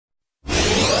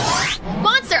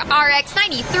RX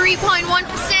 93.1%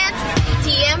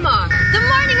 TMR. The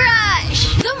Morning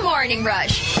Rush. The Morning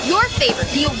Rush. Your favorite,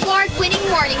 the award-winning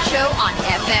morning show on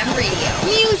FM radio.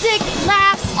 Music,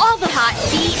 laughs, all the hot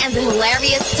tea, and the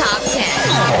hilarious top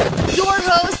 10. Your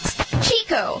hosts,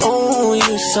 Chico. Oh,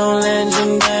 you so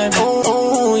legendary.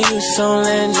 Oh, you so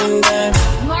legendary.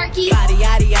 Markki. Yada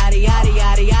yada yada yada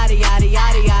yada yada yada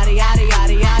yada yada yada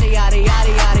yada yada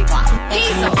yada yada yada.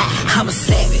 Hazel. I'm a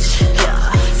savage. Yeah.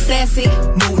 Sassy,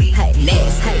 moody,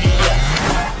 nasty.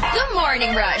 Yeah. The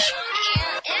Morning Rush.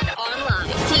 Air and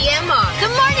online. TMR. The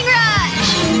Morning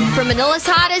Rush. From Manila's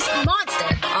hottest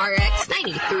monster, RX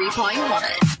 93.1.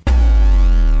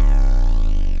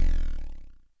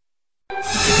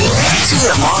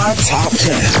 TMR Top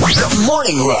 10. The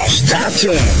Morning Rush Top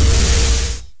 10.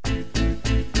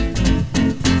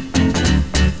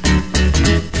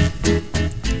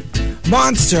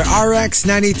 Monster RX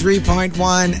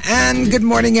 93.1. And good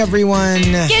morning, everyone.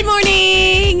 Good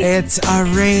morning. It's a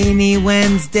rainy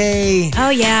Wednesday. Oh,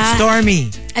 yeah.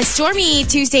 Stormy. A stormy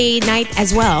Tuesday night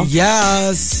as well.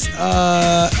 Yes.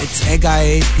 It's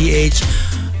Egay PH.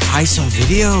 I saw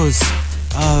videos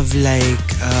of like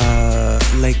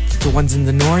the ones in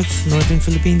the northern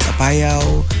Philippines,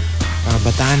 Apayao,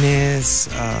 Batanes.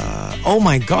 Oh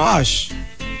my gosh.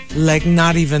 Like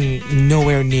not even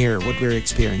nowhere near what we're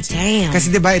experiencing. Damn.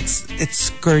 Kasi diba it's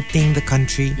skirting the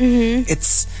country. Mm-hmm.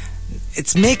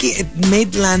 It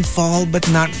made landfall but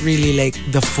not really like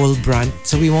the full brunt.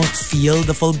 So we won't feel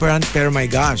the full brunt. Pero my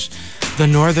gosh, the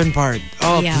northern part.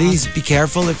 Oh, yeah. Please be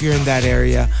careful if you're in that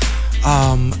area.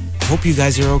 Hope you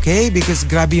guys are okay because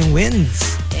grabe yung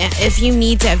winds. If you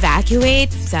need to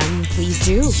evacuate, then please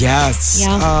do. Yes.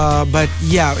 Yeah. But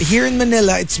yeah, here in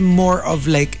Manila, it's more of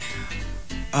like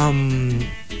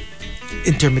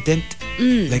intermittent.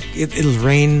 Like it'll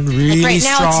rain really like right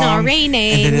strong. Now it's not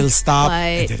raining. And then it'll stop.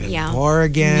 And then it'll pour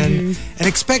again. And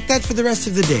expect that for the rest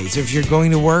of the day. So if you're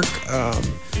going to work,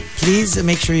 please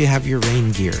make sure you have your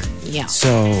rain gear. Yeah.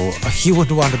 So you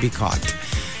wouldn't want to be caught.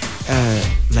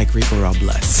 Like Rico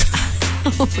Robles.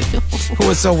 Oh, no. Who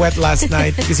was so wet last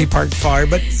night because he parked far.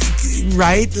 But,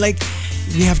 right? Like,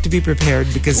 we have to be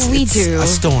prepared because it's a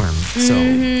storm. So.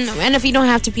 And if you don't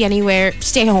have to be anywhere,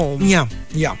 stay home. Yeah.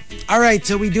 All right,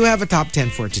 so we do have a top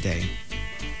 10 for today.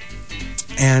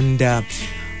 And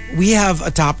we have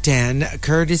a top 10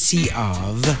 courtesy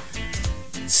of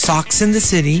Socks in the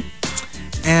City.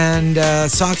 And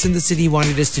Socks in the City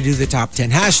wanted us to do the top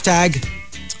 10. Hashtag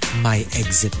my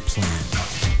exit plan.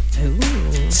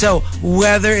 Ooh. So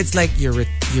whether it's like you're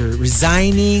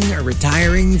resigning or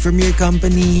retiring from your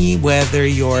company, whether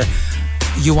you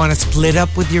want to split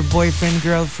up with your boyfriend,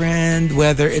 girlfriend,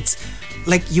 whether it's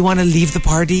like you want to leave the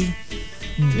party,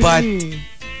 but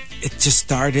it just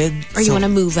started. Or you want to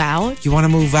move out? You want to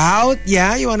move out?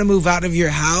 Yeah, you want to move out of your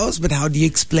house, but how do you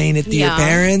explain it to your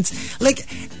parents? Like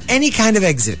any kind of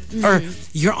exit. Or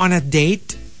you're on a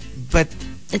date, but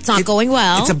it's not going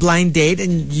well. It's a blind date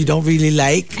and you don't really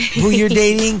like who you're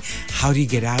dating. How do you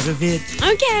get out of it?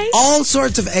 Okay. All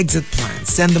sorts of exit plans.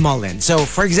 Send them all in. So,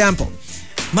 for example,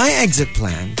 my exit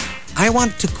plan, I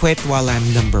want to quit while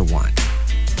I'm number one.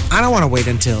 I don't want to wait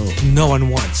until no one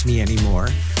wants me anymore.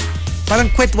 Parang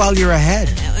quit while you're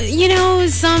ahead. You know,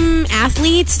 some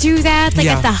athletes do that, like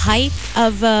at the height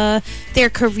of their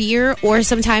career, or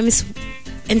sometimes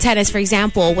in tennis, for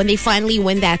example, when they finally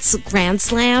win that Grand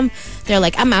Slam, they're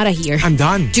like, I'm out of here. I'm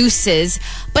done. Deuces.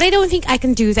 But I don't think I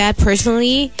can do that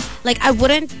personally. Like, I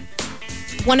wouldn't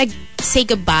want to say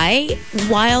goodbye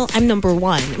while I'm number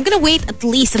one. I'm gonna wait at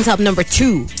least until I'm number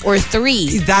 2 or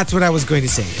 3. That's what I was going to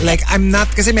say. Like, I'm not,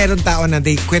 kasi meron tao na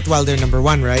they quit while they're number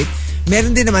 1, right?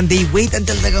 Meron din naman, they wait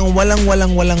until talagang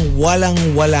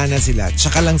walang-wala na sila.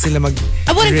 Tsaka lang sila mag-retire.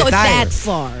 I wouldn't go that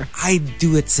far. I'd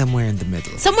do it somewhere in the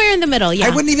middle. Somewhere in the middle, yeah. I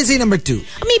wouldn't even say number 2.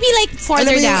 Maybe like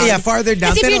farther down. Yeah, farther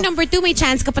down. Kasi if you're number 2, may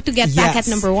chance ka pa to get back at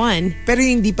number 1. Pero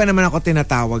hindi pa naman ako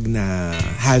tinatawag na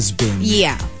has-been.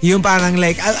 Yeah. Yung parang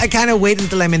like, I kind of wait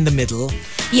until I'm in the middle.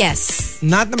 Yes.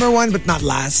 Not number 1, but not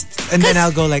last. And then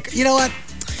I'll go like, you know what?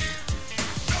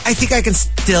 I think I can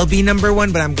still be number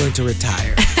 1, but I'm going to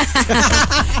retire.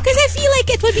 Because I feel like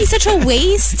it would be such a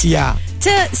waste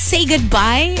to say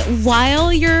goodbye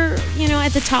while you're,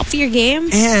 at the top of your game.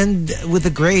 And with the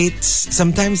greats,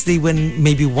 sometimes they win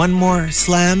maybe one more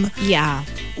slam. Yeah.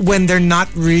 When they're not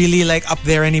really like up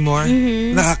there anymore.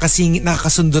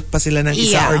 Nakakasundot pa sila ng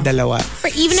isa or dalawa. Or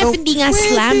even if hindi nga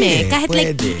slam eh. Kahit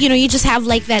like, you just have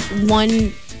like that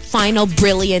one final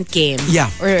brilliant game. Yeah.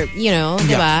 Or,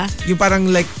 diba? Yung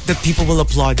parang like that people will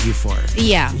applaud you for.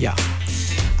 Yeah. Yeah.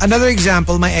 Another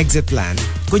example, my exit plan.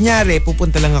 Kunyari,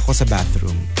 pupunta lang ako sa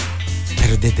bathroom. I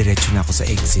Pero dediretso na ako sa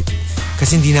exit.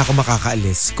 Kasi hindi na ako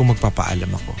makakaalis kung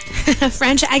magpapaalam ako.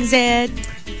 French exit.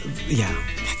 Yeah.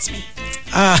 That's me.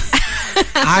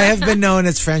 I have been known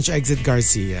as French Exit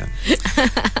Garcia.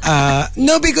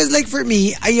 No, because like for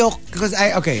me, I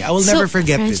will never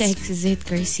forget French this. French Exit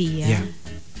Garcia. Yeah.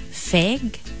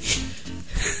 Feg?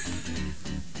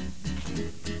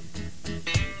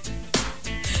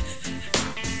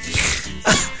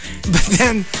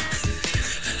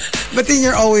 But then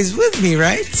you're always with me,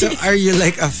 right? So are you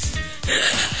like a...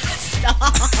 Stop.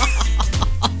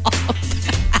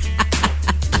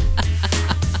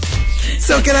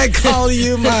 So can I call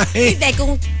you my... Hindi,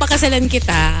 kung pakasalan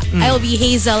kita, I'll be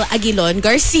Hazel Aguilon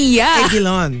Garcia.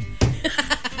 Aguilon.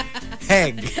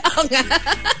 Heg. Oo nga.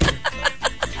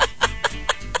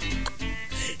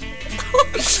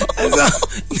 So,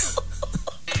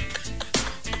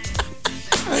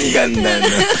 ang ganda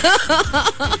na.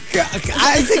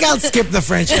 I think I'll skip the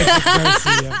French Exit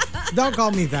Garcia. Don't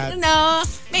call me that. No,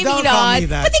 maybe Don't not. call me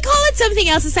that. But they call it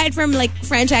something else aside from like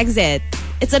French Exit.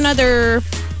 It's another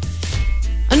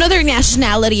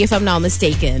nationality if I'm not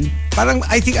mistaken. Parang,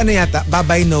 I think ano yata,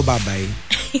 babay no babay.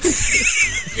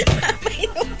 Babay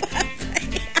no babay.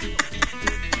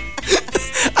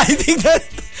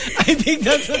 I think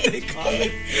that's what they call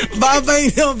it.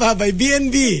 Babay no babay.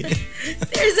 BNB.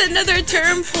 There's another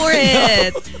term for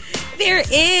it. No. There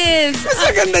is. Mas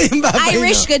maganda yung babay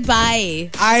Irish no. goodbye.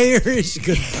 Irish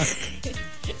goodbye.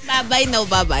 Babay no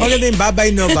babay. Maganda yung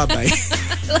babay no babay.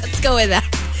 Let's go with that.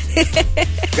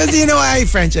 Because you know why I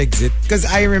French exit? Because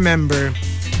I remember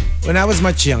when I was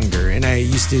much younger and I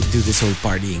used to do this whole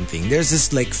partying thing. There's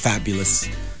this like fabulous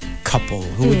couple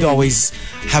who would always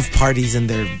have parties in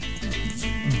their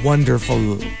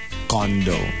wonderful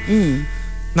condo.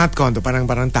 Not condo, parang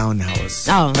townhouse.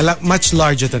 Oh. Much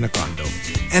larger than a condo.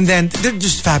 And then they're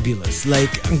just fabulous. Like,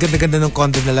 ang ganda-ganda ng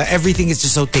condo nila. Everything is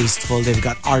just so tasteful. They've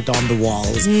got art on the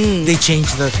walls. They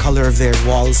change the color of their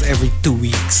walls every 2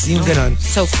 weeks. Yung ganon.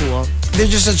 So cool.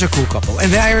 They're just such a cool couple.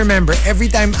 And then I remember every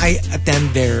time I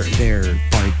attend their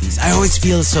parties, I always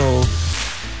feel so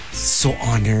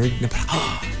honored.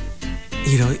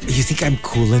 You know, you think I'm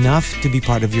cool enough to be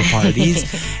part of your parties?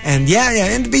 And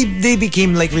yeah. And they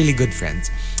became like really good friends.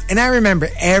 And I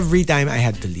remember every time I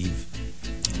had to leave,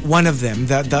 one of them,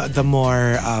 the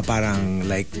more parang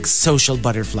like social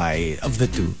butterfly of the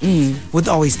two, would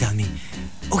always tell me,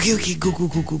 okay, go.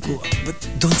 But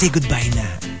don't say goodbye na.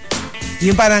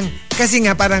 Yung parang, kasi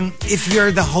nga parang if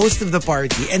you're the host of the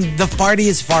party and the party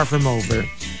is far from over,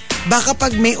 baka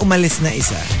pag may umalis na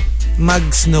isa,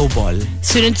 mag-snowball.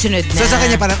 Sunod-sunod na. So sa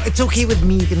kanya parang, it's okay with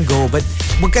me, you can go, but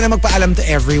wag ka na magpaalam to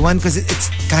everyone because it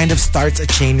kind of starts a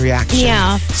chain reaction.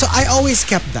 Yeah. So I always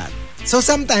kept that. So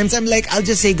sometimes I'm like, I'll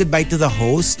just say goodbye to the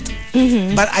host,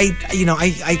 but I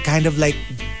kind of like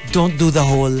don't do the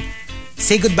whole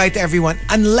say goodbye to everyone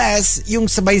unless yung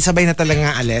sabay-sabay na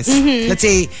talaga alis. Let's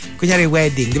say, kunyari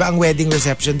wedding. Di ba ang wedding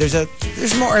reception, there's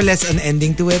more or less an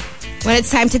ending to it. When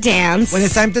it's time to dance. When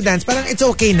it's time to dance, parang it's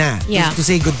okay na to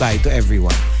say goodbye to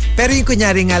everyone. Pero yung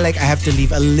kunyari nga, like, I have to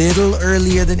leave a little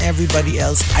earlier than everybody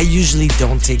else, I usually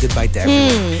don't say goodbye to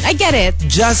everyone. I get it.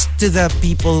 Just to the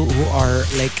people who are,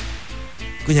 like,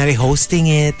 kunyari hosting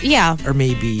it. Yeah. Or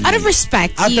maybe... Out of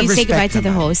respect, you say goodbye to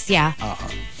the host. Yeah.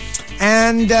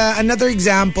 And another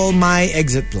example, my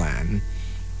exit plan.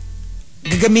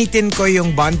 Gagamitin ko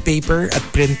yung bond paper at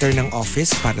printer ng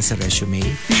office para sa resume.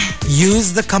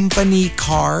 Use the company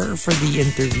car for the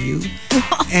interview.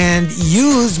 And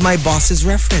use my boss's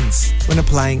reference when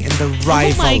applying in the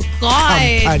rival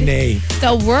company.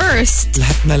 The worst.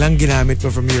 Lahat na lang ginamit mo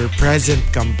from your present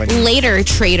company. Later,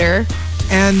 traitor.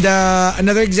 And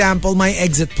another example, my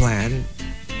exit plan.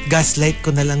 Gaslight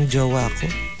ko na lang jowa ko.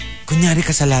 Kunyari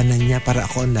kasalanan niya para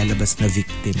ako ang lalabas na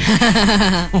victim.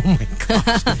 Oh my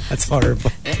gosh. That's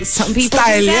horrible. Some people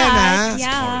Style do that. yan, ha?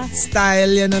 Yeah.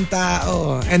 Style yan ng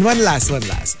tao. And one last.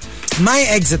 My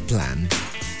exit plan.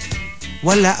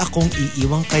 Wala akong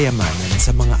iiwang kayamanan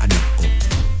sa mga anak ko.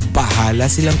 Bahala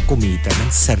silang kumita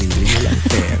ng sarili nilang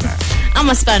pera.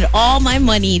 I'm gonna spend all my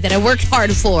money that I worked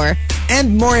hard for.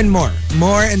 And more and more.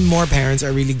 More and more parents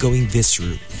are really going this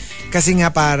route. Kasi nga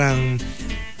parang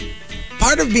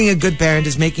part of being a good parent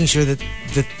is making sure that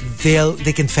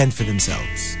they can fend for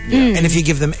themselves. And if you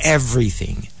give them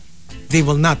everything, they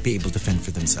will not be able to fend for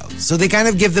themselves. So they kind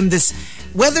of give them this,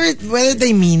 whether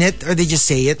they mean it or they just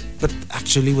say it, but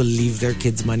actually will leave their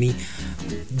kids money,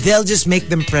 they'll just make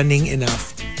them prunning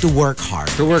enough to work hard.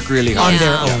 To work really hard. On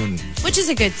their own. Which is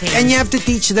a good thing. And you have to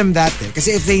teach them that there. Because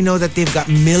if they know that they've got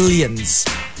millions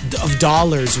of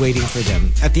dollars waiting for them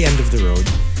at the end of the road,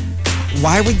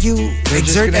 why would you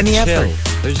exert any chill. effort?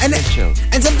 They're just gonna chill.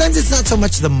 And sometimes it's not so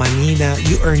much the money na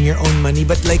you earn your own money,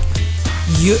 but like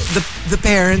the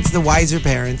parents, the wiser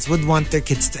parents would want their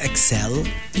kids to excel.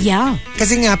 Yeah.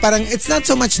 Kasi nga parang it's not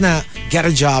so much na get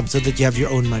a job so that you have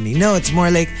your own money. No, it's more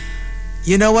like,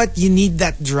 you know what? You need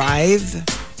that drive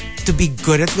to be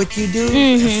good at what you do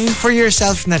for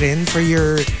yourself na rin, for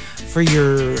your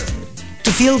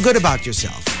to feel good about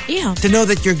yourself. Yeah. To know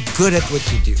that you're good at what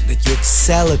you do, that you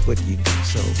excel at what you do.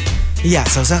 So, yeah.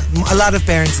 So a lot of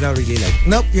parents now really like,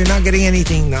 nope, you're not getting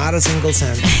anything, not a single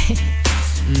cent.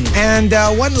 And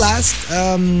one last,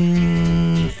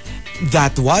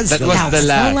 that was the last.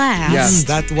 Yeah.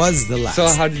 That was the last. So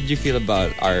how did you feel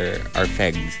about our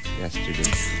fegs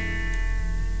yesterday?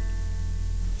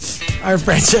 Our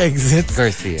French exit.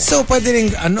 Garcia. So, pwede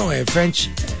rin, French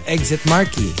exit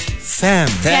Markki.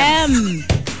 Femme.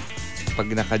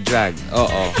 Pag naka-drag.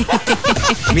 Oo.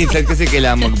 Minsan kasi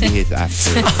kailangan magbihis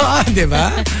after. Di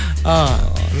ba?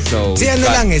 So, si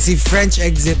si French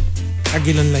exit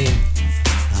Aguilon lang yun.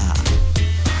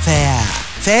 Fea!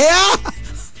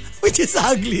 Which is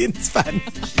ugly in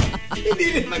Spanish.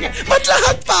 Hindi rin ba't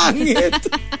lahat pangit?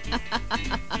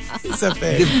 Sa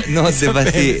Fea.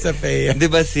 Di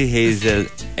ba si Hazel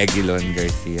Aguilon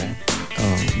Garcia?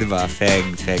 Oh. Di ba?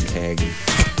 Feg, heg.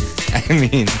 I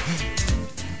mean,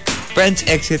 French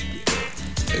exit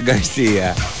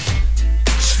Garcia.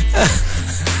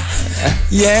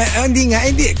 Yeah, hindi.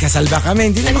 Kasal ba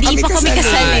kami? Hindi pa kami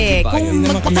kasal eh. Kung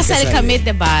magpakasal kami,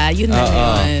 diba? Yun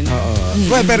na yun.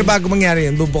 Well, pero bago mangyari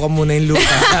yun, bubuka muna yung lupa.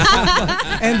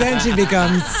 And then she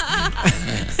becomes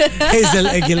Hazel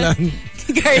Aguilon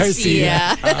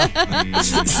Garcia.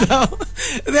 So,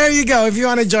 there you go. If you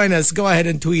want to join us, go ahead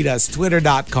and tweet us.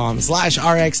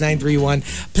 Twitter.com/RX931.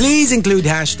 Please include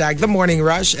hashtag The Morning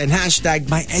Rush and hashtag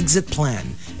My Exit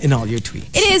Plan in all your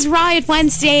tweets. It is Riot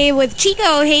Wednesday with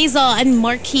Chico, Hazel, and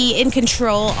Markki in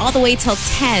control all the way till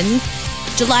 10.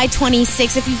 July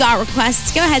 26th. If you got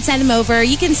requests, go ahead, send them over.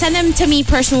 You can send them to me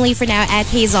personally for now at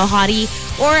Hazel Hottie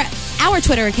or our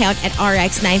Twitter account at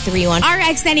RX931.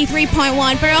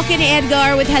 RX93.1. Parokya ni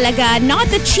Edgar with Halaga. Not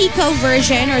the Chico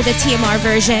version or the TMR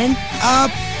version.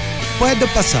 Pwede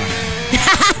pasar.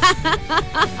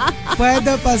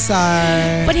 Pwede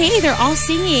pasar. But hey, they're all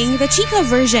singing the Chico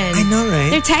version. I know,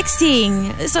 right? They're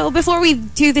texting. So before we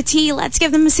do the tea, let's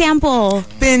give them a sample.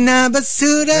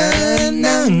 Pinabasura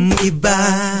ng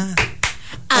iba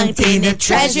ang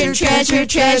treasure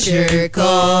ko.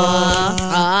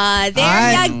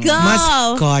 There you go.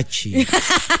 Mascotchy.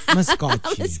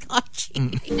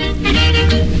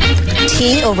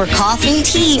 Tea over coffee.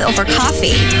 Tea over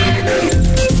coffee.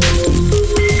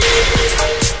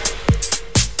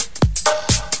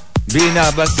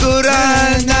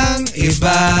 Binabasura ng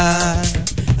iba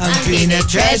ang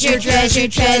treasure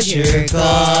ko.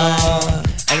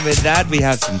 And with that, we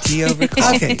have some tea over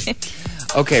coffee.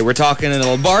 Okay, we're talking a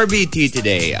little Barbie tea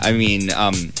today. I mean,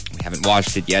 we haven't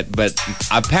watched it yet, but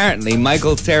apparently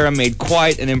Michael Cera made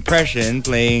quite an impression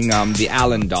playing the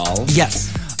Alan doll.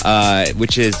 Yes.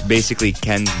 Which is basically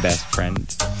Ken's best friend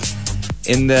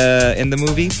in the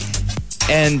movie.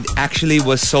 And actually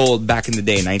was sold back in the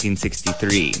day,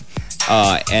 1963.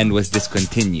 And was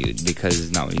discontinued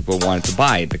because now people wanted to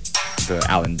buy the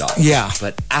Alan doll. Yeah.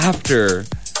 But after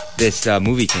this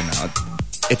movie came out,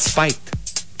 it spiked.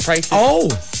 Prices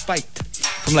spiked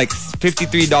from like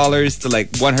 $53 to like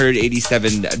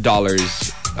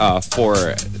 $187 for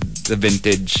the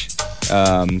vintage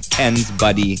Ken's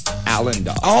Buddy Alan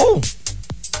doll. Oh,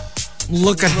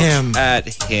 look at him.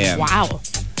 Wow.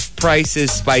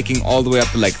 Prices spiking all the way up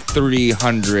to like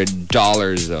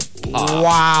 $300 a pop.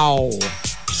 Wow.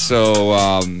 So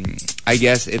I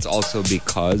guess it's also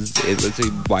because it was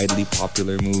a widely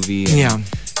popular movie. And yeah.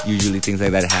 Usually things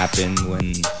like that happen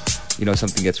when, you know,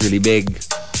 something gets really big.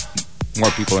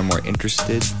 More people are more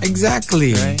interested.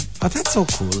 Exactly. Right? Oh, that's so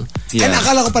cool. Yeah. And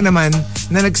akala ko pa naman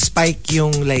na nag-spike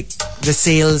yung like the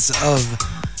sales of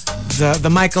the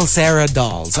Michael Cera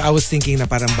dolls. I was thinking na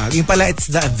parang bago. Yung pala, it's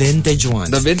the vintage ones.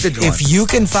 The vintage ones. If you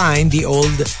can find the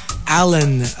old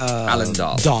Alan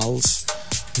dolls,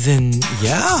 then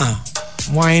yeah,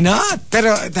 why not?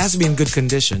 Pero it has to be in good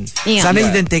condition. Yeah. Sana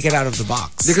you didn't take it out of the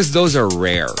box. Because those are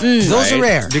rare. Those are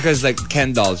rare. Because like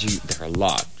Ken dolls, there are a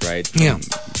lot, right?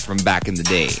 From back in the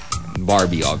day.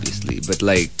 Barbie, obviously. But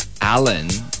like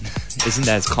Alan isn't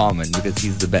as common because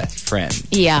he's the best friend.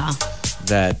 Yeah.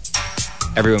 That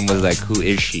everyone was like, who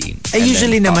is she?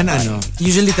 Usually naman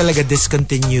usually talaga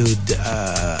discontinued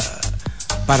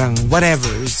parang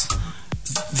whatevers,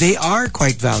 they are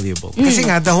quite valuable. Kasi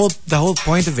nga the whole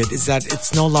point of it is that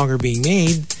it's no longer being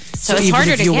made. So it's even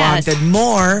harder if you to get. wanted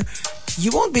more,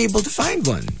 you won't be able to find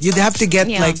one. You'd have to get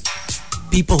like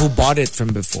people who bought it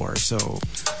from before. So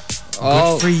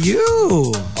good for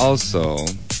you. Also,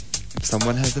 if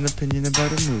someone has an opinion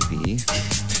about a movie,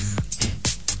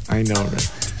 I know, right?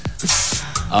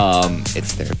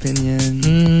 It's their opinion.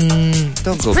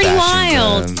 Don't go pretty bashing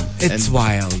wild. them. It's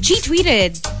wild. She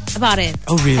tweeted about it.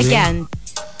 Oh, really? Again.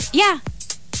 Yeah.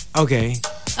 Okay.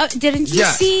 Didn't you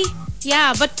see?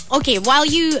 Yeah, but okay, while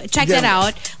you check that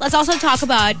out, let's also talk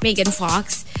about Megan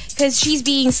Fox, because she's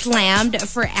being slammed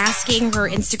for asking her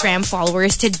Instagram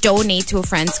followers to donate to a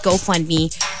friend's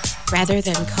GoFundMe rather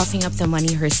than coughing up the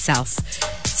money herself.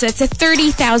 So it's a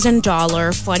 $30,000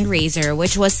 fundraiser,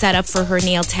 which was set up for her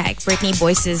nail tech, Brittany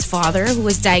Boyce's father, who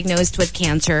was diagnosed with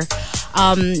cancer,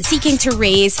 seeking to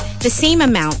raise the same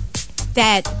amount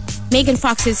that Megan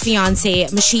Fox's fiance,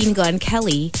 Machine Gun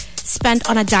Kelly, spent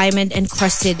on a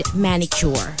diamond-encrusted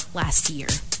manicure last year.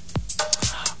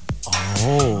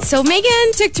 Oh. So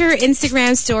Megan took to her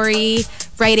Instagram story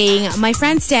writing, "My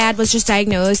friend's dad was just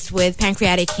diagnosed with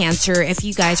pancreatic cancer. If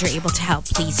you guys are able to help,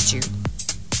 please do."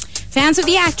 Fans of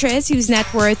the actress, whose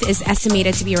net worth is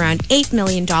estimated to be around $8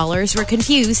 million, were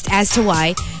confused as to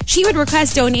why she would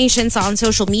request donations on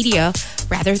social media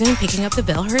rather than picking up the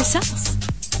bill herself.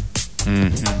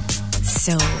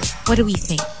 So, what do we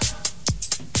think?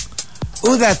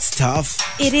 Oh, that's tough.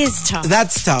 It is tough.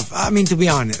 That's tough. I mean, to be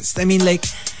honest. I mean, like,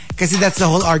 because that's the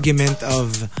whole argument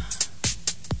of,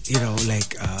 you know,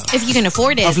 like... if you can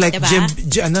afford it, of like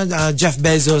diba? Jeff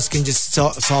Bezos can just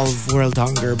solve world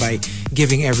hunger by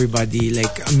giving everybody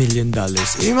like $1 million.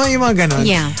 Yung mga ganon.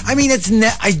 Yeah. I mean,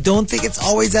 I don't think it's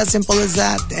always as simple as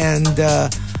that. And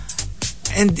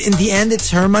in the end,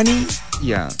 it's her money.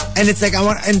 Yeah. And it's like,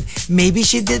 and maybe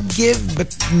she did give,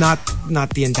 but not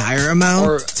the entire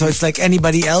amount. So it's like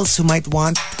anybody else who might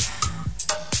want.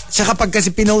 Tsaka pag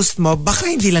kasi pinost mo, baka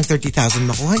hindi lang 30,000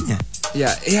 makuha niya.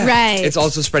 Yeah. Right. It's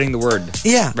also spreading the word.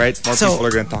 Yeah. Right? More people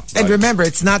are going to talk about it. And remember,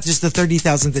 it's not just the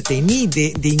 30,000 that they need.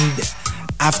 They need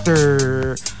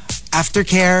aftercare,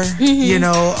 you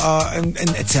know, and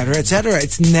et cetera, et cetera.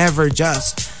 It's never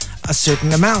just a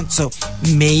certain amount. So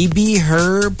maybe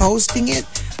her posting it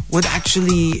would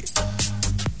actually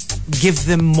give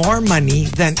them more money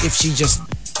than if she just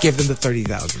gave them the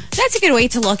 30,000. That's a good way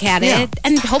to look at it.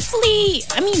 And hopefully,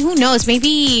 I mean, who knows?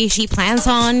 Maybe she plans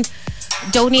on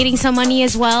donating some money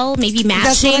as well. Maybe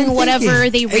matching whatever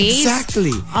they raise.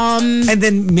 Exactly. And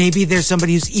then maybe there's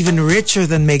somebody who's even richer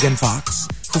than Megan Fox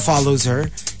who follows her,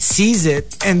 sees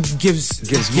it, and gives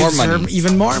more money. her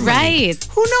even more money. Right.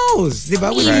 Who knows?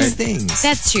 Diba? With these things.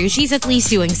 That's true. She's at least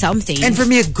doing something. And for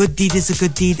me, a good deed is a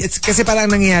good deed. It's kasi parang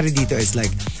nangyayari dito is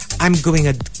like, I'm doing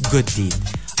a good deed.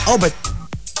 Oh, but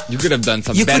you could have done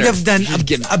something you better. could have done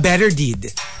a better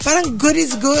deed. Parang good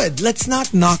is good. Let's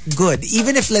not knock good.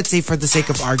 Even if, let's say, for the sake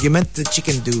of argument, that she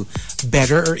can do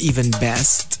better or even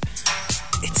best,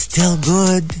 it's still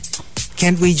good.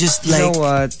 Can't we just, like, you know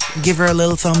what? Give her a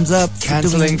little thumbs up?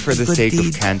 Canceling for the sake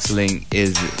deed? of canceling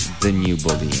is the new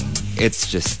bullying. It's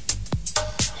just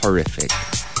horrific.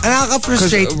 And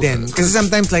nakaka-frustrate din. Because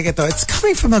sometimes, like, it's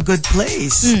coming from a good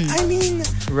place. I mean,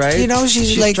 right? You know,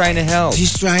 she's like... trying to help.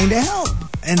 She's trying to help.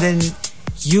 And then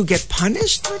you get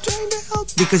punished for trying to help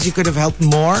because you could have helped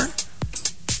more.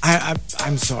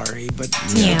 I'm sorry, but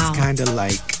it's kind of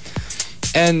like...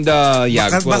 And baka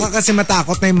kasi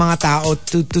matakot na yung mga tao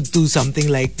to do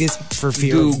something like this for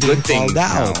fear of being called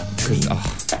out.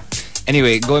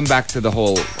 Anyway, going back to the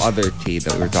whole other tea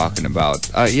that we were talking about.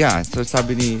 So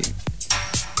sabi ni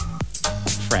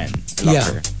friend, I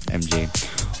love her, MJ.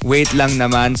 Wait lang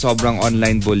naman, sobrang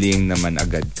online bullying naman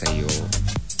agad kayo.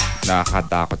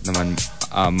 Nakakatakot naman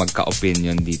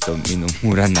magka-opinion dito.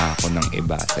 Minumura na ako ng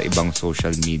iba sa ibang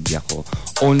social media ko.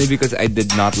 Only because I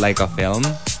did not like a film.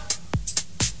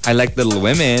 I like Little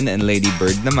Women and Lady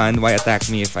Bird naman. Why attack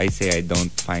me if I say I don't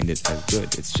find it as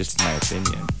good? It's just my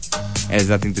opinion. It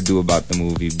has nothing to do about the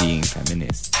movie being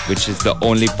feminist, which is the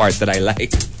only part that I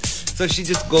like. So she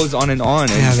just goes on and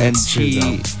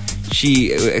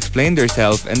she explained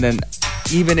herself, and then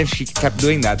even if she kept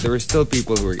doing that, there were still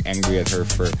people who were angry at her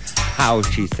for how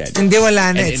she said it. Hindi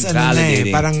wala na, and it's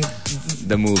invalidating parang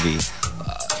the movie.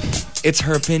 It's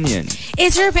her opinion.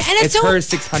 It's her opinion. And it's her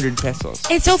 600 pesos.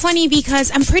 It's so funny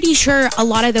because I'm pretty sure a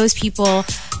lot of those people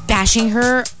bashing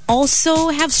her also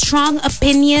have strong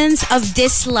opinions of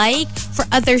dislike for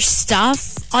other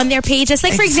stuff on their pages.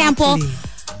 Like, for example,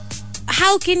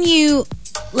 how can you,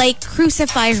 like,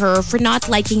 crucify her for not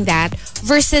liking that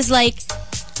versus, like,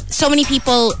 so many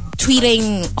people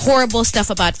tweeting horrible stuff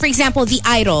about, for example, The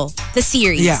Idol, the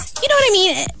series. Yeah. You know what I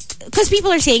mean? because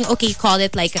people are saying, okay, you called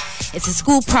it like it's a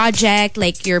school project,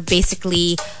 like you're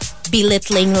basically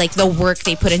belittling like the work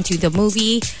they put into the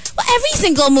movie. Well, every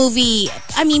single movie,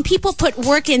 I mean, people put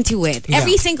work into it. Yeah.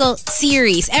 Every single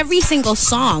series, every single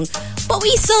song. But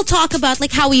we still talk about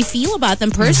like how we feel about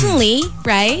them personally,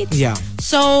 right? Yeah.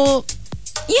 So,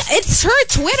 yeah, it's her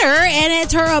Twitter and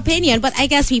it's her opinion. But I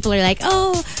guess people are like,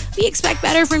 oh, we expect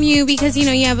better from you because, you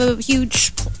know, you have a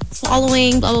huge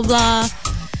following, blah, blah, blah.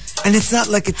 And it's not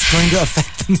like it's going to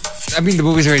affect them. I mean, the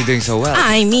movie's already doing so well.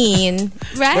 I mean,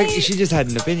 right? Like, she just had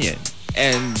an opinion.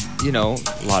 And, you know,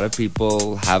 a lot of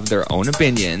people have their own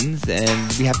opinions,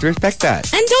 and we have to respect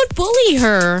that. And don't bully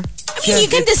her. I mean, Yeah, you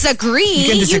can disagree.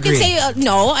 You can say,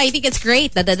 no, I think it's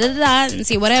great, da-da-da-da, and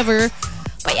say whatever.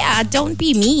 But yeah, don't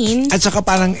be mean. At saka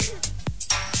parang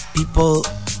people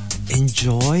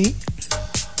enjoy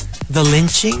the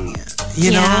lynching.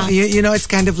 You know, you know, it's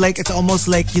kind of like, it's almost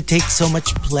like you take so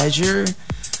much pleasure.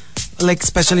 Like,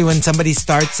 especially when somebody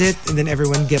starts it and then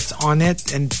everyone gets on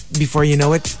it, and before you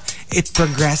know it, it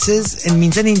progresses, and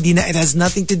minsan hindi na, it has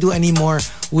nothing to do anymore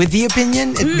with the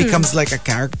opinion. It becomes like a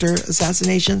character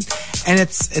assassination, and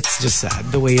it's just sad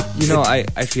the way it, You know, I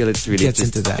feel it's really gets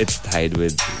into that. It's tied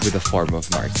with a form of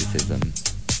narcissism,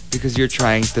 because you're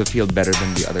trying to feel better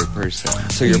than the other person,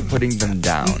 so you're putting them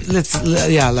down.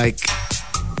 like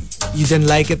you didn't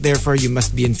like it, therefore you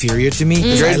must be inferior to me.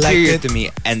 You're I liked inferior it. to me,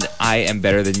 and I am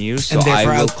better than you, so And I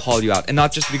therefore will I'll- call you out, and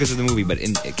not just because of the movie, but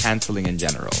in canceling in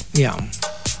general. Yeah.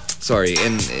 Sorry,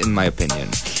 in my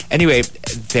opinion. Anyway,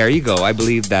 there you go. I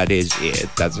believe that is it.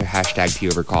 That's our hashtag Tea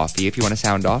Over Coffee. If you want to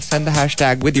sound off, send the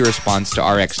hashtag with your response to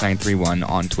RX931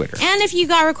 on Twitter. And if you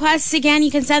got requests, again,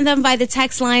 you can send them by the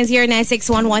text line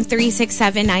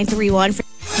 0961-1367931.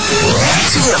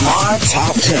 TMR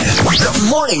Top 10. The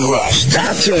Morning Rush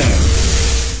Top 10.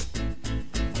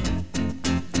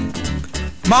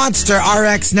 Monster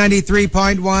RX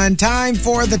 93.1. Time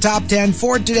for the top 10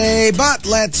 for today. But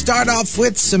let's start off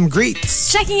with some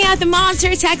greets. Checking out the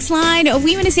Monster text line,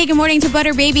 we want to say good morning to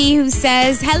Butter Baby, who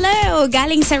says, hello,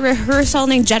 galing sa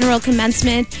rehearsal ng general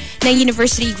commencement ng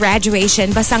university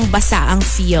graduation, basang-basa ang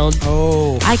field.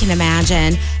 Oh. I can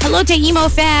imagine. Hello to Emo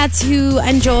Fats, who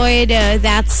enjoyed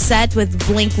that set with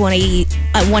Blink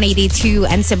 182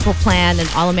 and Simple Plan and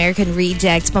All American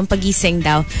Rejects. Pampagising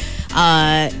daw.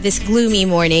 This gloomy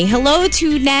morning. Hello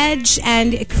to Nedge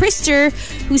and Krister,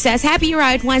 who says, happy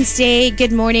Ride Wednesday.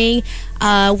 Good morning.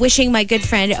 Wishing my good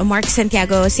friend Mark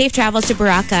Santiago safe travels to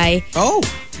Boracay. Oh.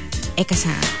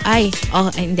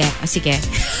 Hindi. Sige.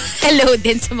 Hello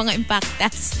din sa mga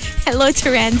impactas. Hello to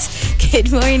Renz.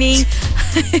 Good morning.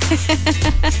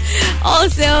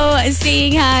 Also,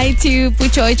 saying hi to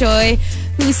Puchoy Choy,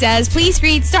 who says, please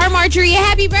greet Star Marjorie a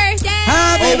happy birthday!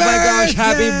 Happy Oh my gosh,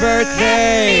 happy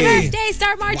birthday! Happy birthday,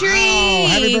 Star Marjorie! Wow,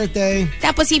 happy birthday.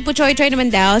 Tapos si Puchoy Choy naman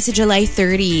daw sa July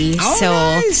 30. Oh, so,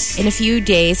 nice. in a few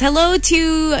days. Hello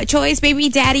to Choy's baby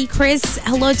daddy, Chris.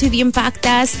 Hello to the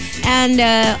Impactas. And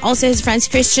also his friends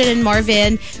Christian and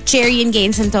Marvin, Cherry and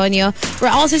Gaines Antonio. We're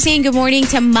also saying good morning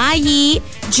to Mayi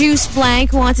Juice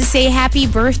Blank, who wants to say happy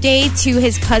birthday to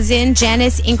his cousin,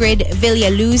 Janice Ingrid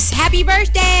Villaluz. Happy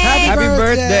birthday! Happy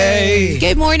birthday!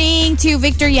 Good morning to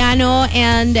Victoriano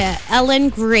and Ellen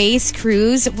Grace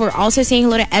Cruz. We're also saying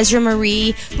hello to Ezra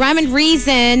Marie. Raymond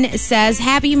Reason says,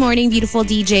 happy morning, beautiful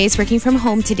DJs. Working from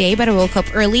home today, but I woke up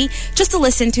early just to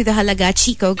listen to the Halaga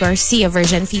Chico Garcia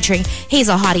version featuring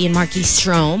Hazel, Hottie, and Markki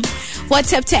Strom.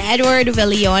 What's up to Edward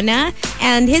Villona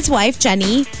and his wife,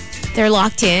 Jenny. They're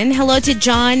locked in. Hello to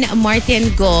John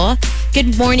Martin Go.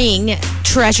 Good morning,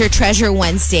 Treasure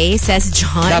Wednesday, says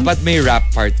John. Dapat may rap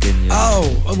part din yun.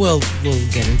 Oh, we'll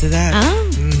get into that.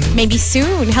 Maybe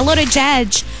soon. Hello to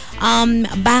Jedge.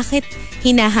 Bakit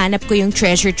hinahanap ko yung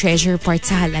treasure part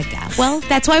sa Halaga? Well,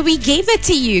 that's why we gave it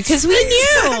to you, because we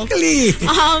knew.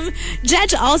 Exactly.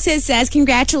 Judge also says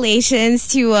congratulations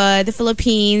to the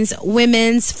Philippines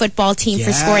women's football team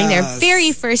for scoring their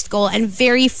very first goal and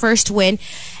very first win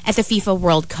at the FIFA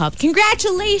World Cup.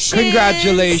 Congratulations.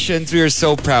 Congratulations. We are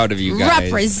so proud of you guys.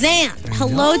 Represent.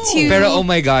 Hello to... Pero oh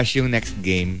my gosh, yung next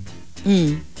game,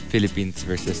 Philippines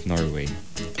versus Norway.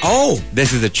 Oh.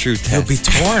 This is a true test. You'll be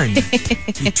torn.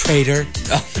 You traitor.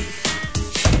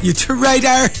 You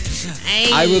traitor.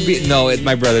 I will be... No,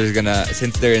 my brother's gonna...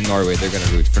 Since they're in Norway, they're gonna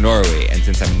root for Norway. And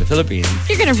since I'm in the Philippines...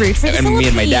 You're gonna root for the and Philippines. me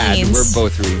and my dad, we're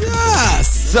both rooting for the Yes.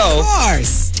 So, of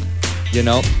course. you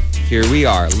know, here we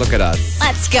are. Look at us.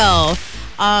 Let's go.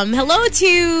 Hello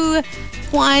to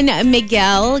Juan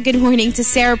Miguel, good morning to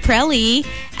Sarah Prelli.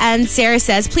 And Sarah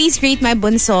says, please greet my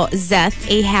bunso, Zeth,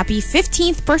 a happy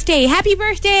 15th birthday. Happy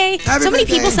birthday! So many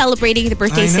people celebrating the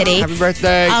birthdays today. Happy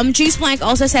birthday! Juice Blank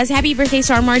also says, happy birthday,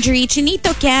 Star Marjorie.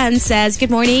 Chinito Ken says,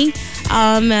 good morning.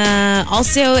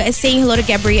 Also saying hello to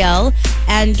Gabrielle.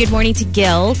 And good morning to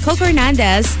Gil. Coco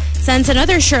Hernandez sends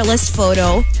another shirtless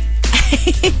photo.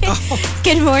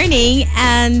 Good morning.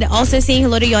 And also saying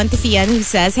hello to Yontifian, who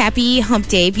says, happy hump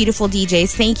day, beautiful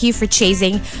DJs. Thank you for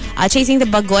chasing the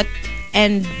bagot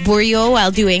and buryo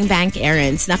while doing bank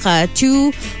errands. Naka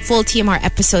 2 full TMR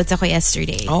episodes ako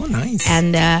yesterday. Oh, nice.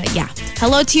 And yeah.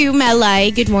 Hello to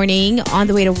Melai. Good morning on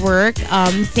the way to work.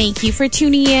 Thank you for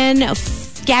tuning in.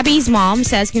 Gabby's mom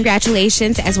says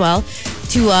congratulations as well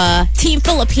to Team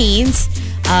Philippines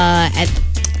at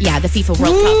the FIFA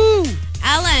World Cup.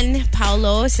 Alan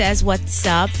Paulo says, what's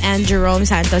up? And Jerome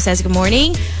Santos says, good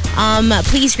morning.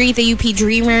 Please greet the UP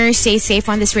Dreamers. Stay safe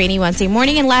on this rainy Wednesday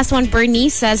morning. And last one,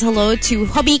 Bernice says hello to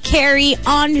hubby Carrie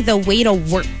on the way to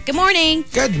work. Good morning.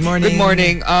 Good morning. Good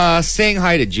morning. Saying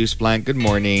hi to Juice Blank. Good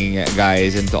morning,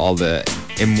 guys, and to all the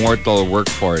immortal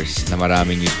workforce na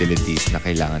maraming utilities na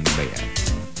kailangan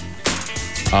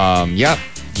bayan. Yep.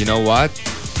 You know what?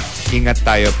 Ingat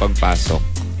tayo pagpasok.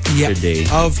 Today.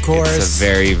 Of course. It's a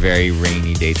very, very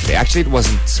rainy day today. Actually, it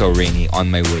wasn't so rainy on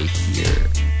my way here.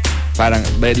 But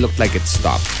it looked like it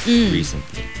stopped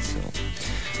recently. So,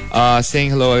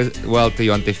 saying hello as well to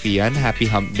Yonte Fian. Happy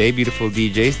hump day, beautiful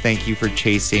DJs. Thank you for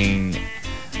chasing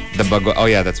the bago. Oh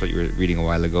yeah, that's what you were reading a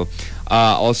while ago.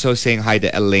 Also saying hi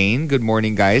to Elaine. Good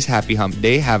morning, guys. Happy hump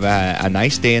day. Have a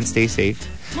nice day and stay safe.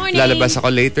 Morning. Lalabas ako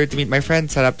later to meet my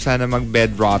friends. Sarap sana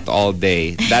mag-bed rot all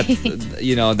day. That's,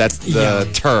 that's the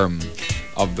term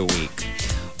of the week.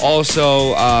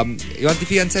 Also,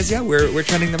 Yontifian says, we're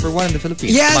trending number 1 in the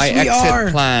Philippines. Yes, my we exit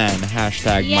are. plan.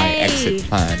 Hashtag Yay. my exit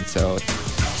plan. So,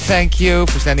 thank you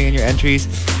for sending in your entries.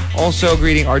 Also,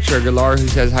 greeting Archer Galar, who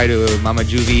says hi to Mama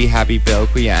Juvie, Happy Pill,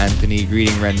 Kuya Anthony.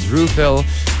 Greeting Renz Rufil,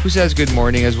 who says good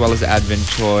morning, as well as Advent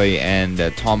Choi and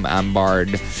Tom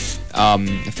Ambard.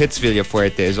 Fitz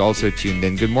Villafuerte is also tuned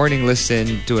in. Good morning.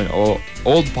 Listen to an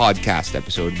old podcast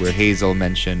episode where Hazel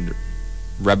mentioned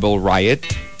Rebel Riot.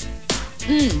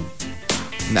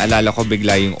 Naalala ko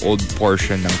bigla yung old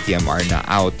portion ng TMR na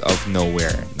out of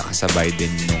nowhere. Nakasabay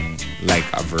din nung like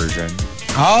a version.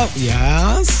 Oh,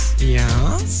 yes.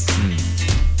 Yes.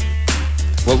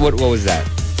 What was that?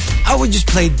 I would just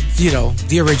play,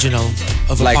 the original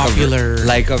of a popular...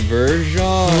 like a version.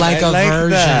 Like I a like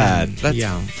version. That.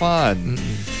 That's fun.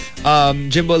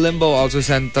 Jimbo Limbo also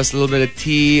sent us a little bit of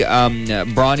tea.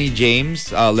 Bronny James,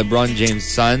 LeBron James'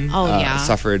 son,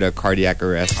 suffered a cardiac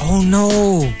arrest. Oh, no.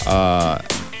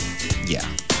 Yeah.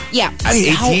 Yeah. At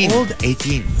 18. How old?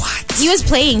 18. What? He was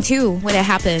playing too when it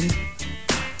happened.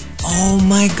 Oh,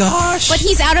 my gosh. But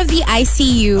he's out of the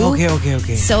ICU.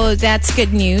 Okay. So that's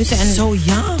good news. And so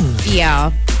young.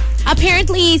 Yeah.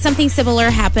 Apparently, something similar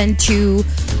happened to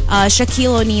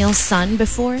Shaquille O'Neal's son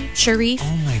before, Sharif.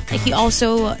 Oh, my God. Like he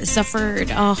also suffered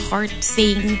a heart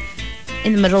thing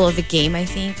in the middle of the game, I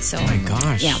think. So, oh, my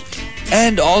gosh. Yeah.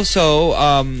 And also,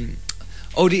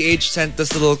 ODH sent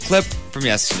us a little clip from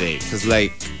yesterday. Because,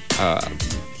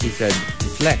 he said,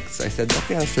 flex. I said,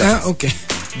 okay, I'll flex. Okay.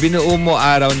 Binuo mo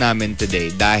araw namin today.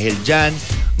 Dahil dyan,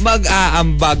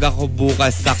 mag-aambag ako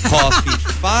bukas sa coffee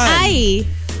fun. Ay!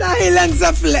 Dahil lang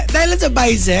sa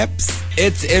biceps.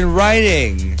 It's in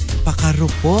writing.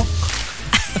 Pakarupok.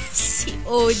 Si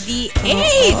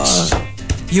ODH!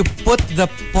 You put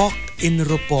the pok in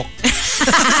rupok.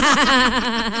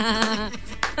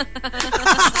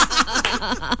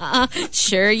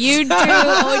 Sure you do,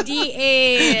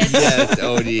 ODH. Yes,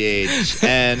 ODH.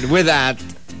 And with that,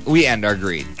 we end our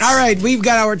greet. All right, we've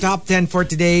got our top 10 for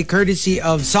today, courtesy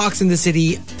of Socks in the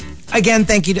City. Again,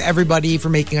 thank you to everybody for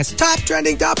making us top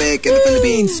trending topic in the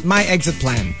Philippines. My exit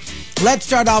plan. Let's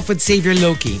start off with Savior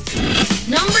Loki.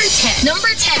 Number 10.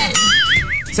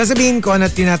 Sasabihin ko na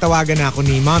tinatawagan na ako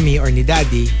ni mommy or ni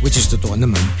daddy, which is totoo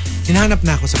naman, hinahanap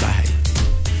na ako sa bahay.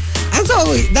 And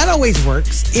so, that always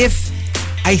works.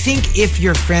 I think if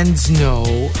your friends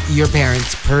know your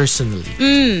parents personally.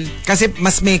 Kasi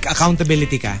mas make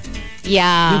accountability ka.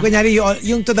 Yeah. Yung kunyari,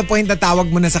 yung to the point na tawag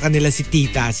mo na sa kanila si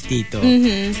tita, si tito.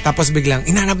 Tapos biglang,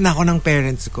 inanap na ako ng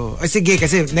parents ko. O sige,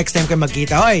 kasi next time kayo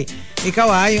magkita, hoy,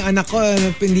 ikaw yung anak ko,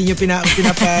 hindi nyo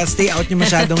pinapa-stay out nyo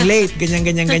masyadong late. Ganyan.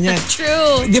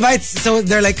 True. Diba? So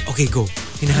they're like, okay, go.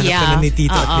 Hinahanap ka na ni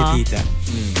tito at ni tita.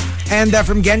 And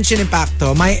from Genshin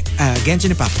Impacto,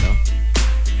 Genshin Impacto.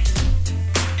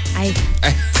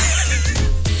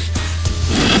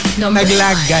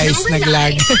 Naglag, guys.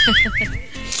 Naglag.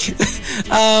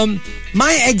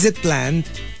 My exit plan,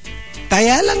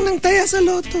 taya lang ng taya sa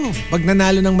loto. Pag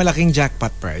nanalo ng malaking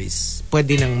jackpot prize,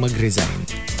 pwede nang mag-resign.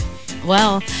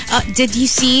 Well, did you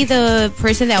see the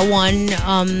person that won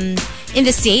in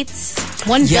the States?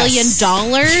 $1 billion?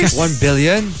 Yes. 1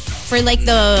 billion? For like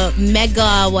the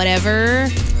mega whatever.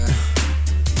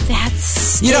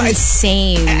 That's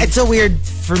insane. It's so weird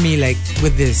for me, like,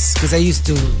 with this, because I used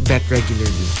to bet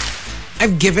regularly.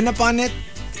 I've given up on it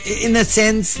in a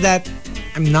sense that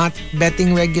I'm not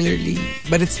betting regularly,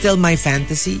 but it's still my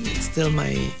fantasy. It's still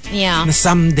my... Yeah. Na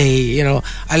someday,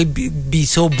 I'll be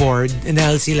so bored and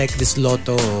I'll see like this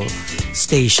lotto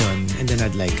station and then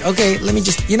I'd like, okay, let me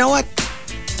just, you know what?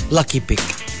 Lucky pick.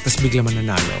 Tapos bigla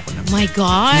mananalo ako ng... My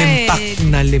God.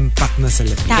 Limpak na sa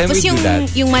lapi. Tapos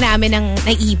yung marami ng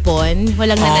naipon,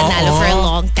 walang nananalo for a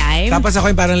long time. Tapos ako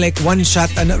yung parang like one shot.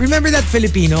 Remember that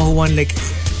Filipino who won like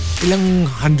ilang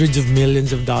hundreds of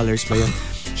millions of dollars ba yun?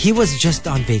 He was just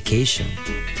on vacation.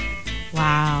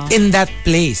 Wow. In that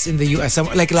place in the US,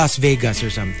 like Las Vegas or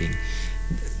something.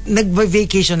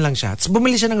 Nag-vacation lang siya. So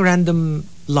bumili siya ng random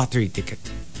lottery ticket.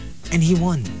 And he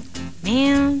won.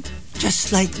 Man.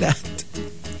 Just like that.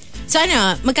 So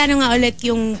magkano nga ulit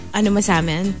yung mo sa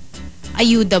amin?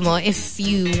 Ayuda mo if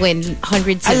you win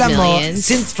hundreds of millions? Mo,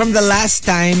 since from the last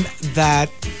time that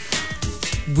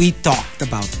we talked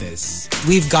about this,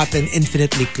 we've gotten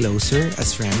infinitely closer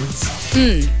as friends.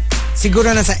 Siguro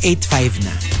nasa 8-5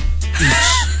 na.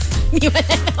 Hindi mo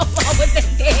na naumabot ng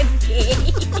 10K.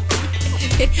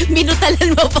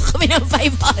 Binutalan mo pa kami ng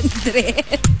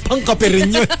 500. Pangkape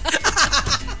rin yun.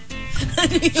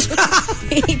 Ano yun?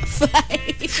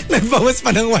 8-5. Nagbawas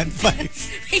pa ng 1-5.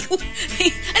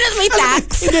 Ano, may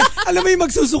tax? Alam mo yung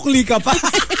magsusukli ka pa.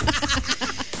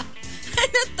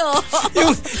 Ano to?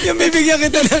 yung bibigyan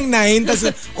kita ng 9,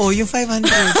 tapos, yung 500.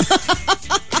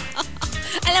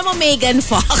 Alam mo, Megan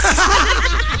Fox.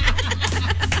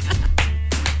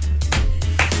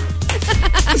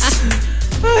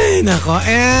 Ay, nako.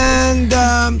 And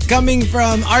coming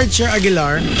from Archer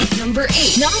Aguilar. Number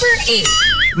 8.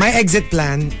 My exit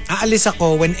plan, aalis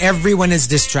ako when everyone is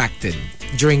distracted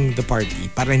during the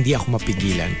party para hindi ako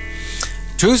mapigilan.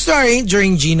 True story,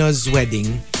 during Gino's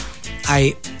wedding,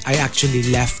 I actually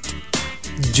left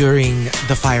during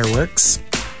the fireworks.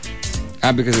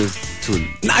 Because it was too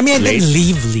I mean, I late. didn't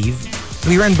leave.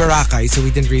 We were in Boracay, so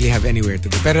we didn't really have anywhere to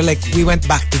go. Pero like, we went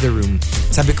back to the room.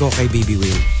 Sabi ko kay Baby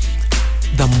Will,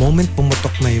 the moment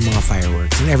pumutok na yung mga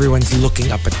fireworks and everyone's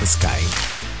looking up at the sky,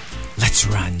 let's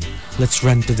run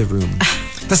to the room.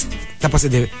 Tapos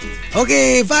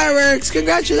okay, fireworks,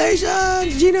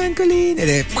 congratulations, Gino and Colleen. And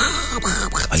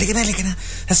halika na.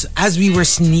 As we were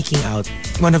sneaking out,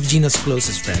 one of Gino's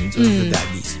closest friends, one of the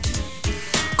daddies,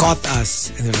 caught us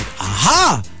and they're like,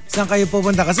 aha! Saan kayo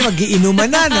pupunta? Kasi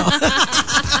mag-iinuman na, no?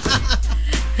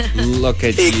 Look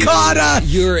at He you. caught us.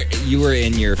 You were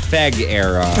in your feg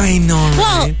era. I know,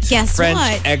 Well, right? guess French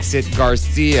what? exit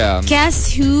Garcia.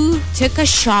 Guess who took a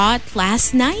shot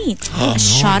last night? A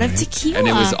shot of tequila. And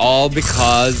it was all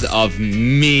because of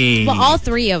me. Well, all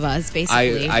three of us,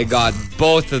 basically. I got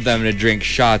both of them to drink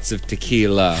shots of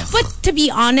tequila. But to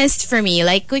be honest, for me,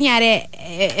 like, kunyari,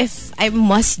 if I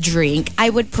must drink, I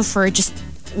would prefer just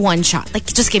one shot. Like,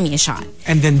 just give me a shot.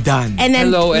 And then done. And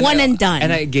then one and and done.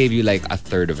 And I gave you like a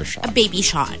third of a shot. A baby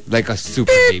shot. Like a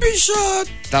super Baby shot.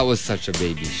 That was such a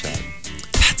baby shot.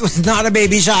 That was not a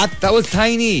baby shot. That was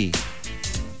tiny.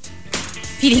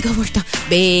 Pili ko mo ito.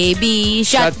 Baby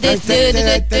shot.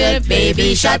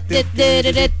 Baby shot. It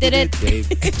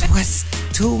was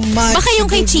too much. Baka yung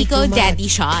kay It was Chico, too much. daddy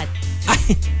shot.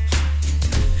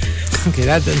 Okay,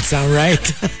 that doesn't sound right.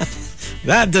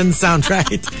 That doesn't sound right.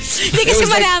 Hindi kasi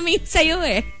marami sa'yo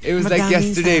eh. It was like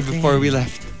Madaming yesterday sa akin. before we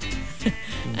left.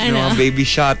 You know, a baby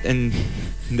shot and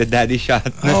the daddy shot.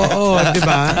 Oo, di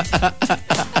ba?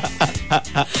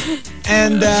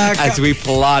 And As we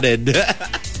plotted.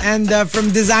 and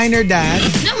from Designer Dad,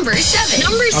 Number 7.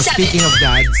 speaking of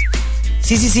dads,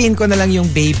 sisisiin ko na lang yung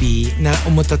baby na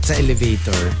umutot sa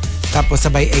elevator tapos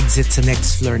sabay exit sa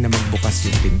next floor na magbukas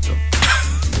yung pinto.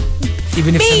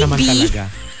 Even if siya naman Baby? talaga.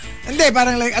 Hindi,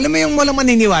 parang like, alam mo yung walang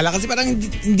maniniwala kasi parang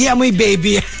hindi amoy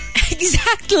baby.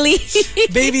 Exactly.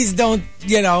 Babies don't,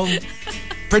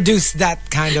 produce that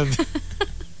kind of...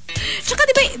 Tsaka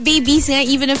diba, babies nga,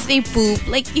 even if they poop,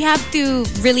 like, you have to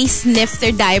really sniff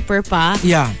their diaper pa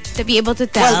Yeah. to be able to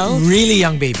Well, tell. really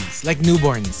young babies, like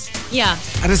newborns. Yeah.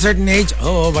 At a certain age,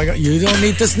 oh my God, you don't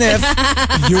need to sniff.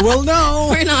 You will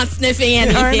know. We're not sniffing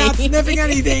anything. We're not sniffing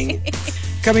anything.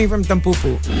 Coming from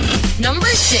Tampupu. Number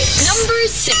 6.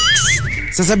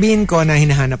 Sasabihin ko na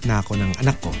hinahanap na ako ng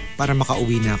anak ko para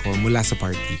makauwi na ako mula sa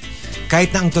party. Kahit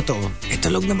na ang totoo,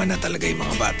 tulog naman na talaga yung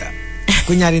mga bata.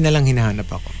 kunyari na lang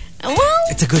hinahanap ako. Well,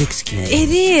 it's a good excuse.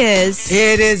 It is.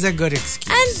 It is a good excuse,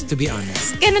 and to be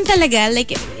honest. Ganun talaga.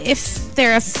 Like, if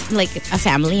they're like a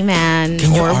family man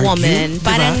or woman, diba?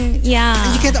 parang, yeah.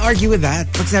 And you can't argue with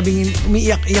that. Pag sabi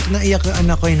umiiyak na iyak ang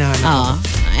anak ko, hinahanap ko.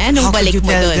 Anong How balik could you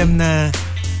mo tell dun? them na,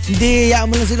 hindi, hayaan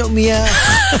mo lang sila umiyak.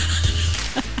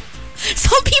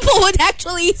 Some people would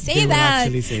actually say that.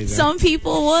 Actually say that. Some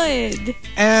people would.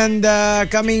 And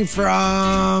coming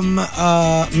from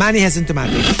Manny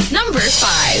Asymptomatic. Number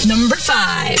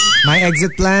 5. My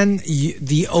exit plan,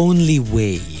 the only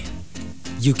way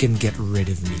you can get rid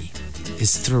of me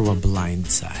is through a blind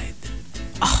side.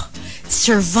 Oh,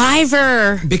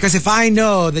 Survivor. Because if I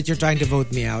know that you're trying to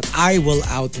vote me out, I will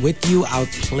outwit you,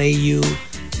 outplay you,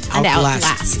 and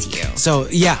outlast you. So,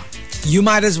 yeah. You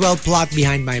might as well plot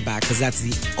behind my back because that's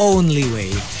the only way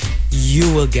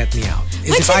you will get me out.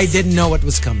 If I didn't know what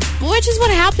was coming. Which is what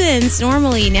happens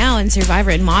normally now in Survivor.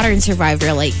 In modern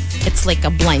Survivor, like it's like a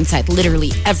blindside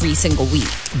literally every single week.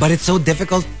 But it's so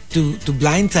difficult to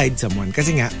blindside someone.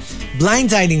 Kasi nga,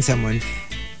 blindsiding someone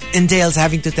entails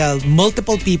having to tell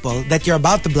multiple people that you're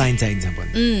about to blindside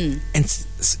someone. And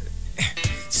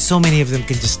so many of them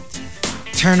can just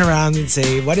turn around and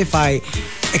say, what if I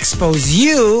expose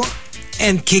you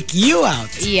and kick you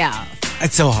out? Yeah.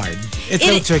 It's so hard. It's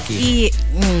so tricky.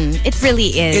 It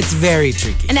really is. It's very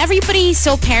tricky. And everybody's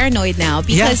so paranoid now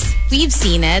because we've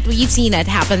seen it. We've seen it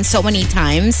happen so many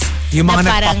times. Yung mga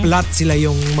nagpa-plot sila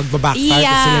yung magbabackfire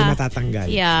kasi sila yung matatanggal.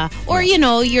 Yeah. Or, you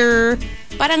know, you're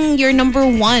number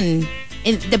one.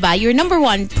 Diba? Your number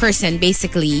one person,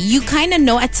 basically. You kind of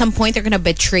know at some point they're gonna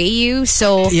betray you.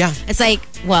 So, it's like,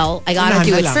 well, I gotta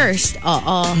do it first.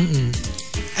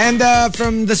 And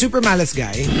from the Super Malice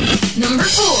guy. Number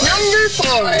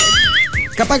 4.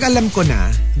 Kapag alam ko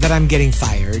na that I'm getting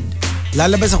fired,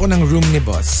 lalabas ako ng room ni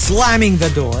boss, slamming the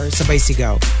door, sabay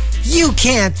sigaw, you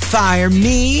can't fire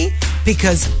me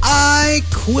because I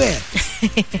quit.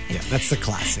 Yeah, that's the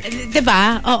classic.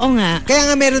 Diba? Oo nga.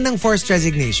 Kaya nga meron ng forced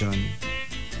resignation.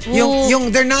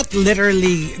 Yung they're not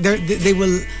literally, they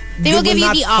will give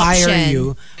you the option. Fire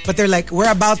you, but they're like,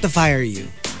 we're about to fire you.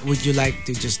 Would you like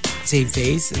to just save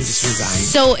face and just resign?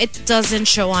 So it doesn't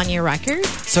show on your record?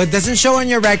 So it doesn't show on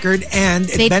your record and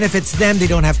it benefits them. They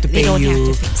don't have to pay you. They don't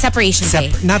have to pay. Separation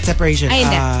pay. Not separation.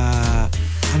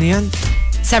 Ano yan?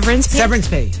 Severance pay? Severance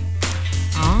pay.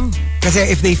 Oh. Kasi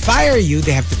if they fire you,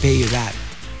 they have to pay you that.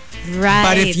 Right.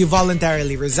 But if you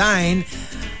voluntarily resign,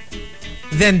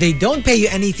 then they don't pay you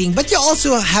anything. But you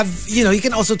also have, you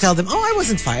can also tell them, I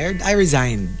wasn't fired. I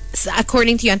resigned. So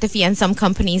according to Yontafian, some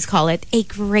companies call it a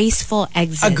graceful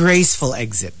exit. A graceful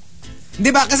exit.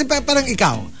 Diba? Kasi parang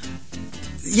ikaw,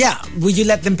 would you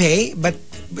let them pay? But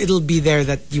it'll be there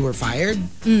that you were fired?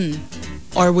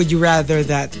 Or would you rather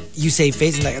that you save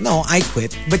face and like, no, I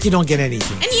quit, but you don't get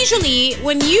anything? And usually,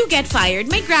 when you get fired,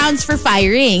 my grounds for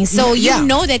firing. So you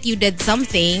know that you did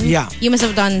something. Yeah. You must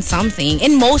have done something.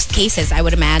 In most cases, I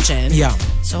would imagine. Yeah.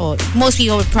 So most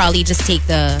people would probably just take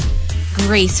the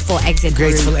graceful exit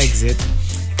Graceful route. exit.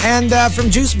 And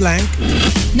from Juice Blank.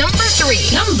 Number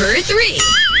 3.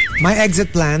 My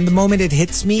exit plan, the moment it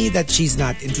hits me that she's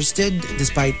not interested,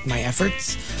 despite my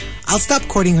efforts, I'll stop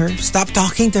courting her, stop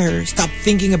talking to her, stop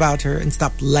thinking about her, and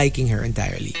stop liking her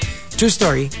entirely. True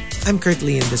story, I'm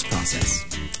currently in this process.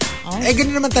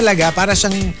 Ganun naman talaga, para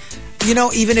siyang,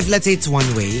 even if let's say it's one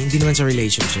way, hindi naman sa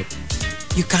relationship,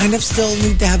 you kind of still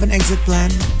need to have an exit plan.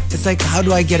 It's like, how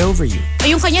do I get over you?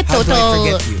 Yung kanya how do I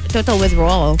forget you? Total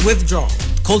withdrawal. Withdrawal.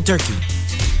 Cold turkey.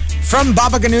 From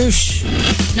Baba Ganoush.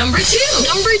 Number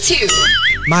 2.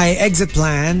 My exit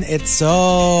plan, it's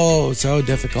so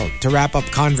difficult to wrap up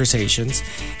conversations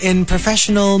in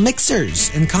professional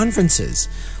mixers and conferences.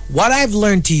 What I've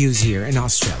learned to use here in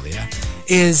Australia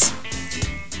is,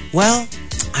 well,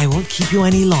 I won't keep you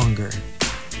any longer.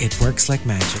 It works like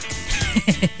magic.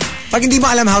 Pag hindi mo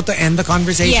alam how to end the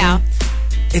conversation,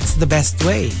 it's the best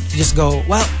way. You just go,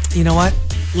 well, you know what?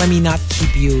 Let me not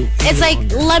keep you any It's like,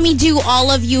 longer. let me do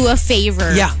all of you a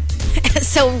favor. Yeah.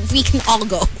 So we can all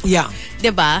go. Yeah.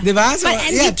 Diba? So,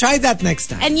 try that next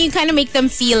time. And you kind of make them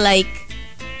feel like,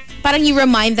 parang you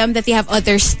remind them that they have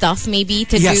other stuff maybe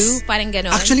to do. Parang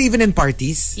ganon. Actually, even in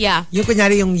parties. Yeah. Yung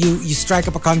kunyari, you strike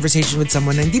up a conversation with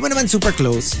someone na hindi mo naman super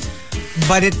close,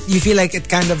 but you feel like it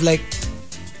kind of like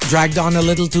dragged on a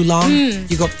little too long.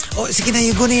 You go, sige na,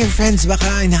 you go na your friends, baka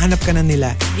hinahanap ka na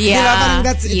nila. Yeah. Diba?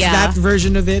 Parang it's that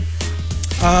version of it.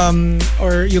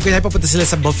 Or you can papunta sila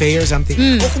sa buffet or something.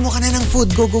 Kumuha ka na ng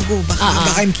food. Go.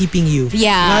 Baka I'm keeping you.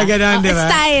 Yeah. Ganon, diba?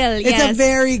 Style, yes. It's a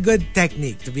very good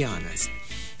technique, to be honest.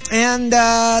 And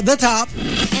the top.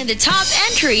 And the top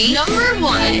entry, number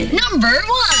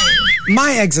 1.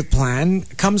 My exit plan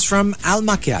comes from Al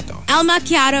Macchiato. Al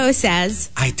Macchiato says,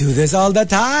 I do this all the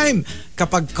time.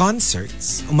 Kapag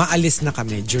concerts, umaalis na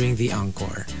kami during the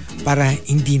encore para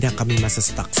hindi na kami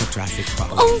masastuck sa traffic pa.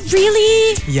 oh,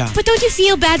 really? Yeah. But don't you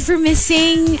feel bad for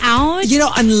missing out? You know,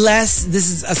 unless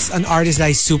this is an artist that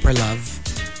I super love,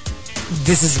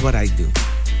 this is what I do.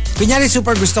 Kunyari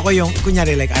super gusto ko yung,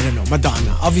 kunyari like, I don't know,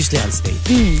 Madonna. Obviously, I'll stay.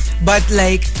 But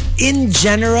like, in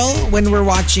general, when we're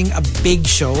watching a big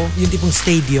show, yung tipong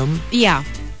stadium, Yeah.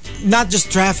 not just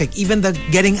traffic, even the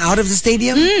getting out of the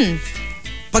stadium,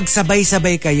 pag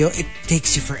sabay-sabay kayo, it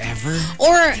takes you forever.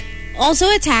 Or also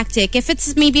a tactic, if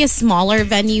it's maybe a smaller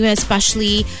venue,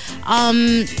 especially,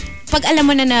 pag alam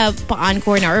mo na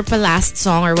pa-encore na or pa-last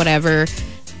song or whatever,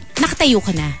 nakatayo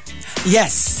ka na.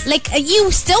 Yes. Like, you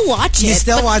still watch it. You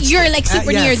still but watch you're it. like super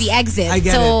Yes. near the exit. I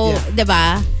get so, it, yeah.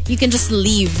 diba? You can just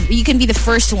leave. You can be the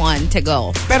first one to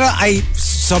go. Pero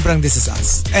sobrang this is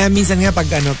us. Minsan nga pag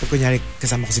kunyari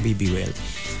kasama ko si Baby Whale,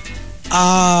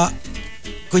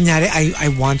 kunyari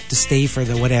I want to stay for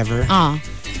the whatever.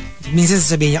 Minsan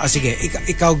sasabihin niya, sige,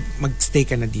 ikaw magstay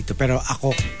ka na dito. Pero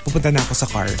ako, pupunta na ako sa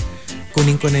car.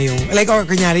 Kunin ko na yung, like, or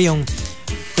kunyari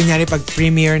pag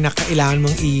premiere na kailangan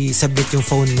mong i-submit yung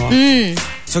phone mo.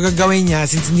 So gagawin niya,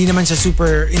 since hindi naman siya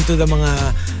super into the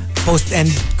mga post-end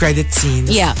credit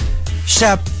scenes, Yeah.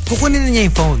 siya, kukunin na niya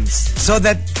yung phones. So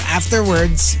that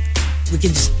afterwards, we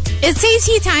can just... It saves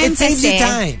you time It to saves you stay.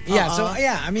 time. Yeah, so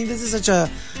yeah, I mean, this is such a...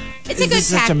 It's a good this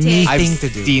is such a tactic. me I've thing to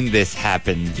do. seen this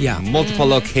happen. Yeah.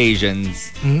 Multiple occasions.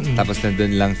 Tapos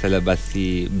nandun lang sa labas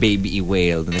si Baby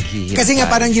Whale na naghihintay. Kasi nga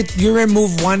parang you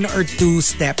remove one or two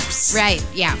steps Right,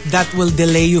 yeah. that will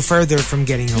delay you further from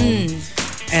getting home.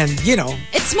 And, you know,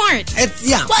 It's smart. it's,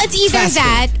 yeah. Well, it's either faster.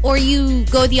 that or you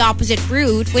go the opposite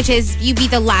route, which is you be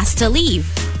the last to leave.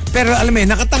 Pero alam mo yun,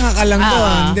 nakatanga ka lang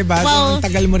doon, di ba? Well, Ang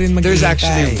tagal mo rin maghihintay. There's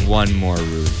actually one more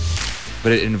route,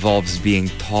 but it involves being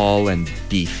tall and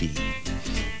beefy.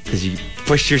 Because you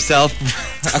push yourself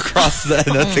across the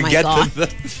to my get God. to the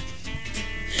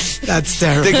That's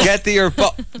terrible. to get to your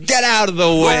phone. Get out of the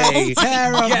way.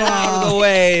 Terrible. Get out of the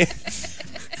way.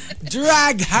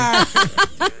 Drag her.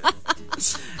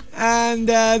 And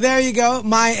there you go.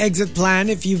 My exit plan.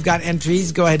 If you've got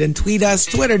entries, go ahead and tweet us.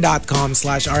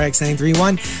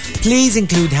 Twitter.com/RX931. Please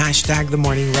include hashtag The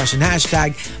Morning Rush and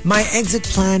hashtag My Exit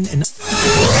Plan. And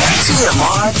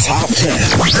TMR Top 10.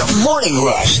 The Morning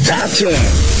Rush Top 10.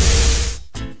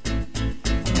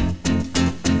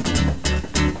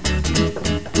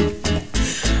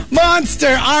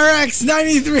 Monster RX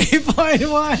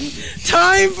 93.1.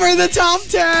 Time for the top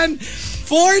 10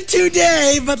 for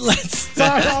today. But let's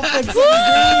start off with some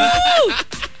greens.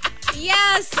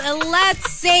 Yes,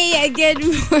 let's say a good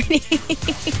morning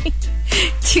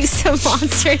to some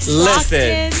monsters.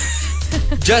 Listen.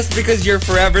 Just because you're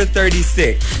forever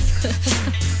 36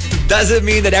 doesn't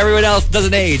mean that everyone else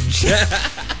doesn't age.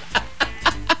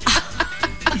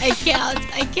 I can't.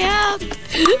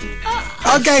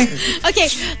 Okay. Okay,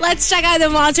 let's check out the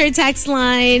Monster text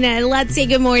line. Let's say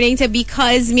good morning to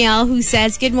Because Meow, who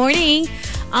says, good morning.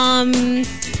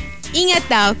 Ingat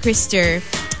daw, Krister.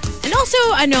 And also,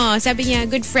 sabi niya,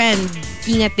 good friend,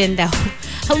 ingat din daw.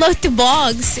 Hello to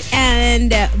Boggs.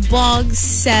 And Boggs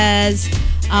says,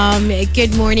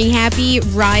 good morning, happy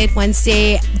Riot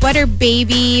Wednesday. Butter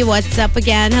Baby, what's up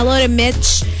again? Hello to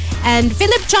Mitch. And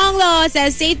Philip Chonglo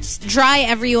says, stay dry,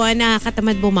 everyone.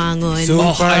 Nakakatamad bumangon.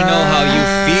 Oh, I know how you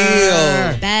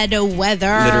feel. Bad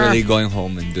weather. Literally going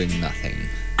home and doing nothing.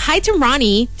 Hi to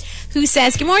Ronnie, who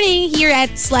says, good morning, here at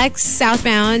Slex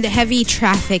southbound. Heavy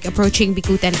traffic approaching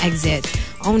Bikutan exit.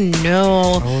 Oh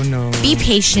no. Oh no. Be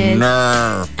patient.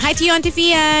 Ner. Hi to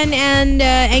Yontifian and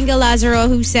Engel Lazaro,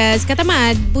 who says,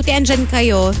 katamad, buti andyan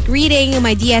kayo. Greeting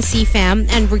my DSC fam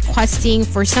and requesting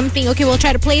for something. Okay, we'll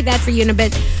try to play that for you in a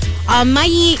bit.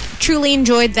 Mai truly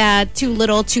enjoyed that Too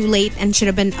Little, Too Late and should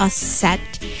have been a set.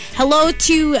 Hello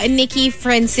to Nikki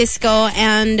Francisco,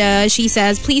 and she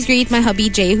says, please greet my hubby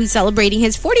Jay, who's celebrating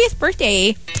his 40th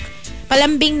birthday.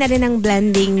 Palambing na rin ang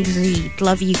blending greet.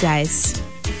 Love you guys.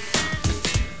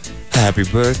 Happy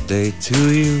birthday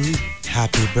to you.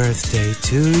 Happy birthday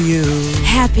to you.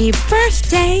 Happy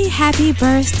birthday, happy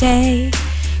birthday.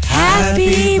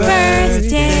 Happy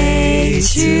birthday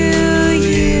to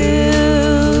you.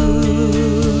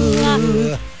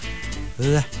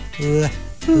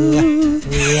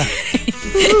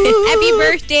 Happy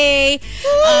birthday,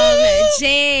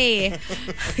 Jay.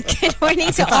 Good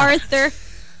morning to Arthur.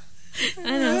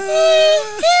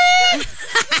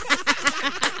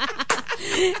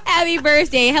 Happy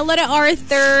birthday. Hello to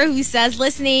Arthur, who says,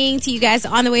 listening to you guys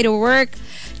on the way to work.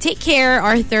 Take care,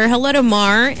 Arthur. Hello to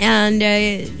Mar. And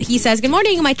he says, good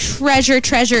morning, my treasured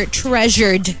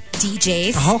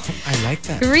DJs. Oh, I like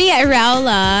that. Ria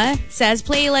Raula says,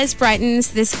 playlist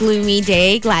brightens this gloomy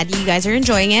day. Glad you guys are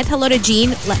enjoying it. Hello to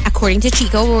Jean. According to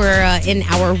Chico, we're in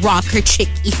our rocker chick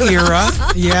era.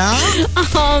 Yeah.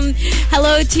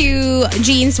 Hello to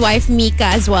Jean's wife, Mika,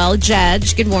 as well.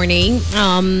 Judge, good morning.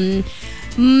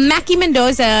 Mackie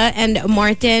Mendoza and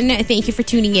Martin, thank you for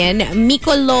tuning in.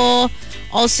 Mikolo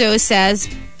also says,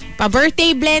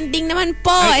 pa-birthday blending naman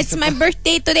po. It's my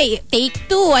birthday today. Take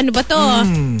 2. Ano ba to?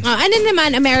 Ano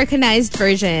naman, Americanized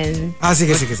version?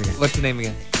 Sige. What's the name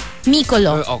again?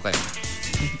 Mikolo. Okay.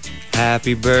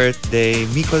 Happy birthday,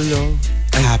 Mikolo.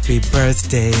 Happy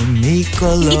birthday,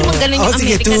 Mikolo. Hindi naman ganun yung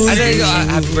sige, American.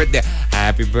 Happy birthday.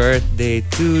 Happy birthday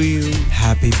to you.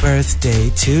 Happy birthday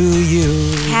to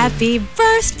you. Happy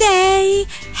birthday.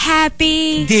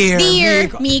 Happy Dear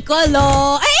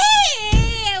Mikolo. Ay!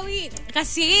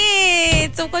 Kasi,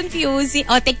 it's so confusing.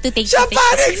 Oh, take 2. Siya pa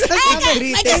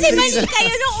Ay, kasi mali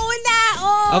kayo nung una.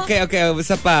 Oh. Okay.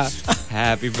 Basta pa.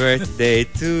 Happy birthday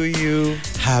to you.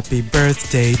 Happy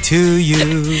birthday to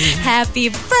you.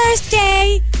 Happy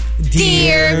birthday,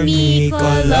 dear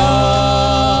Mikolo.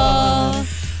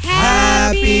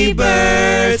 Happy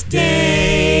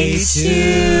birthday to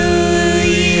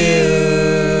you.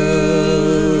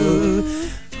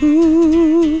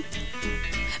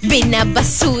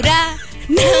 Binabasura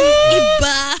ng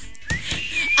iba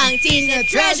ang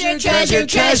treasure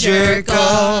ko.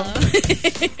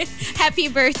 Happy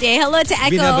birthday. Hello to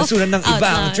Echo. Binabasura ng iba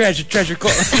ang treasure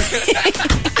ko.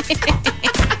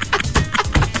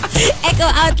 Echo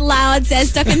Out Loud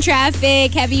says, stuck in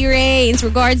traffic, heavy rains,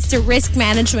 regards to risk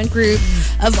management group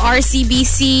of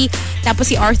RCBC. Tapos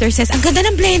si Arthur says, ang ganda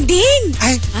ng blending.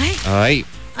 Ay.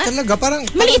 Talaga, parang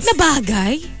Maliit na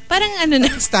bagay. Parang ano na.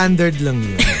 standard lang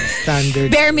yun. Standard.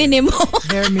 Bare minimum.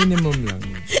 Bare minimum lang.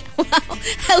 Wow.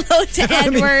 Hello to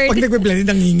Edward. Pag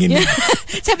nagbe-blend, nangingin.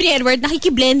 Sabi ni Edward,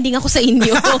 nakikiblending ako sa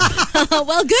inyo.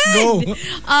 Well, good. Go.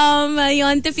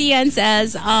 Yon Tafian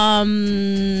says,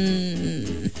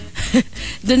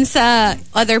 dun sa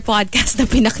other podcast na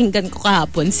pinakinggan ko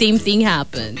kahapon, same thing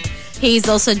happened.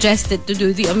 Hazel suggested to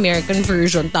do the American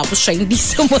version, tapos siya hindi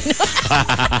sumunod.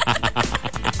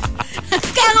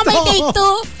 Kaya nga may take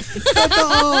 2.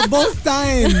 Totoo, both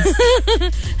times.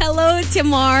 Hello,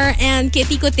 Timar and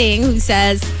Kitty Kuting, who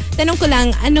says, tanong ko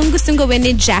lang, anong gustong gawin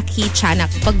ni Jackie Chanak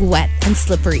pag wet and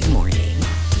slippery morning?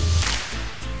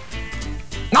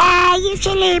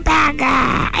 Usually by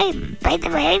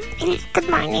the way, good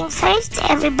morning first to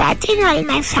everybody and all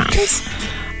my fans.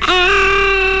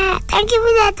 Thank you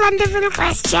for that wonderful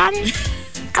question.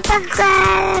 Kapag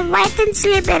wet and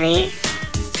slippery,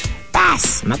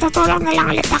 matutulog na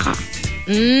lang ulit ako.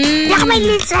 Hindi ako may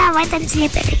lead sa wet and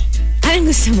slippery. Anong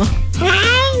gusto mo?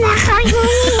 Ay, nako.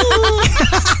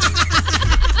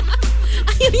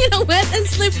 Ayaw niyo ng wet and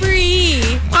slippery.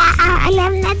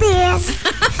 Alam na this.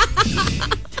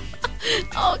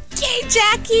 Okay,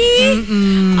 Jackie.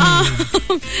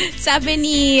 Sabi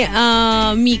ni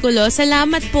Mikolo,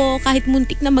 salamat po kahit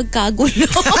muntik na magkagulo.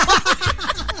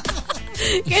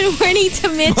 Good morning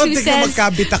to Mitch, who Muntik says... na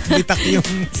magkabitak-bitak yung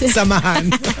samahan.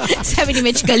 Sabi ni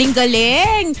Mitch,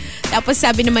 galing-galing. Tapos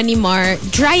sabi naman ni Mar,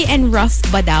 dry and rough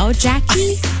ba daw,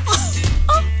 Jackie?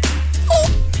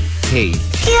 Hey.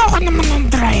 Ayoko naman ng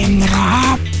dry and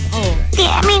rough. Oh.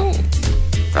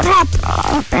 Rough,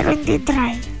 pero hindi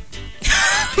dry.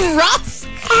 Rough?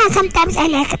 Sometimes I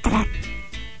like it rough.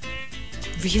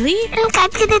 Really?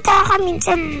 Kahit ganito ako,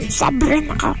 minsan sub rin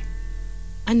ako.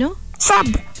 Ano? Sub.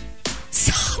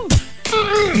 Sub?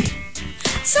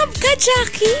 Sub ka,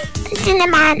 Jackie? Hindi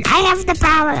naman. I have the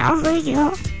power over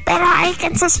you. Pero I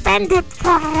can suspend it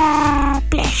for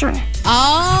pleasure.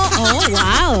 Oh,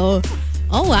 wow.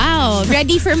 Oh, wow.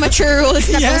 Ready for mature rules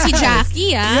na po si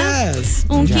Jackie, ah? Yes.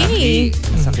 Okay.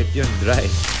 Masakit yun, dry.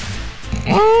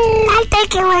 I'll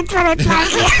take your word for it,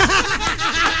 Markki.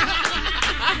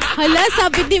 Hala,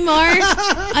 sabi ni Mar,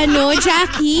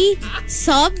 Jackie,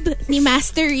 sub ni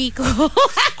Master Rico.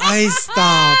 Ay,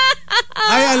 stop.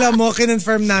 Ay, alam mo,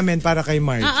 kinonfirm namin para kay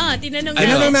Markki. Tinanong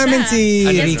namin si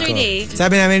Rico. Yesterday.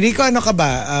 Sabi namin, Rico, ano ka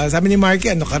ba? Sabi ni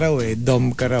Markki, ano ka raw eh?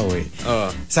 Dom ka raw eh.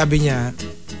 Sabi niya,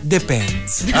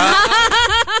 depends.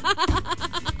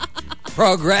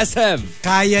 Progressive.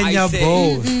 Kaya niya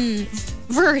both.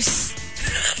 Verse.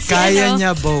 Kaya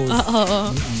niya both.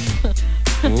 Oo.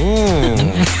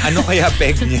 Ano kaya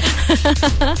peg niya?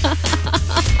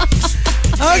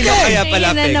 Okay. Ano kaya pala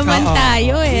Ayun na peg? naman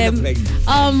tayo eh. Peg.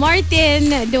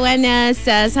 Martin Duena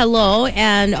says hello,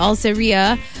 and also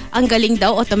Ria. ang galing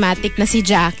daw, automatic na si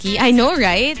Jackie. I know,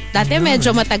 right? Dati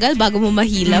medyo matagal bago mo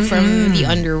mahila from the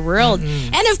underworld.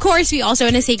 And of course, we also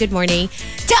want to say good morning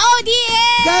to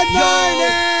ODH! Good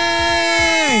morning!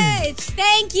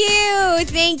 Thank you!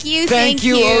 Thank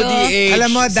you, ODH.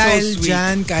 Alam mo, dahil sweet.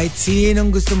 dyan, kahit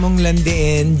sinong gusto mong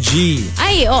landiin, G.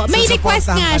 Ay, may request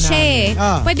nga siya eh.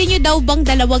 Pwede nyo daw bang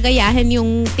dalawa gayahin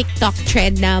yung TikTok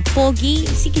trend na, Pogi,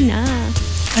 sige na.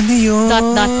 Ano yun? ...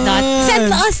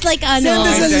 Send us like Send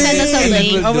us a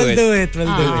link. We'll do it.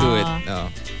 We'll do it.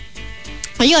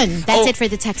 Ayun, that's it for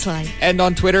the text line. And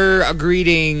on Twitter, a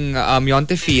greeting,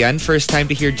 Yontefian. First time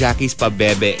to hear Jackie's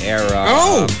Pabebe era.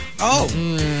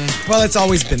 Well, it's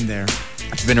always been there.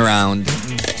 It's been around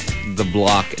the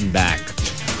block and back.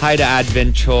 Hi to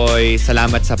Advent Choi.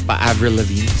 Salamat sa Pa-Avril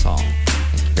Lavigne song.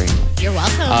 Thank you very much. You're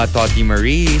welcome. Toti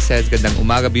Marie says, Gandang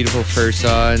umaga, beautiful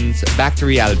persons. Back to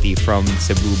reality from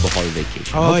Cebu Bohol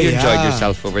vacation. Hope you enjoyed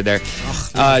yourself over there.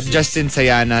 Justin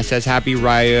Sayana says, Happy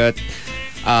Riot.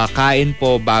 Kain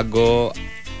po bago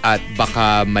at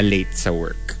baka malate sa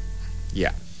work.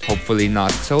 Yeah, hopefully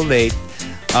not so late.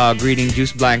 Greeting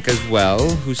Juice Blank as well,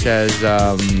 who says,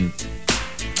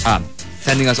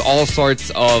 sending us all sorts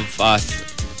of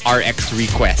RX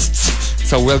requests.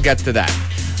 So we'll get to that.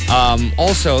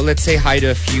 Also, let's say hi to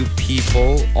a few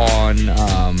people on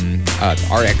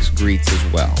RX Greets as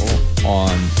well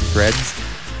on Threads.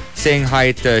 Saying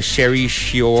hi to Sherry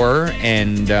Shior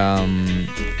and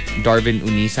Darvin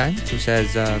Unisan, who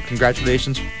says,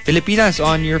 congratulations, Filipinas,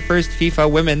 on your first FIFA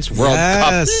Women's World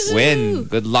Cup win.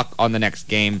 Good luck on the next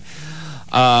game.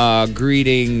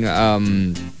 Greeting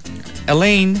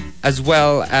Elaine, as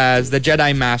well as the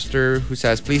Jedi Master, who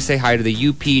says, please say hi to the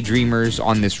UP Dreamers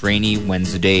on this rainy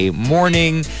Wednesday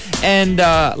morning. And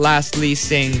lastly,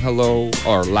 saying hello,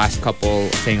 or last couple,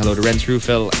 saying hello to Renz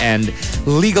Rufil and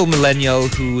Legal Millennial,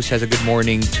 who says a good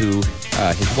morning to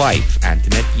his wife,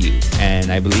 Antoinette Yu.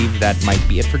 And I believe that might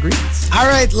be it for greets. All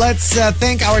right, let's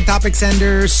thank our topic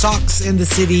sender, Socks in the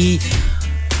City.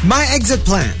 My exit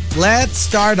plan. Let's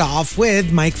start off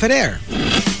with Mike Ferrer.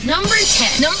 Number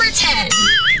 10.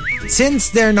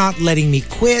 Since they're not letting me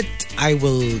quit, I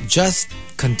will just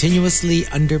continuously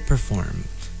underperform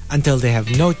until they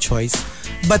have no choice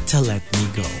but to let me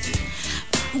go.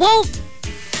 Well,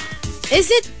 is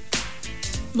it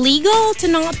legal to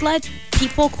not let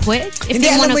people quit if Hindi,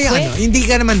 they want to quit? Hindi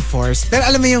ka naman forced. Pero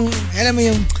alam mo yung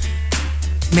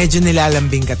medyo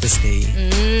nilalambing ka to stay.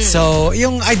 So,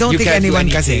 I don't think anyone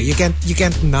kasi, you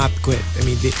can't not quit. I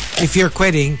mean, if you're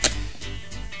quitting,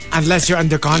 unless you're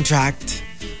under contract,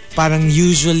 parang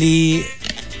usually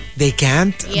they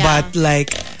can't. Yeah. But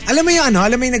like, alam mo yung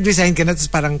nag-resign ka na,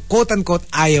 tapos parang quote-unquote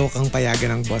ayaw kang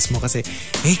payagan ng boss mo kasi,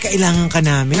 kailangan ka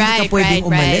namin. Hindi ka pwedeng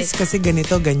umalis kasi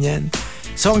ganito, ganyan.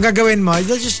 So, ang gagawin mo,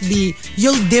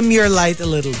 you'll dim your light a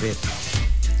little bit.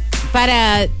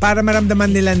 Para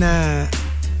maramdaman nila na,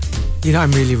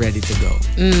 I'm really ready to go.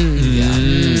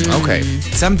 Okay.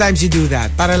 Sometimes you do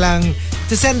that. Para lang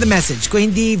to send the message.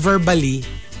 Kung hindi verbally,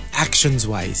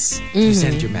 actions-wise, you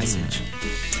send your message.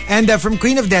 And from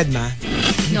Queen of Deadma.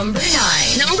 Number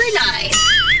 9.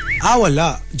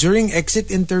 Wala. During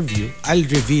exit interview, I'll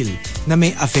reveal na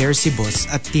may affair si boss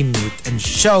at teammate and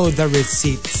show the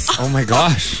receipts. Oh my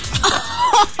gosh.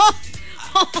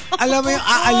 Alam mo yung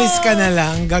aalis ka na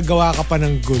lang, gagawa ka pa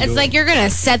ng gulo. It's like you're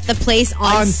gonna set the place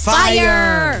on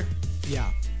fire. Yeah.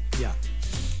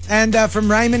 And from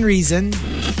Rhyme and Reason.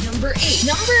 Number 8.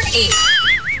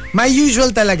 My usual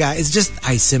talaga is just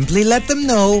I simply let them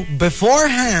know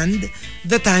beforehand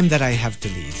the time that I have to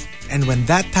leave. And when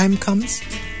that time comes,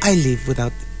 I leave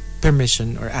without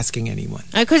permission or asking anyone.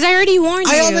 Because I already warned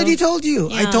you. I already told you.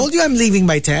 Yeah. I told you I'm leaving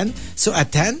by 10. So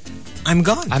at 10, I'm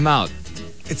gone. I'm out.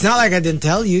 It's not like I didn't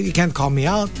tell you. You can't call me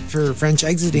out for French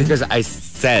exiting. Because I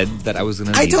said that I was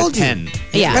going to leave told at 10.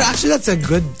 Yeah. But actually, that's a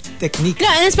good technique. No,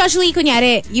 and especially,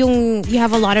 kunyari, you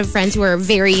have a lot of friends who are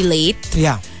very late.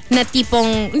 Yeah. Na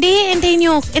tipong, hindi, antayin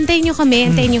nyo kami.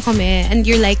 And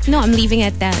you're like, no, I'm leaving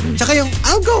at 10. Tsaka yung,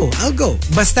 I'll go.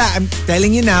 Basta, I'm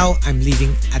telling you now, I'm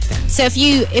leaving at 10. So if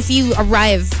you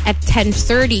arrive at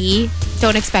 10:30,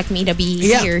 don't expect me to be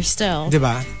here still.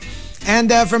 Diba?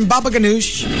 And from Baba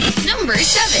Ganoush. Number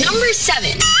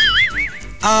 7.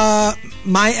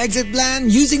 My exit plan,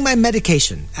 using my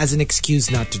medication as an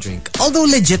excuse not to drink. Although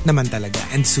legit naman talaga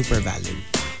and super valid.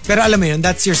 Pero alam mo yun,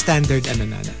 that's your standard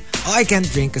I can't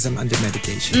drink because I'm under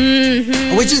medication.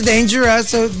 Which is dangerous.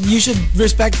 So you should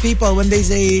respect people when they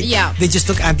say they just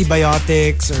took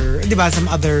antibiotics or diba, some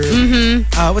other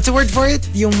what's the word for it?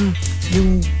 Yung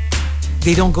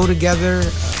they don't go together.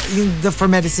 For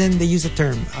medicine they use a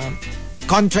term.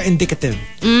 contraindicative.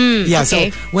 Yeah,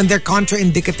 okay. so when they're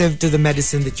contraindicative to the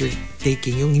medicine that you're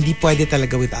taking, yung hindi pwede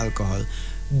talaga with alcohol,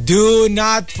 do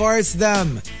not force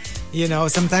them. You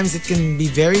know, sometimes it can be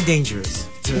very dangerous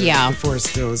to force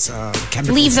those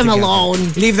chemicals. Leave them together. alone.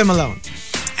 Leave them alone.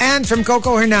 And from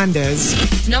Coco Hernandez,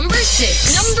 Number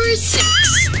 6.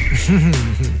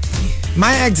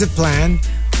 my exit plan,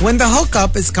 when the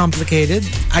hookup is complicated,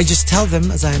 I just tell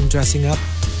them as I'm dressing up,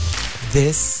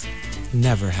 this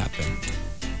never happened.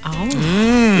 Oh.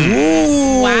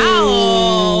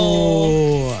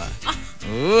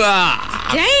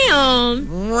 Wow. Damn.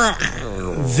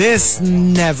 This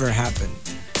never happened.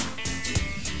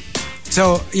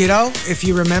 So, you know, if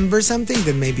you remember something,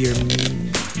 then maybe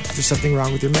there's something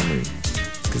wrong with your memory.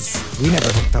 Because we never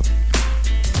hooked up.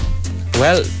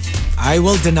 Well, I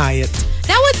will deny it.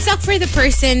 That would suck for the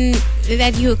person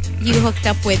that you hooked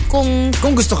up with kung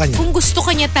gusto ka niya. Kung gusto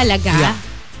ka niya talaga. Yeah.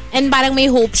 And parang may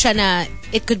hope siya na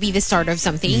it could be the start of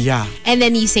something. Yeah. And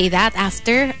then you say that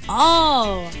after.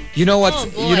 Oh. you know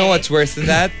what's worse than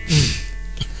that?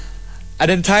 An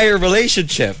entire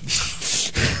relationship.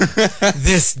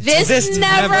 This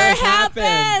never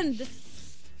happened.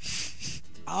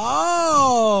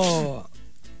 Oh.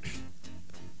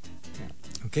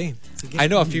 Okay. I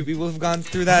know a few people have gone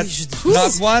through that.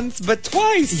 Not once, but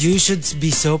twice. You should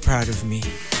be so proud of me.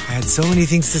 I had so many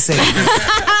things to say.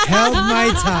 Held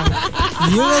my tongue.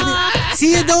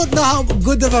 See, you don't know how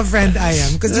good of a friend I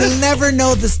am because you'll never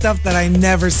know the stuff that I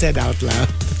never said out loud.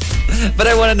 But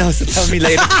I want to know, so tell me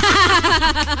later.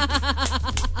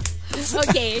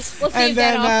 Okay, we'll save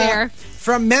that off there.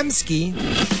 From Memski,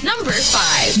 Number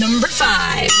 5.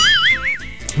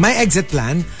 my exit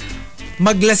plan,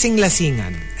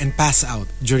 maglasing-lasingan and pass out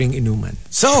during inuman.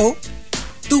 So,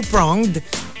 two-pronged,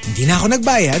 hindi na ako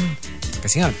nagbayad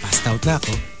kasi nga, passed out na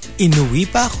ako. Inuwi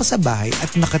pa ako sa bahay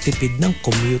at nakatipid ng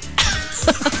commute.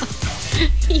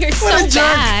 You're so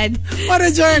bad. What a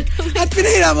jerk. At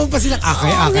pinahirapan pa silang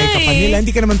akay-akay ka pa nila.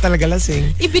 Hindi ka naman talaga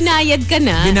lasing. Ibinayad ka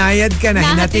na. Binayad ka na.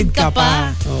 Nahatid Hinatid ka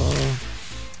pa. Oo.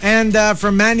 And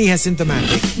from Manny has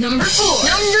symptomatic. Number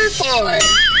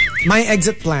 4. My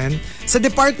exit plan, sa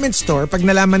department store, pag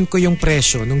nalaman ko yung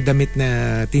presyo ng damit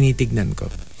na tinitignan ko.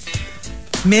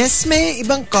 Miss, may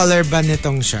ibang color ba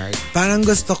nitong shirt? Parang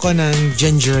gusto ko ng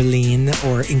gingerline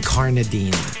or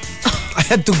incarnadine. I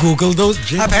had to Google those.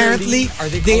 Apparently,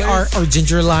 they are, or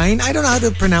gingerline. I don't know how to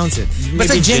pronounce it.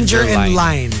 But it's a ginger and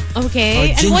line.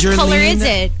 Okay. And what color is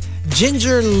it?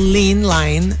 Gingerline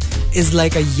line is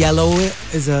like a yellow,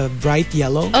 is a bright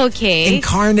yellow. Okay.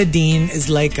 Incarnadine is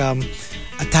like a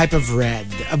type of red,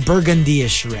 a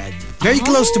burgundy-ish red. Very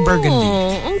close to burgundy.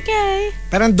 Oh, okay.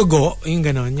 Parang dugo, yung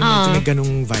ganon. Yung medyo may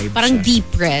ganong vibe Parang siya. deep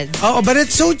red. Oh, but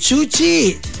it's so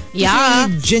chuchi. Yeah.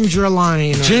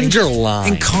 Gingerline.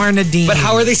 Gingerline. Incarnadine. But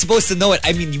how are they supposed to know it?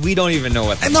 I mean, we don't even know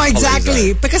what No,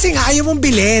 exactly. Kasi nga ayaw mong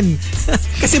bilhin.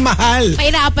 Kasi mahal.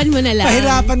 Pahirapan mo na lang.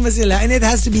 Pahirapan mo sila. And it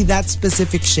has to be that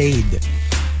specific shade.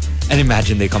 And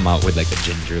imagine they come out with like a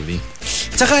gingerly.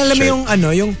 Tsaka alam mo yung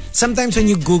yung sometimes when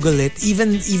you Google it,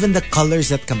 even the colors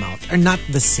that come out are not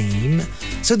the same.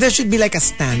 So there should be like a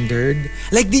standard.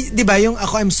 Like di ba yung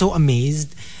ako, I'm so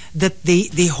amazed that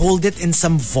they hold it in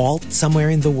some vault somewhere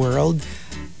in the world.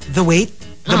 The weight,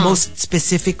 the most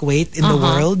specific weight in the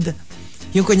world.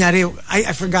 Yung kunyari,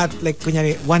 I forgot, like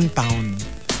kunyari 1 pound.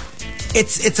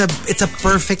 It's a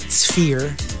perfect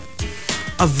sphere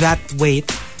of that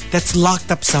weight that's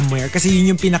locked up somewhere kasi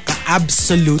yun yung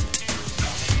pinaka-absolute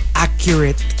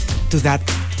accurate to that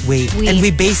weight. And we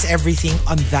base everything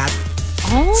on that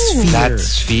sphere. That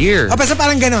sphere. Oh, basta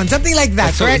parang ganon. Something like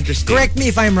that. That's so interesting. Correct me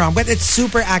if I'm wrong, but it's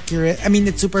super accurate. I mean,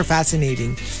 it's super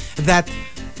fascinating that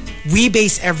we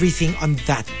base everything on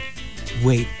that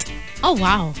weight. Oh,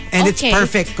 wow. And it's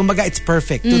perfect. Kumbaga, it's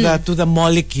perfect. To the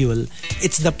molecule,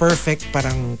 it's the perfect,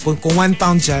 parang, kung 1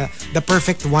 pound siya, the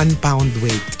perfect 1 pound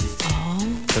weight.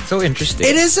 That's so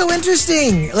interesting. It is so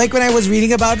interesting. Like when I was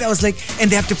reading about it, I was like, and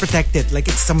they have to protect it. Like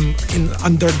it's some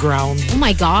underground. Oh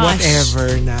my gosh.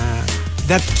 Whatever na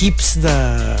that keeps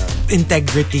the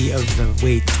integrity of the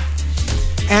weight.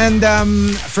 And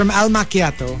from Al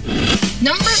Macchiato.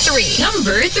 Number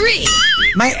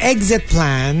 3. My exit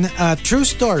plan, true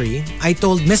story, I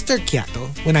told Mr. Kiato,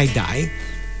 when I die,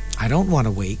 I don't want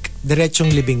to wake.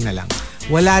 Diretsong libing na lang.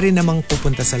 Wala rin namang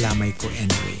pupunta sa lamay ko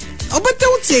anyway. Oh, but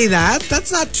don't say that.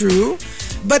 That's not true.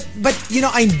 But you know,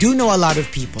 I do know a lot of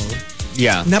people.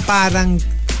 Yeah. Na parang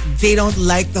they don't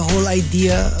like the whole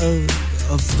idea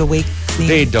of the wake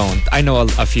thing. They don't. I know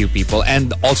a few people,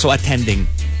 and also attending.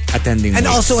 And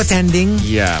wakes. also attending.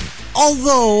 Yeah.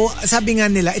 Although, sabi nga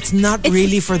nila, it's not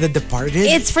really for the departed.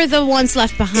 It's for the ones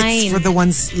left behind. It's for the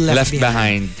ones left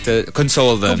behind. To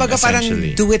console them, Kumbaga,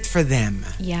 essentially. parang do it for them.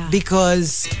 Yeah.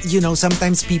 Because,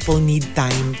 sometimes people need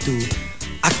time to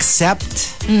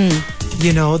accept,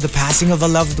 the passing of a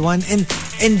loved one. And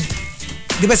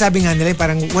di ba sabi nga nila,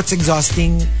 parang what's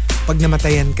exhausting pag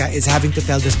namatayan ka is having to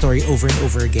tell the story over and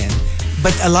over again.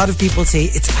 But a lot of people say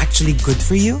it's actually good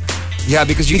for you. Yeah,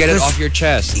 because you get it off your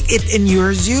chest. It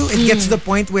inures you. It gets to the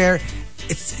point where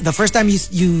it's the first time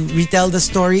you retell the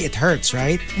story, it hurts,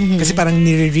 right? Kasi parang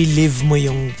nire-relive mo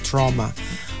yung trauma.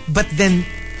 But then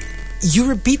you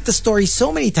repeat the story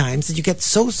so many times that you get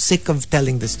so sick of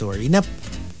telling the story.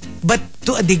 But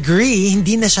to a degree,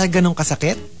 hindi na siya ganun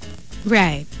kasakit.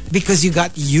 Right. Because you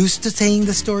got used to saying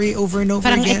the story over and over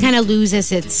Parang again. it kind of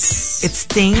loses its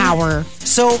sting. Power.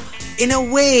 So, in a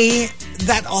way,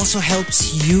 that also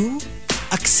helps you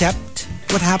accept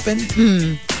what happened.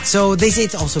 So, they say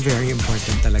it's also very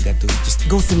important talaga to just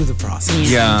go through the process.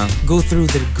 Yeah. Go through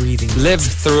the grieving process. Live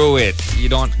through it.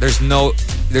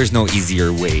 There's no easier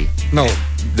way. No.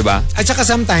 Diba? At saka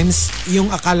sometimes, yung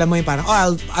akala mo yung parang,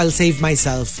 I'll save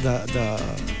myself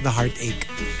the heartache.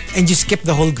 And you skip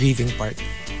the whole grieving part.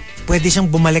 Pwede siyang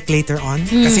bumalik later on.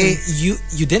 Kasi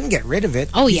you didn't get rid of it.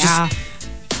 Oh, you yeah. just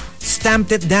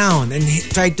stamped it down and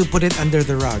tried to put it under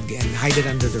the rug and hide it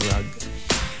under the rug.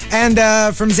 And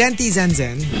from Zenti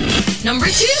Zenzen. Number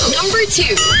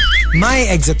two. My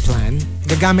exit plan,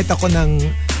 gagamit ako ng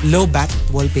low bat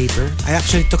wallpaper. I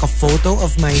actually took a photo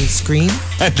of my screen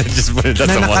And then just put it as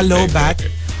na a naka-low wallpaper. bat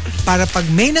para pag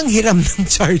may nanghiram ng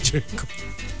charger ko,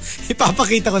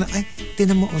 ipapakita ko na, ay,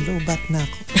 tinan mo, low bat na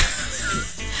ako.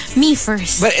 Me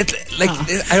first. But I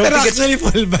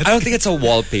don't think it's a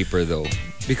wallpaper though,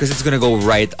 because it's gonna go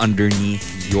right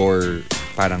underneath your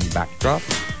parang backdrop,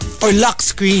 Or lock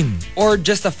screen. or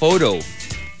just a photo,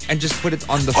 and just put it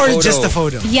on the Or photo. just a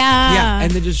photo. Yeah.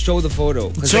 And then just show the photo.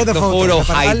 'Cause, Show like, the photo. photo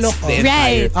Dapat hides look, the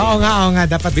entire Right. thing. Oo nga,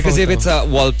 dapat Because photo. if it's a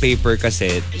wallpaper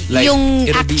kasi, like, yung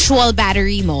it'll be- actual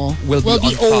battery mo will be on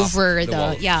top over the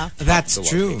wall. yeah. That's the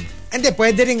true. Hindi,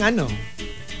 pwede ring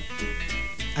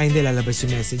hindi lalabas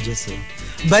yung messages eh.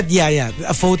 But yeah,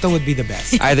 a photo would be the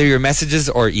best. either your messages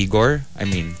or Igor. I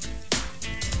mean,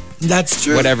 That's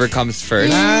true. whatever comes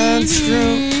first. That's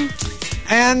true.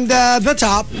 And the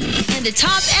top, And the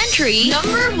top entry,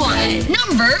 number one.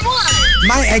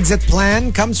 my exit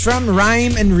plan comes from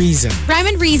Rhyme and Reason. Rhyme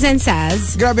and Reason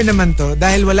says, Grabe naman to,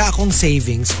 dahil wala akong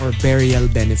savings or burial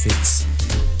benefits.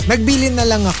 Nagbilin na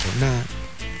lang ako na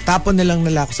tapon na lang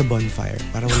nila ako sa bonfire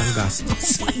para walang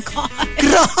gastos. oh my God.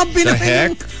 Grabe The naman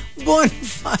heck? yung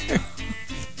bonfire.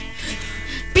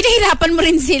 Pinahirapan mo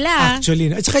rin sila. Actually,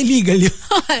 at saka illegal yun.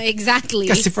 Exactly.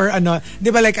 Kasi for di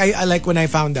ba like I like when I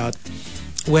found out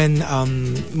when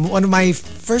one of my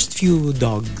first few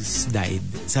dogs died.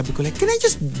 Sabi ko like, can I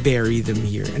just bury them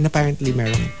here? And apparently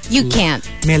You can't.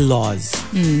 may laws.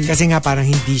 Kasi nga parang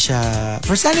hindi siya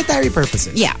for sanitary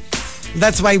purposes. Yeah.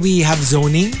 That's why we have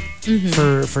zoning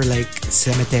for like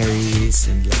cemeteries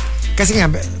and like kasi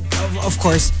nga of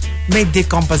course may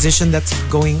decomposition that's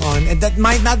going on and that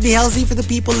might not be healthy for the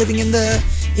people living in the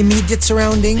immediate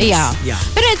surroundings. Yeah. Yeah.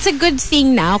 But it's a good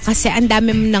thing now kasi ang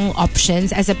dami ng options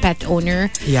as a pet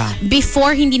owner. Yeah.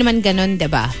 Before, hindi naman ganun,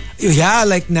 diba? Yeah,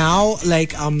 like now,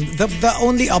 like the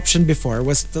only option before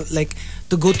was to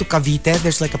go to Cavite.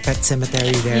 There's like a pet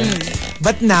cemetery there.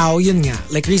 But now, yun nga,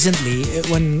 like recently,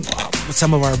 when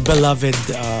some of our beloved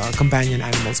companion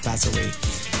animals pass away,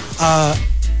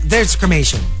 there's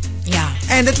cremation. Yeah.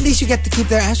 And at least you get to keep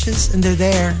their ashes and they're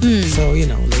there. So,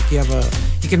 like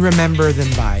you can remember them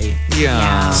by.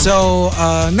 Yeah. So,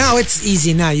 now it's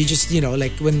easy now. You just,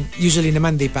 like when usually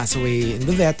naman they pass away in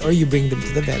the vet or you bring them to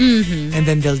the vet and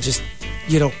then they'll just,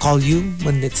 call you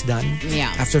when it's done.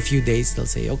 Yeah. After a few days, they'll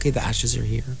say, okay, the ashes are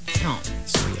here. Oh.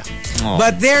 So, yeah. Oh.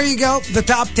 But there you go. The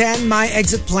top 10, my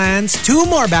exit plans. 2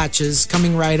 more batches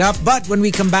coming right up. But when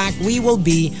we come back, we will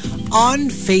be on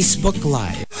Facebook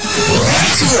Live.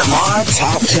 TMR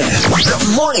Top 10.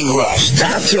 The Morning Rush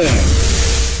Top 10.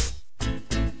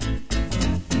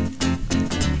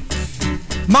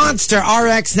 Monster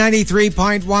RX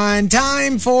 93.1.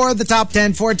 Time for the top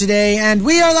 10 for today. And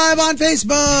we are live on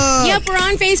Facebook. Yep, we're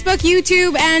on Facebook,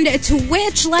 YouTube, and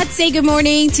Twitch. Let's say good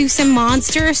morning to some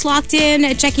monsters locked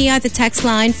in, checking out the text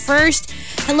line. First,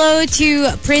 hello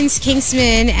to Prince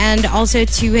Kingsman and also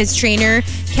to his trainer,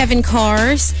 Kevin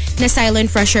Cars. Na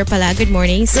silent rusher pala. Good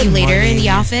morning. See you later in the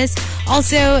office.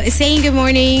 Also, saying good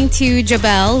morning to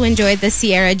Jabel, who enjoyed the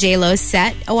Sierra J-Lo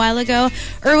set a while ago.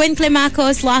 Erwin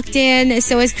Climacos locked in.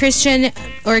 So is Christian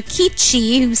or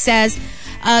Kichi, who says,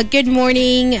 Good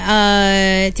morning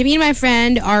to me and my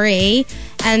friend R.A.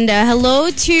 And hello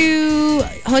to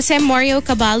Jose Mario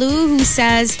Cabalu, who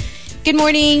says, good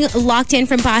morning, locked in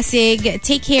from Pasig.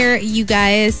 Take care, you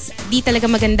guys. Di talaga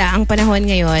maganda ang panahon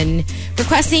ngayon.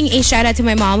 Requesting a shout out to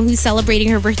my mom who's celebrating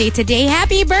her birthday today.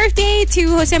 Happy birthday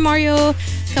to Jose Mario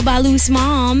Cabalu's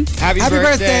mom. Happy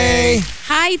birthday.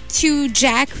 Hi to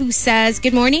Jack, who says,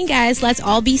 good morning guys, let's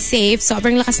all be safe.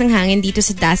 Sobrang lakas ng hangin dito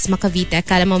sa Dasma, Cavite.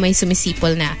 Kala mo may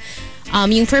sumisipol na.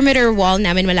 Yung perimeter wall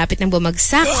namin malapit nang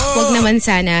bumagsak. Wag naman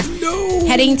sana. No.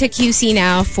 Heading to QC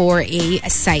now for a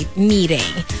site meeting.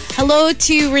 Hello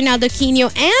to Ronaldo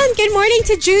Quino and good morning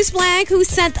to Juice Blank, who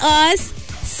sent us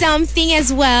something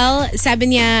as well.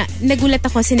 Sabi niya, nagulat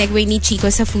ako sa segue ni Chico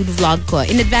sa food vlog ko.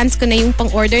 In advance ko na yung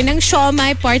pang-order ng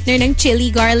siomai, partner ng chili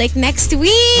garlic next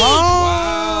week.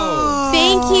 Wow!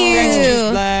 Thank you. Thanks,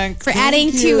 Juice Blank. For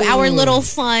adding to our little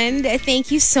fund.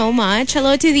 Thank you so much.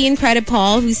 Hello to the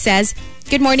Incredipaul, who says,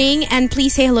 good morning and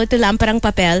please say hello to Lamparang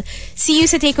Papel. See you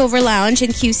sa Takeover Lounge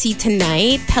in QC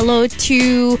tonight. Hello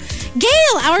to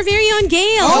Gail, our very own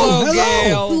Gail. Oh,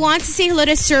 hello. Who wants to say hello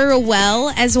to Sir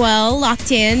Rowell as well,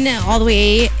 locked in all the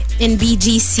way in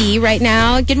BGC right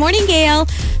now. Good morning, Gail.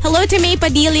 Hello to May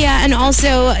Padilla and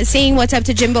also saying what's up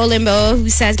to Jimbo Limbo, who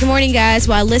says, good morning, guys.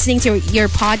 While listening to your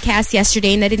podcast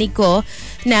yesterday, narinig ko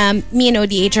na me and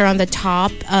ODH are on the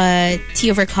top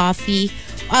tea over coffee.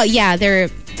 Oh, yeah, they're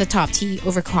the top tea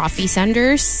over coffee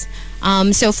senders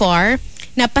so far.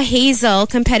 Napa Hazel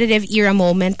competitive era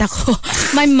moment ako.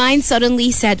 My mind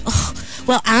suddenly said, oh,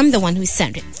 well, I'm the one who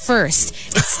sent it first.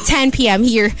 It's 10 p.m.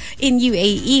 here in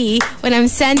UAE when I'm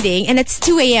sending, and it's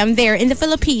 2 a.m. there in the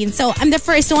Philippines. So I'm the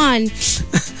first one.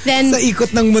 Then sa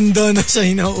ikot ng mundo na siya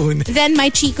hinauna. Then my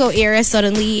Chico era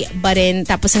suddenly button.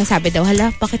 Tapos ang sabi daw,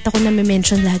 hala, bakit ako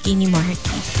na-mention lagi ni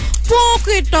Markki?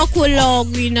 Bakit ako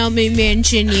lagi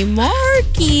na-mention ni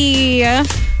Markki?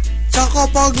 Tsaka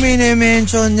pag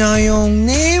minimension niya yung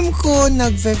name ko,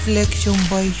 nag-flex yung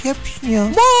biceps niya.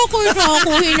 Bakit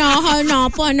ako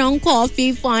hinahanapan ng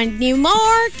coffee fund ni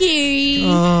Markki?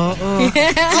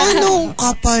 Anong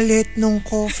kapalit ng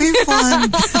coffee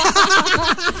fund?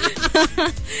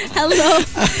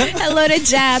 Hello to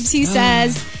Jabs, who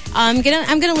says, I'm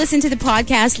gonna listen to the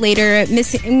podcast later.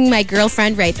 Missing my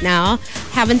girlfriend right now.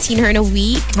 Haven't seen her in a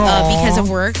week because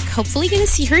of work. Hopefully gonna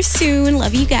see her soon.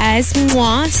 Love you guys.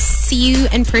 Mwah. See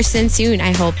you in person soon,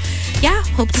 I hope. Yeah,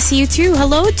 hope to see you too.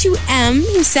 Hello to M,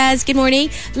 who says, good morning.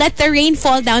 Let the rain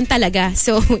fall down talaga.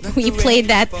 So we played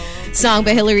that song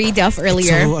by Hilary Duff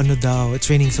earlier. So ano daw, it's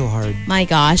raining so hard. My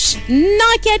gosh.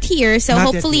 Not yet here. So Not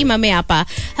hopefully yet mamaya pa.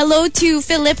 Hello to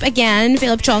Philip again.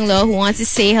 Philip Chonglo, who wants to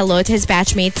say hello to his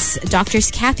batchmates,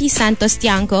 Doctors Kathy Santos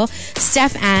Tiangco,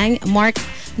 Steph Ang, Mark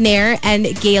Nair, and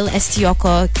Gail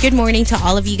Estioco. Good morning to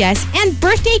all of you guys. And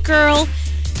birthday girl,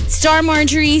 Star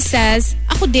Marjorie says,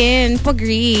 ako din,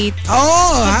 pag-greet.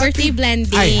 Oh, Birthday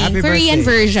blending. Ay, happy Korean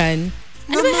birthday. version.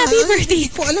 Ano ba happy birthday?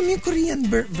 Hindi ko alam yung Korean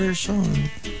version.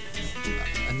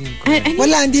 Ano?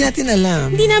 Wala, hindi natin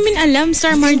alam. Hindi namin alam,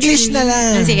 Star Marjorie. English na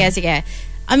lang. Sige.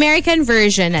 American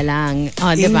version na lang.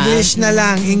 Oh, diba? English na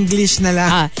lang.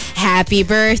 Happy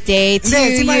birthday to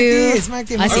Hindi, you. si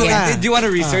Markki. Sige. Do you want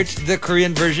to research the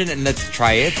Korean version and let's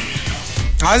try it?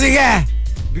 Sige.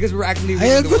 Because we're actually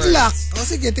Ay, reading the good words. luck.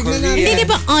 Sige, tignan Korean. natin. Hindi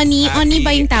ba Oni? Oni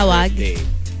ba yung tawag? Birthday.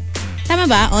 Tama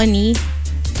ba? Oni?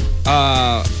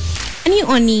 Ano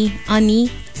yung Oni? Oni?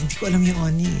 Hindi ko alam yung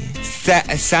oni.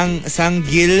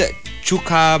 Sanggil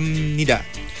chukamnida.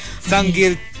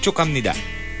 Sanggil chukamnida.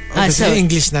 So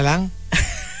English na lang?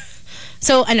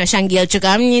 So, Shanggil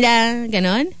Chukam nila?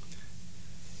 Ganon?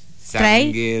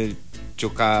 Sanggil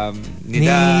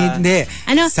chukamnida. Hindi.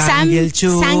 Ano? Sanggil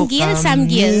Sanggil?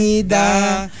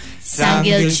 chukamnida.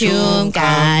 Sanggil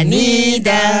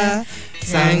chukamnida.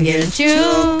 Sanggil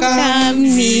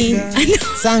chukamnida. Ano?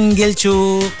 Sanggil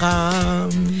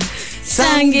chukam.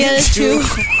 Sanggil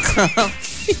chukam.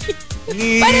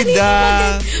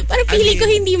 Parang pili ko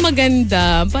hindi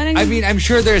maganda. Parang, I mean, I'm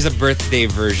sure there's a birthday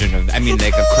version of that. I mean,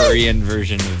 like a Korean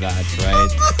version of that, right?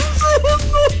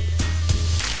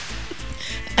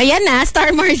 Ayan na,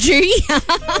 Star Marjorie.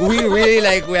 We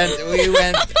really we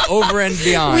went over and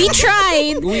beyond. We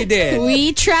tried. We did.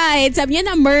 We tried. Sabi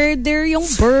niya na murder yung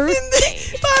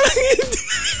birthday.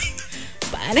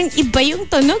 Parang iba yung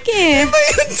tunog eh. Iba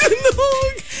yung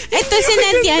tunog. Ito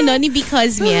sinanti ni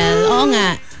Because Miel. Oo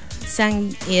nga.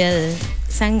 Sanggil.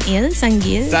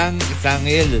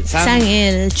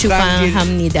 Chupang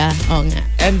hamnida. Oo nga.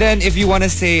 And then if you want to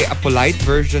say a polite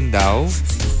version daw,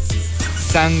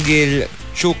 Sanggil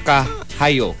chuka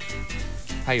hayo.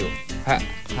 Hayo.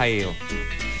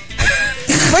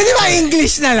 Pwede ba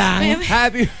English na lang?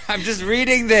 I'm just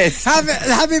reading this.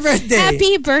 Happy birthday.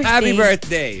 Happy birthday. Happy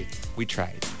birthday. We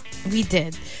tried. We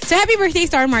did. So happy birthday,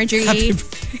 Star Marjorie.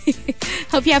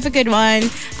 Hope you have a good one.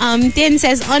 Tin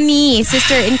says, Oni,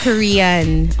 sister in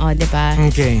Korean. Oh, diba?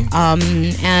 Okay.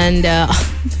 And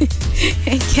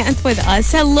I can't with us.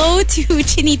 Hello to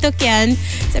Chinito Ken.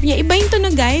 Sabi niya, iba yung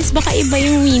tunog, guys. Baka iba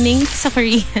yung meaning sa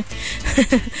Korean.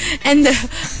 And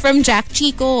from Jack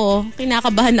Chico,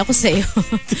 kinakabahan ako sa'yo.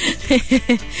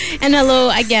 And hello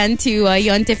again to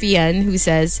Yontifian who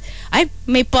says, ay,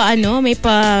 may pa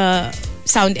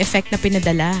sound effect na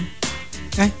pinadala.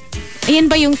 Ayan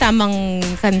ba yung tamang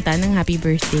kanta ng happy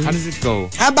birthday? How does it go?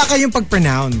 Baka yung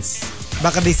pag-pronounce.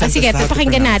 Baka they sent sige, us how to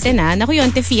papakinggan pronounce natin Naku, yung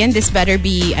Tifian, this better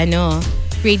be,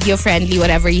 radio friendly,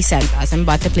 whatever you sent us. I'm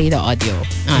about to play the audio.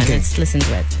 Okay. Let's listen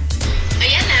to it.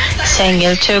 Ayan na.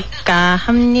 생일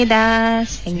축하합니다.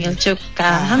 생일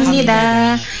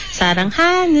축하합니다.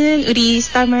 사랑하는 우리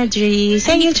Star Marjorie.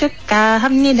 생일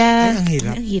축하합니다. Ang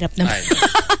hirap. Ang hirap naman.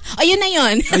 Ayun na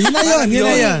yun. Yun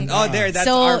na yun. Oh, there. That's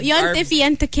So, our... Yon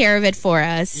Tifian took care of it for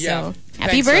us. Yeah. So,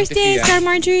 happy Thanks, birthday, Yon Tifian. Star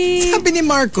Marjorie. Sabi ni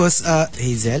Marcos,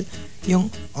 Hazel,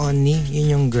 yung Oni, yun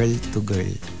yung girl to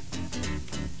girl.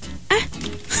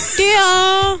 Kaya,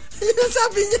 Ano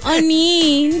sabi niya? Oni,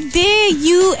 hindi,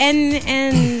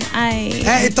 U-N-N-I.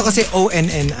 Ito kasi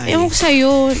O-N-N-I. Ewan ko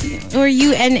sa'yo, or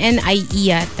U-N-N-I-E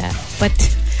yata. But,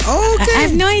 Okay. I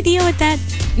have no idea what that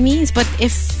means. But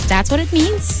if that's what it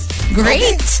means,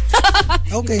 great.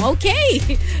 Okay.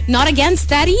 Okay. Not against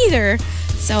that either.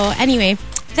 So anyway,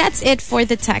 that's it for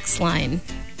the text line.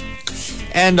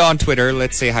 And on Twitter,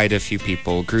 let's say hi to a few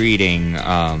people. Greeting,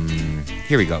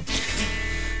 here we go.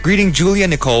 Greeting Julia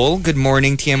Nicole. Good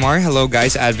morning, TMR. Hello,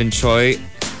 guys. Advin Choi.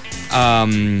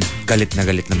 Galit na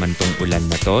galit naman tong ulan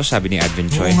na to, sabi ni Advin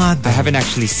Choi. I haven't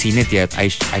actually seen it yet. I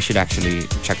should actually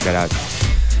check that out.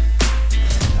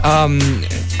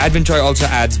 Advin Choi also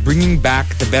adds, bringing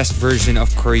back the best version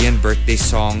of Korean birthday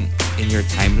song in your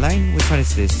timeline. Which one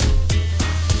is this?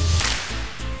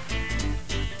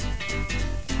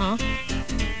 Huh?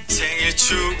 생일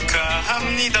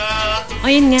축하합니다. Oh,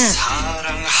 yun nga.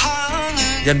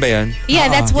 사랑하는 Yan ba yan? Yeah,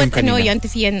 that's what yung kanina. Yon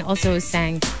Tifian also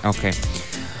sang. Okay.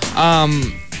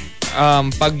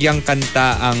 Pag yung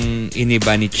kanta ang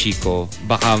iniba ni Chico,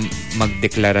 baka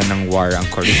magdeklara ng war ang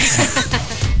Korea.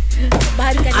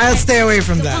 I'll stay away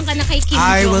from that.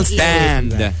 I will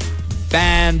Banned.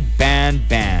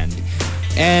 Banned.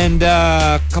 And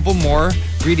couple more.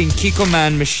 Greeting Kiko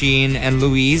Man Machine and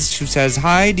Louise, who says,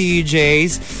 hi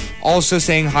DJs. Also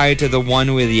saying hi to the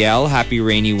one with Yell. Happy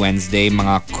rainy Wednesday,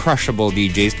 mga crushable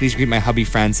DJs. Please greet my hubby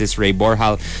Francis Ray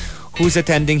Borhal, who's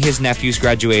attending his nephew's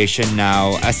graduation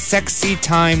now. A sexy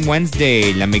time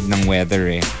Wednesday. Lamig ng weather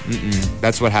eh.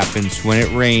 That's what happens when it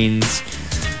rains.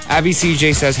 Abby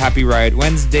CJ says happy Riot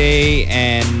Wednesday.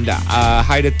 And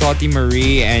hi to Toti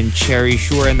Marie and Cherry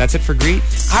Shure. And that's it for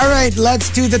greets. All right,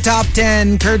 let's do the top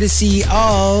 10 courtesy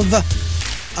of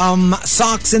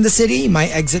Socks in the City, my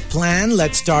exit plan.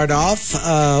 Let's start off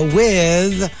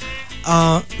with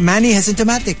Manny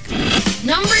Asymptomatic.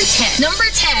 Number 10.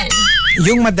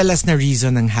 Yung madalas na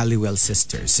reason ng Halliwell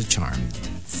sisters sa Charmed.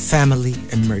 Family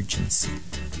emergency.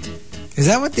 Is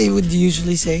that what they would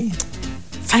usually say?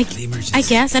 I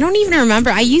guess. I don't even remember.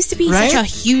 I used to be such a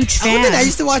huge fan. I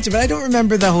used to watch it, but I don't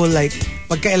remember the whole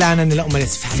pagkailanan nila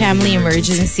umalis. Family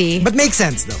emergency. But makes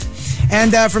sense though.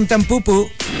 And from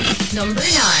Tampupu, Number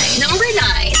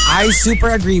 9. I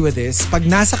super agree with this. Pag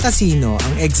nasa casino,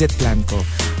 ang exit plan ko,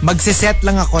 magsiset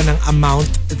lang ako ng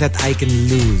amount that I can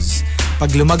lose.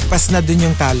 Pag lumagpas na dun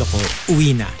yung talo ko,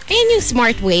 uwi na. Ayun yung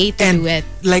smart way to do it.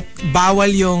 Like,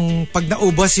 bawal yung pag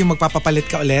naubos yung magpapapalit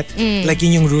ka ulit. Like,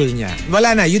 yun yung rule niya.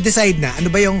 Wala na. You decide na. Ano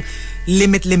ba yung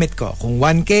limit ko? Kung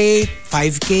 1K,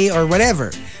 5K, or whatever.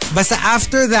 Basta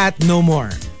after that, no more.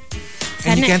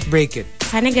 And you can't break it.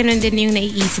 Sana ganun din yung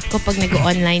naiisip ko pag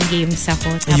nag-online games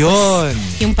ako. Tapos, Yun.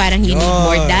 yung parang you need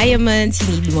more diamonds,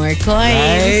 you need more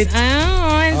coins. Right?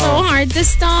 Oh, it's so hard to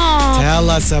stop.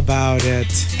 Tell us about it.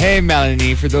 Hey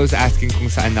Melanie, for those asking kung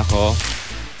saan ako,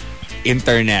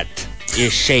 internet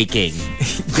is shaking.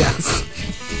 Yes.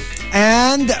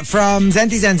 And from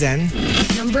Zenti Zenzen,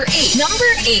 Number 8.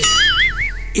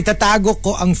 itatago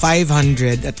ko ang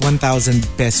 500 at 1,000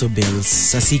 peso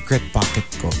bills sa secret pocket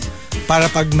ko. Para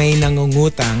pag may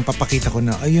nangungutang, papakita ko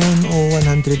na, ayun,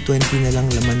 120 na lang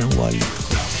laman ng wallet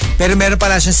ko. Pero meron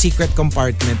pala siyang secret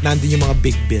compartment. Nandun yung mga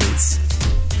big bills.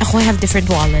 Ako, I have different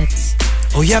wallets.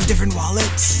 Oh, you have different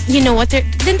wallets? You know what?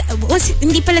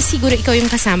 Hindi pala siguro ikaw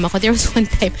yung kasama ko. There was one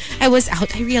time I was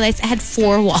out. I realized I had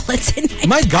 4 wallets in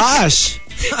my My gosh!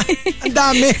 Ang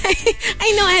dami.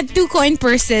 I know, I had 2 coin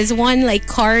purses. One like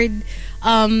card,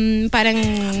 parang...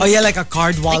 Oh yeah, like a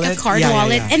card wallet. Like a card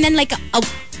wallet. And then like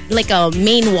a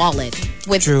main wallet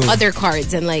with True. other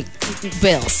cards and like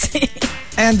bills.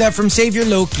 And from Savior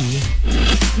Loki.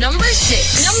 Number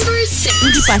 6.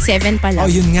 Hindi pa, 7 pa lang.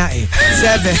 Oh, yun nga eh.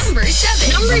 7. Number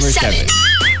 7.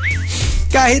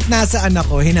 Kahit nasaan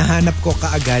ako, hinahanap ko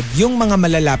kaagad yung mga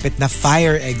malalapit na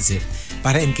fire exit.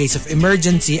 Para in case of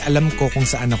emergency, alam ko kung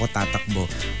saan ako tatakbo.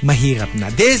 Mahirap na.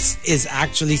 This is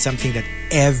actually something that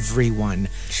everyone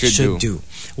should do.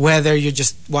 Whether you're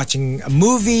just watching a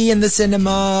movie in the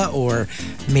cinema or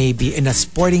maybe in a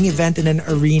sporting event in an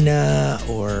arena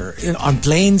or on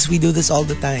planes, we do this all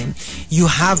the time. You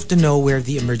have to know where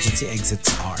the emergency exits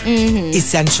are. Mm-hmm.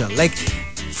 Essential. Like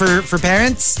for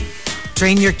parents,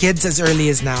 train your kids as early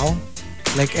as now.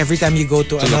 Like every time you go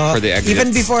to look for the exits.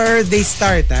 even before they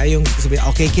start, yung sabi,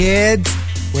 okay kids,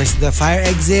 where's the fire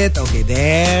exit? Okay,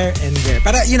 there and there.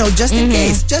 Para, just in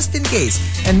case.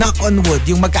 And knock on wood,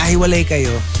 yung magkahiwalay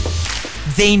kayo,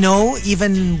 they know,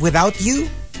 even without you,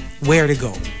 where to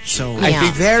go. So, I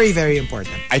think very, very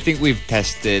important. I think we've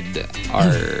tested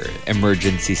our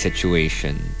emergency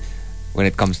situation when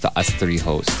it comes to us 3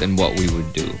 hosts and what we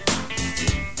would do.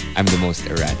 I'm the most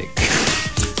erratic.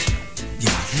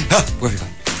 Where are we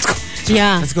going? Let's go.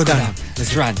 Yeah. Let's go down.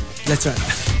 Let's run.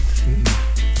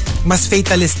 Mas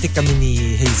fatalistic kami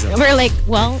ni Hazel. We're like,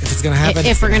 well, if it's gonna happen,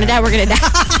 if we're gonna die, we're gonna die.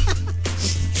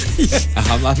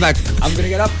 I'm gonna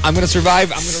get up. I'm gonna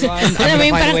survive. I'm gonna run. I'm gonna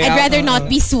find a way I'd out. rather not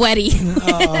be sweaty.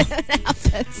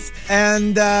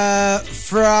 And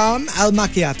from Al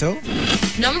Macchiato.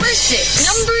 Number 6.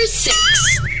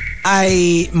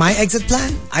 My exit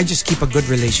plan, I just keep a good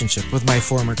relationship with my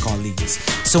former colleagues.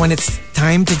 So when it's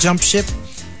time to jump ship,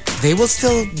 they will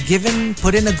still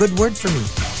put in a good word for me.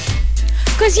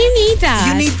 Because you need that.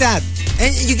 You need that.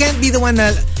 And you can't be the one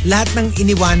na lahat ng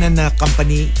iniwanan na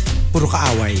company, puro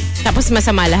kaaway. Tapos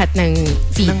masama lahat ng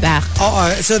feedback.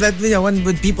 So that when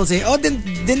people say, oh,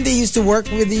 didn't they used to work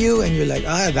with you? And you're like,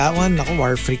 that one, naku,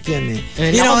 war freak yan eh.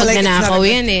 Magnanakaw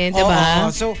yan eh,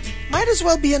 diba? So might as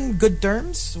well be on good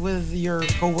terms with your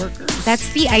coworkers. That's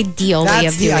the ideal way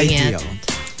of doing it.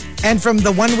 And from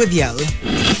the one with Yell.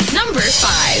 Number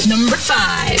 5.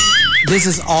 This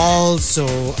is also,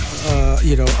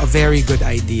 a very good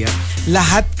idea.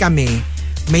 Lahat kami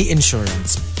may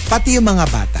insurance. Pati yung mga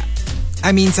bata.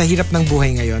 I mean, sa hirap ng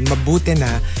buhay ngayon, mabuti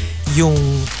na yung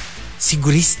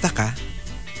sigurista ka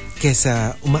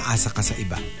kesa umaasa ka sa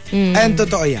iba. And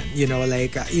totoo yan.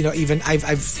 Even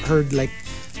I've heard like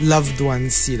loved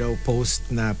ones,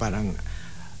 post na parang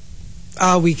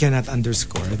we cannot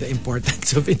underscore the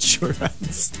importance of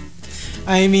insurance.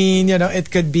 I mean,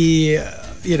 it could be,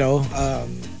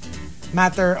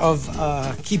 matter of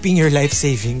keeping your life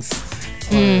savings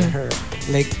or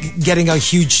like getting a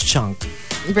huge chunk.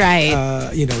 Right.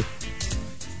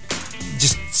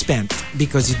 Just spent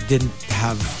because you didn't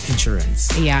have insurance.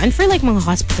 Yeah, and for like mga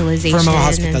hospitalizations. For mga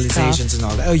hospitalizations and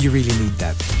all that. Oh, you really need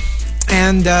that.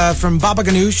 And from Baba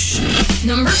Ganoush.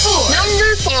 Number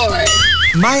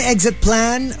 4. My exit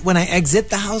plan, when I exit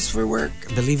the house for work,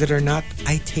 believe it or not,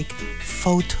 I take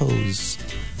photos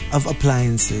of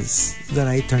appliances that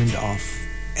I turned off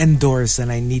and doors that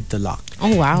I need to lock.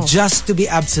 Oh, wow. Just to be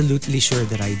absolutely sure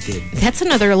that I did. That's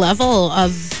another level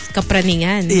of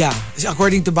kapraningan. Yeah.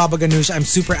 According to Baba Ganoush, I'm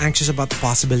super anxious about the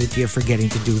possibility of forgetting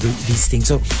to do these things.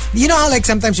 So, you know how like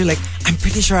sometimes you're like, I'm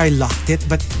pretty sure I locked it,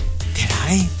 but did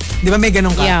I? Di ba may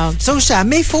ganun ka? Yeah. So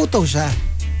may photo siya.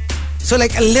 So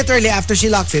like literally after she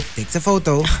locks it, takes a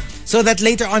photo. So that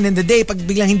later on in the day, pag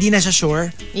biglang hindi na siya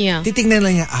sure, titignan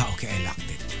lang niya, okay, I locked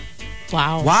it.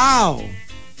 Wow.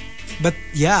 But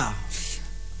yeah.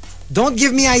 Don't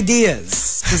give me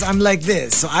ideas because I'm like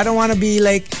this. So I don't want to be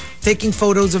like taking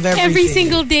photos of everything. Every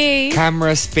single day.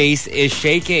 Camera space is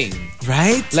shaking.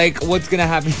 Right? Like, what's gonna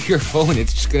happen to your phone?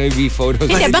 It's just gonna be photos.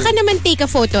 Hindi, baka naman take a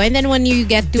photo and then when you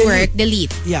get to work,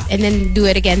 delete. Yeah. And then do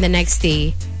it again the next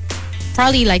day.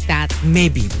 Probably like that.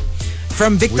 Maybe.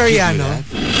 From Victoriano.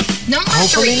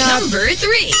 Hopefully not. Number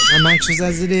 3. I'm anxious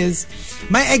as it is.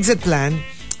 My exit plan,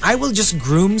 I will just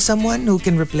groom someone who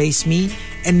can replace me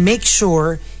and make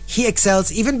sure he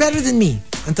excels even better than me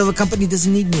until the company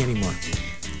doesn't need me anymore.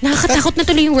 Nakakatakot na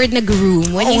tuloy yung word na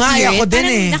groom. When you hear it,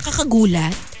 parang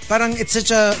nakakagulat. Parang it's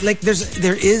such a, like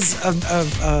there is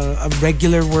a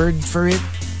regular word for it.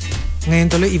 Ngayon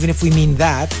tuloy, even if we mean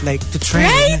that, like to train.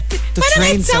 Right? To Parang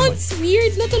train it someone. sounds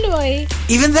weird na tuloy.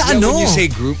 Even the When you say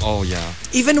groom,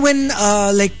 Even when,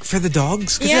 like, for the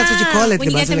dogs, because that's what you call it.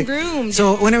 When you diba? get So, them like, groomed.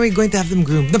 So, when are we going to have them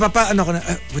groomed?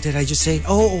 What did I just say?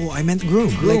 Oh, I meant groom.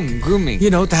 Grooming. You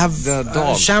know, to have the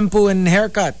dog. shampoo and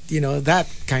haircut. You know, that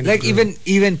kind of groom.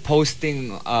 even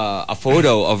posting a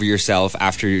photo of yourself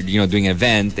after, doing an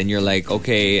event, and you're like,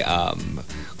 okay,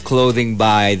 clothing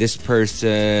by this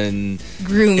person,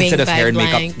 grooming instead of by hair and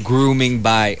blank. makeup, grooming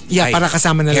by para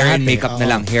kasama na hair lahat and makeup na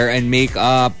lang, hair and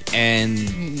makeup and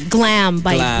glam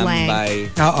by glam blank. by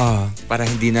para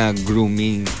hindi na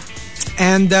grooming.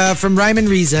 And from Rhyme and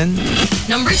Reason,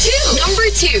 Number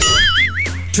two.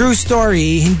 True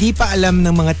story, hindi pa alam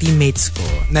ng mga teammates ko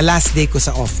na last day ko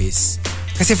sa office.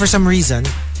 Kasi for some reason,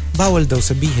 bawal daw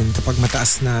sabihin kapag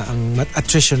mataas na ang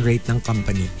attrition rate ng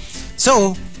company.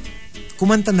 So,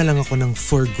 kumanta na lang ako ng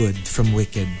For Good from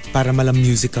Wicked para malam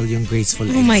musical yung graceful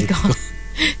exit. Oh my God.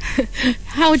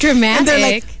 How dramatic. And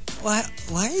they're like,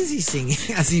 why is he singing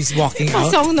as he's walking out?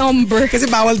 Song number. Kasi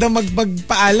bawal daw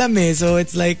magpaalam eh. So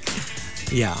it's like,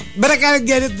 yeah. But I kind of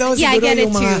get it though. Yeah, I get it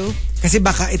mga, too. Kasi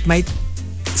baka it might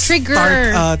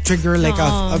trigger like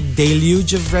a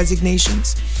deluge of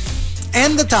resignations.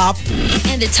 And the top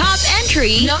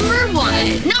entry, number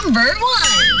one,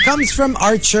 comes from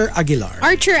Archer Aguilar.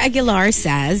 Archer Aguilar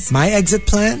says, My exit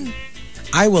plan?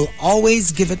 I will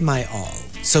always give it my all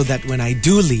so that when I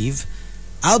do leave,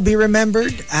 I'll be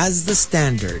remembered as the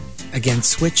standard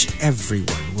against which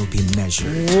everyone will be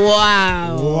measured.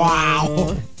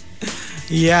 Wow.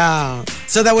 Yeah.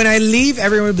 So that when I leave,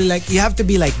 everyone will be like, you have to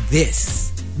be like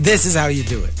this. This is how you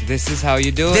do it. This is how you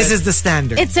do it. This is the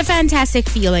standard. It's a fantastic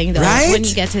feeling though, right? when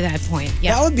you get to that point.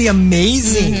 Yeah. That would be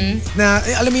amazing. Na,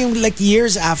 alam mo yung like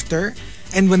years after,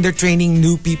 and when they're training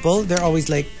new people, they're always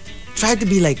like, try to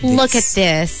be like this. Look at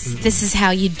this. This is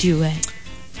how you do it.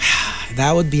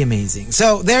 That would be amazing.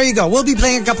 So there you go. We'll be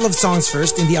playing a couple of songs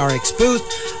first in the RX booth,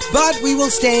 but we will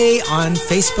stay on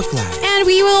Facebook Live. And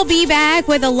we will be back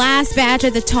with the last batch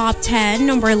of the top 10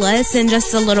 number list in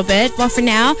just a little bit. But for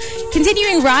now,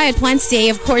 continuing Riot Wednesday,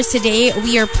 of course, today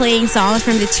we are playing songs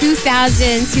from the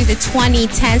 2000s to the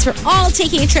 2010s. We're all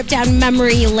taking a trip down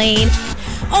memory lane,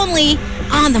 only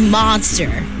on the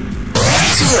Monster.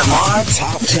 TMR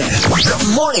Top 10.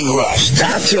 The Morning Rush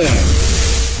Top 10.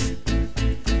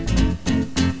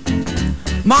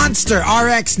 Monster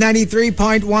RX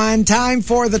 93.1. Time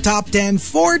for the top 10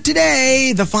 for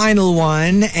today, the final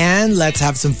one. And let's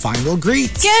have some final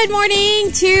greets. Good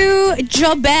morning to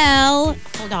Jobel.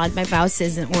 Hold on, my mouse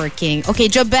isn't working. Okay,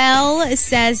 Jobel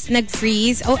says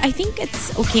nag-freeze. Oh, I think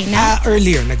it's okay now.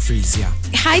 Earlier, nag-freeze, yeah.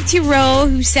 Hi to Ro,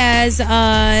 who says,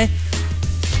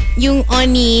 yung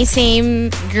Oni, same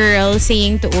girl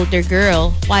saying to older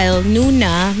girl, while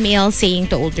Nuna, male saying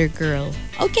to older girl.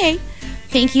 Okay.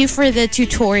 Thank you for the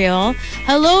tutorial.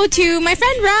 Hello to my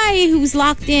friend Rai, who's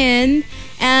locked in.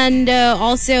 And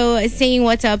also saying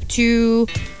what's up to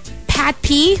Pat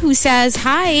P, who says,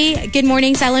 hi, good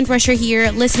morning, Silent Rusher here,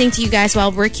 listening to you guys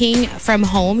while working from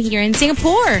home here in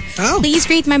Singapore. Oh. Please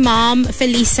greet my mom,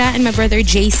 Felisa, and my brother,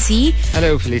 JC.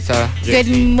 Hello, Felisa. Good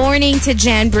morning to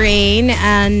Jan Brain.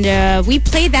 And we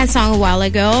played that song a while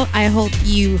ago. I hope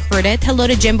you heard it. Hello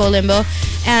to Jimbo Limbo.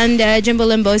 And Jimbo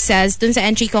Limbo says, dun sa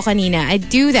entry ko kanina, I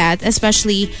do that,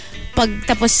 especially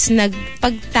pagtapos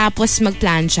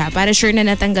magplansya para sure na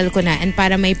natanggal ko na and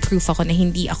para may proof ako na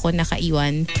hindi ako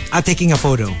nakaiwan. Taking a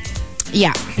photo.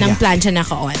 Yeah, ng plansya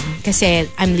naka-on. Kasi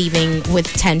I'm leaving with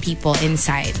 10 people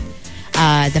inside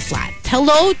the flat.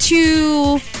 Hello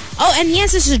to... Oh, and he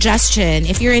has a suggestion.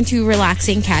 If you're into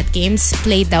relaxing cat games,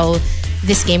 play daw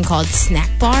this game called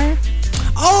Snack Bar.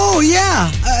 Oh, yeah.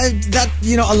 That,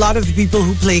 a lot of the people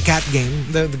who play cat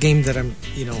game, the game that I'm,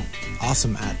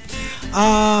 awesome at.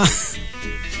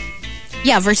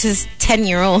 Yeah, versus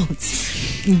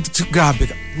 10-year-olds. Grabe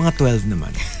ka. Mga 12 naman.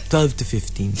 12 to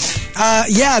 15.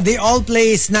 Yeah, they all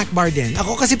play Snack Bar din.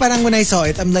 Ako kasi parang when I saw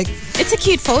it, I'm like... It's a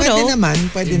cute photo. Pwede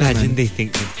Imagine naman. they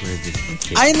think that we're this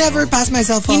kid. I never passed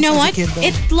myself off You know as what? a kid though.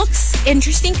 It looks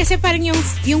interesting kasi parang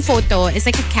yung photo is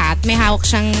like a cat. May hawak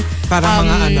siyang... Parang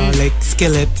mga like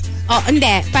skillet. Oh,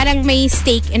 hindi. Parang may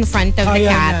steak in front of the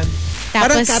cat. Yan.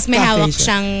 Tapos Cat may cafe hawak siya.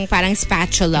 siyang parang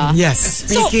spatula. Yes.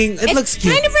 Speaking, it looks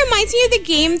cute. It kind of reminds me of the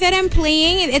game that I'm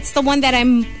playing. It's the one that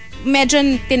I'm medyo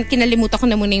kinalimutan ko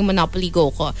na muna yung Monopoly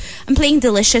Go ko. I'm playing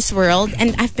Delicious World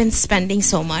and I've been spending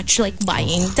so much like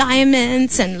buying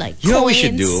diamonds and like coins. You know what we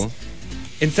should do?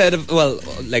 Instead of,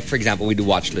 like for example, we do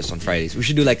watch lists on Fridays. We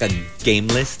should do like a game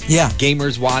list. Yeah.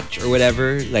 Gamers watch or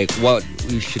whatever. Like what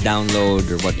we should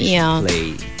download or what we should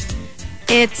play.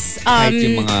 It's Kahit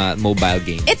yung mga mobile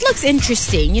games. it looks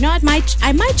interesting. You know, I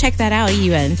might check that out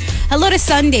even. Hello to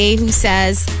Sunday who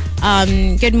says,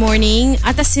 good morning.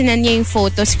 Atas sinan niya yung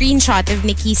photo, screenshot of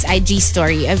Nikki's IG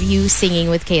story of you singing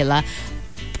with Kayla.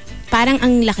 Parang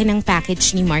ang laki ng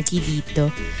package ni Markki dito.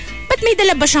 But may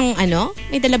dala ba siyang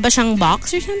May dala ba siyang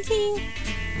box or something?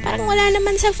 Parang wala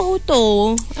naman sa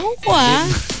photo. Ewan ko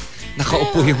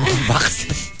Nakaupo yung mga box.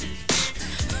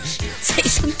 Sa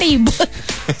isang table.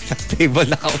 Sa table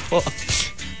nakaupo.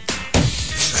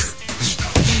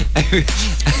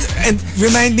 And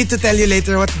remind me to tell you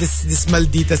later what this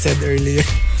Maldita said earlier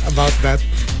about that.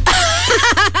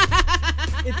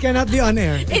 It cannot be on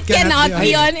air. It cannot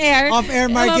be on air. Off air,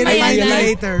 Markki. Remind me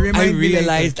later. I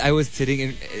realized I was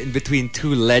sitting in between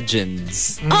two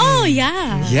legends. Oh,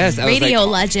 yeah. Yes. I Radio was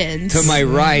like, legends. to my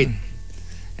right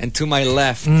and to my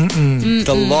left.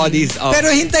 The Lodies of... Pero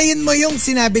hintayin mo yung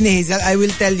sinabi ni Hazel. I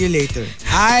will tell you later.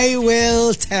 I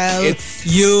will tell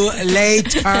you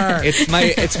later.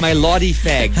 It's my Lodi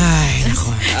feg. Ay,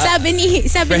 nako.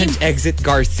 French exit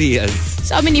Garcias.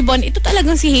 Sabi ni Bon, ito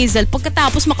talagang si Hazel.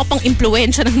 Pagkatapos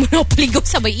makapang-impluensya ng Monopoly Go,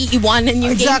 sabay iiwanan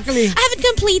yung Exactly. game. I haven't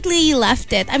completely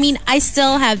left it. I mean, I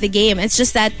still have the game. It's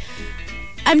just that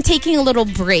I'm taking a little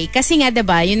break. Kasi nga,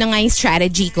 diba, yun na nga yung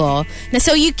strategy ko. Na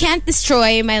so you can't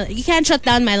you can't shut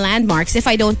down my landmarks if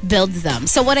I don't build them.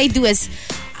 So what I do is,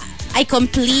 I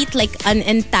complete like an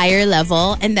entire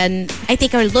level and then I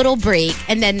take a little break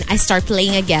and then I start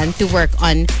playing again to work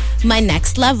on my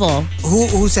next level.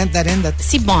 Who sent that in?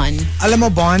 Si Bon. Alam mo,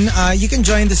 Bon, you can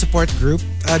join the support group.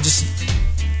 Just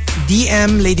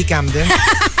DM Lady Camden.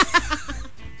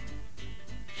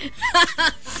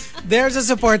 There's a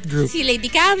support group. Si Lady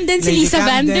Camden, si Lady Lisa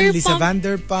Camden, Vanderpump. Lisa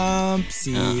Vanderpump,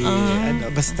 si...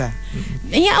 basta.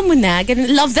 Hayaan mo na.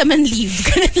 Love them and leave.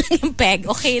 Ganun lang yung peg.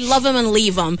 Okay, love them and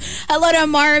leave them. Hello to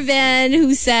Marvin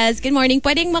who says, good morning.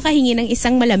 Pwedeng makahingi ng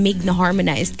isang malamig na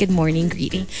harmonized good morning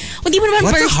greeting. Hindi mo naman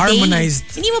What's birthday. a harmonized?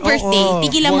 Hindi mo birthday.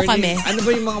 Tigilan mo kami. Ano ba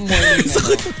yung mga morning?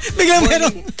 Biglang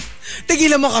meron.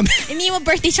 Tigilan mo kami. Hindi mo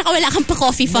birthday tsaka wala kang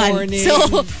pa-coffee fund. Morning. So,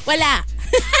 wala.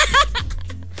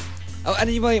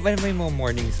 Ano yung mga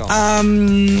morning song?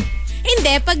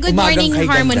 Hindi, pag good Umagang morning kay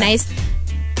ganda. harmonized.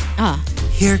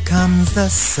 Here comes the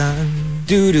sun.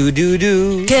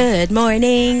 Do-do-do-do. Good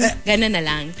morning. Ganun na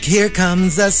lang. Here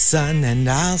comes the sun and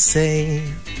I'll say...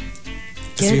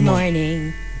 Good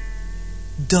morning.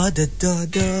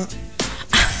 Do-do-do-do.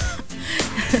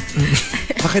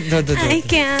 Bakit do-do-do? I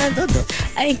can't.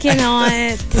 I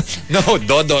cannot. No,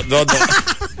 do-do-do-do.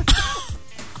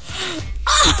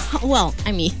 Well,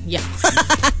 I mean, yeah.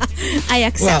 I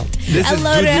accept. This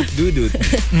Hello is do-do.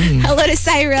 Hello to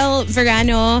Cyril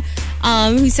Verano,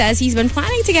 who says he's been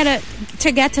planning to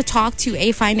get to talk to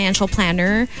a financial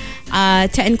planner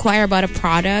to inquire about a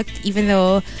product, even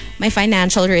though my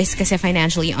financial risk kasi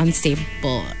financially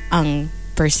unstable ang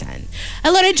person.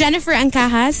 Hello to Jennifer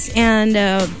Ancajas, and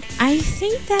I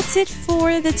think that's it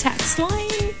for the text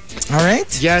line. All right.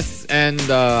 Yes, and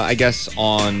I guess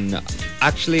on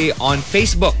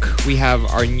Facebook, we have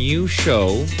our new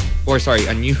show,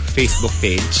 a new Facebook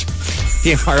page,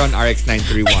 TMR on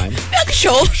RX931.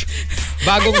 Show?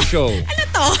 Bagong show. Ano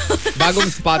to?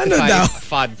 Bagong Spotify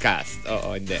podcast.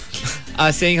 Oo, hindi.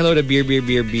 Saying hello to Beer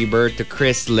Bieber, to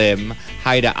Chris Lim,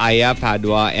 hi to Aya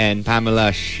Padua, and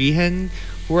Pamela Sheehan,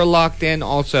 who are locked in.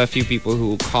 Also, a few people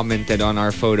who commented on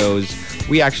our photos.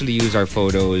 We actually use our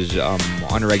photos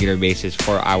on a regular basis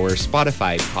for our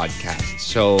Spotify podcast.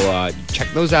 So check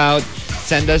those out.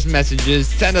 Send us messages.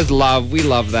 Send us love. We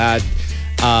love that.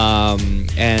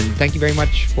 And thank you very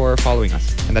much for following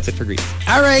us. And that's it for Greece.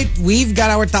 All right. We've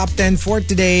got our top 10 for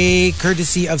today,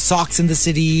 courtesy of Socks in the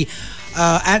City.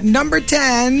 At number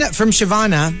 10 from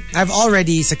Shivana, I've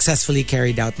already successfully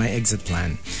carried out my exit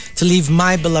plan to leave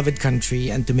my beloved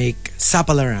country and to make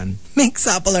sapalaran. Make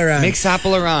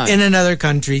sapalaran in another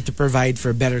country to provide for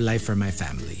a better life for my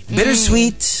family.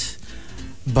 Bittersweet,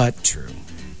 but true.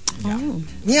 Yeah. Oh.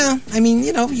 Yeah, I mean,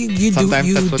 you know, you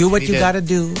do what you gotta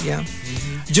do. Yeah.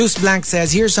 Juice Blank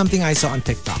says, here's something I saw on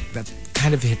TikTok that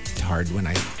kind of hit hard when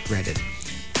I read it.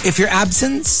 If your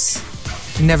absence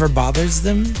never bothers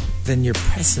them, then your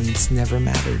presence never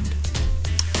mattered.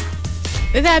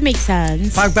 That makes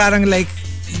sense. Pag parang like,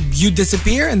 you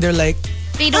disappear and they're like,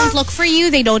 they don't look for you,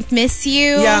 they don't miss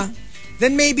you. Yeah.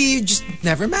 Then maybe you just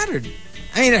never mattered.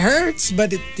 I mean, it hurts,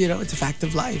 but it's a fact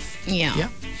of life. Yeah. Yeah.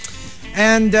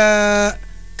 And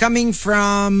coming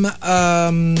from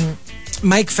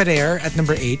Mike Ferrer at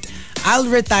number 8, I'll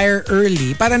retire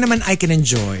early para naman I can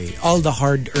enjoy all the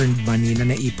hard-earned money na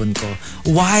naipon ko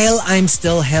while I'm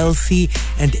still healthy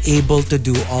and able to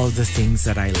do all the things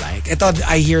that I like. Ito,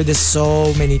 I hear this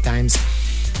so many times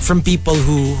from people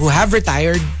who have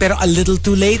retired pero a little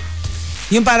too late.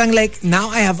 Yung parang like, now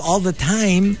I have all the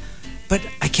time, but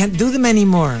I can't do them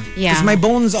anymore. Yeah. Because my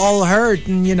bones all hurt,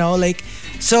 and like...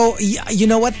 So, you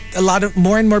know what?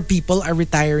 More and more people are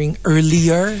retiring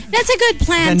earlier. That's a good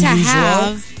plan to usual.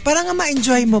 have. Para nga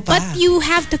ma-enjoy mo pa. But you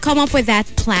have to come up with that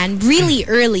plan really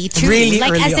early too. Really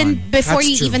like early as in on. before That's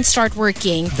you true. even start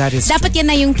working. That is Dapat true.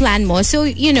 yan na yung plan mo. So,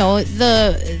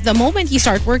 the moment you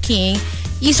start working,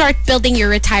 you start building your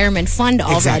retirement fund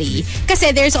already. Exactly.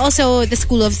 Kasi there's also the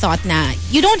school of thought na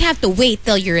you don't have to wait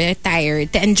till you're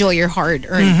retired to enjoy your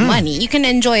hard-earned money. You can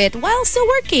enjoy it while still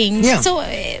working. Yeah. So,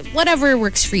 whatever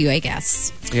works for you, I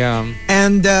guess. Yeah.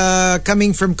 And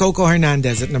coming from Coco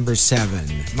Hernandez at number 7,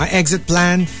 my exit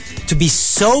plan to be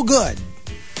so good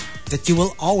that you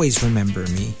will always remember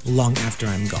me long after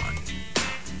I'm gone.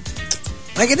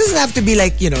 Like, it doesn't have to be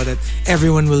like, that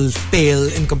everyone will pale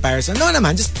in comparison. No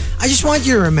naman, I just want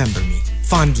you to remember me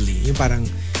fondly. Yung parang,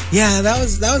 yeah, that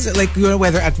was it. Like,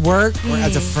 whether at work or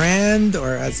as a friend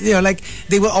or as, like,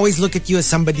 they will always look at you as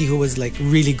somebody who was like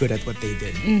really good at what they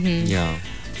did. Yeah.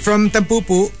 From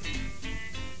Tampupu,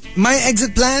 my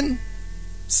exit plan,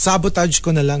 sabotage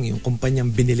ko na lang yung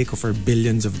kumpanyang binili ko for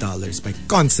billions of dollars by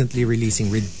constantly releasing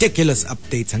ridiculous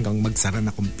updates hanggang magsara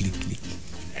na completely.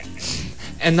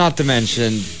 And not to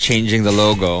mention changing the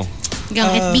logo.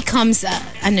 It becomes,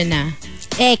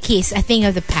 X, a thing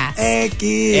of the past.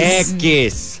 X.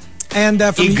 And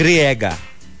from Y.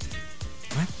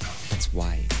 What? That's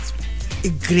why. Y.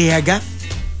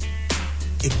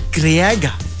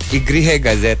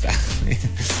 Y-Zeta.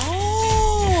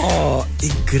 Oh,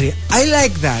 I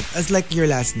like that as like your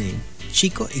last name.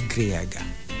 Chico Y.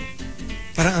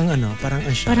 Parang ang parang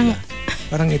ang syala.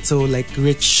 Parang it's so like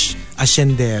rich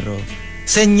asyendero.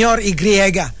 Senyor Y.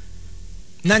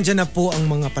 Nandyan na po ang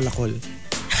mga palakol.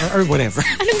 Or whatever.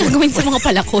 Anong gagawin sa mga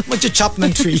palakol? Mag-chop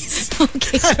ng trees.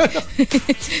 Okay. I don't know.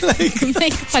 Like Ang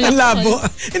palakol. labo.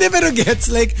 Hindi, pero gets,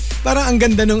 like, parang ang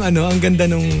ganda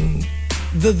nung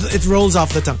it rolls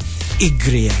off the tongue.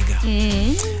 Y.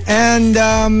 And,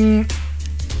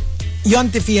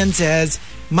 Yontifian says,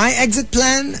 my exit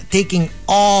plan, taking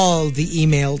all the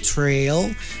email trail,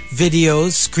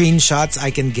 videos, screenshots I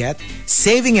can get,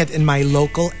 saving it in my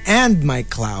local and my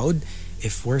cloud.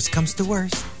 If worse comes to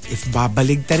worst, if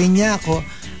babaligtarin niya ako,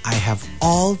 I have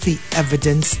all the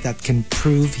evidence that can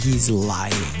prove he's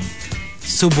lying.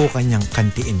 Subukan niyang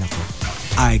kantiin ako.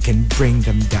 I can bring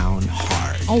them down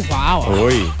hard. Oh, wow.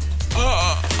 Oy.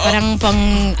 Parang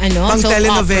pang soap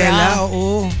telenovela, opera.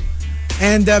 oo.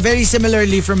 And very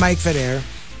similarly from Mike Ferrer,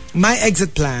 my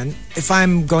exit plan, if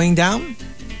I'm going down,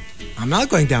 I'm not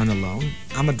going down alone.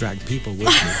 I'm gonna drag people with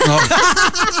me.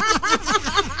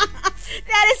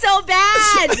 That is so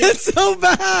bad. It's so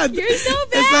bad. You're so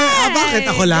bad. It's like, bakit?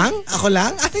 Ako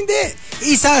lang? Hindi.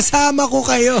 Isasama ko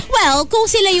kayo. Well, kung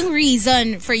sila yung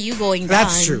reason for you going down.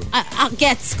 That's true.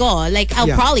 Gets ko. Like, I'll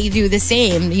probably do the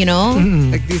same, you know?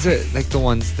 Like, these are like the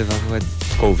ones that who had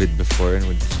COVID before and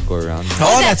would just go around.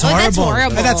 That's horrible. That's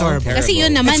horrible. That's horrible. Kasi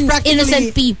yun naman,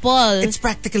 innocent people. It's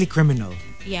practically criminal.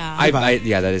 Yeah.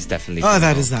 Yeah, that is definitely Oh,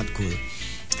 that is not cool.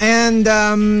 And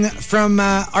from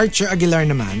Archer Aguilar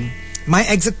naman, my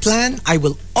exit plan, I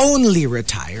will only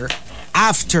retire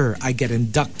after I get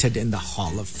inducted in the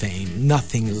Hall of Fame.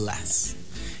 Nothing less.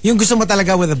 Yung gusto mo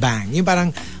talaga with a bang. Yung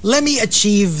parang, let me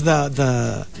achieve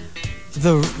the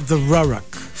Rurik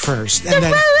first. And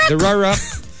then the Rurik.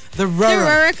 The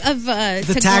Rurik of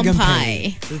the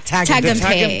Tagumpay. Tagumpay. The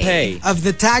Tagumpay. Of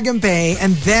the Tagumpay.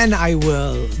 And then I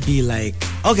will be like,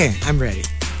 okay, I'm ready.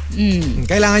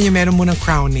 Kailangan nyo meron mo ng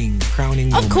crowning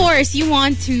moment. Of course, you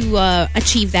want to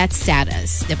achieve that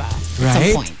status, diba? At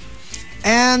some point.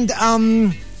 And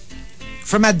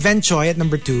from Advenchoy at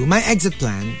number 2, my exit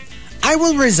plan, I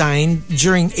will resign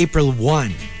during April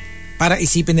 1 para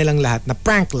isipin nilang lahat na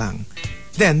prank lang.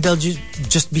 Then they'll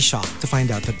just be shocked to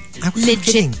find out that I was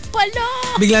kidding.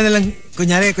 Pala! Bigla na lang,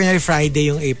 kunyari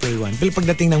Friday yung April 1. Pero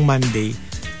pagdating ng Monday,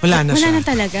 wala na siya. Wala na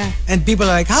talaga. And people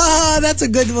are like, that's a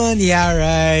good one. Yeah,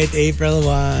 right. April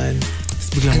 1. Tapos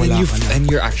biglang wala ka na. And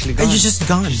you're actually gone. And you're just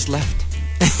gone. Just left.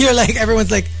 You're like,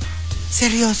 everyone's like,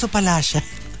 seryoso pala siya.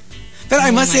 But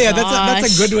I must say, that's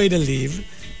a good way to leave.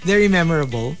 Very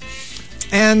memorable.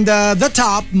 And the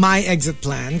top, my exit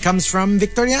plan, comes from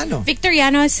Victoriano.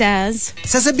 Victoriano says,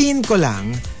 sasabihin ko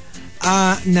lang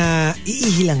na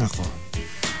iihi lang ako.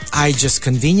 I just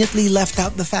conveniently left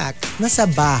out the fact na sa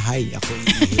bahay ako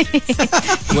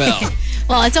iihi.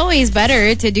 Well, it's always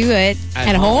better to do it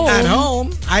at home. At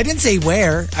home. I didn't say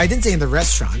where. I didn't say in the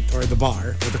restaurant or the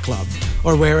bar or the club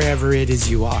or wherever it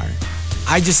is you are.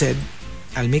 I just said,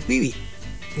 I'll make wee-wee.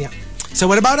 Yeah. So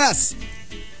what about us?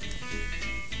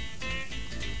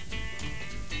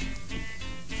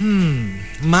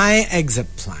 My exit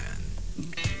plan.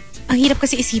 Ang hirap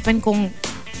kasi isipan kung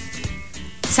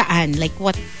saan, like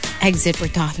what exit we're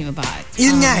talking about.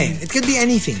 Yun nga eh. It could be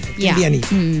anything. It could be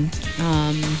anything.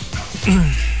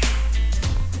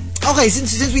 Okay,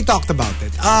 since we talked about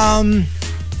it.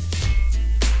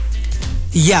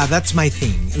 Yeah, that's my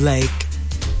thing. Like,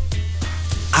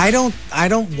 I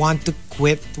don't want to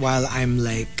quit while I'm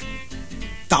like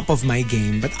top of my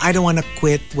game, but I don't want to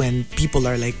quit when people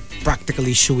are like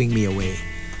practically shooing me away.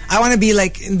 I want to be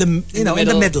like in the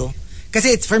middle.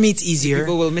 Kasi for me it's easier.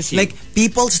 People will miss you. Like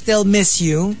people still miss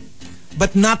you,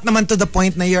 but not naman to the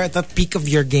point na you're at the peak of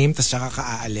your game tas saka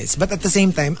ka-aalis. But at the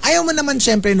same time, ayaw mo naman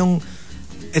syempre nung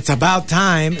it's about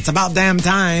time, it's about damn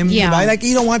time. Yeah. Diba? Like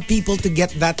you don't want people to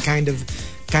get that kind of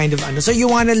so you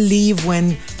want to leave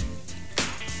when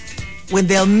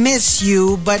they'll miss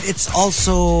you, but it's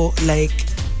also like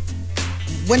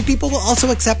when people will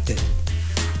also accept it.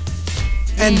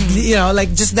 And you know,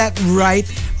 like just that right,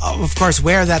 of course,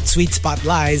 where that sweet spot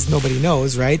lies, nobody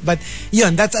knows, right? But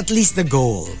yun, that's at least the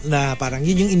goal. Na parang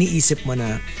yun yung iniisip mo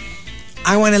na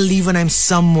I want to leave when I'm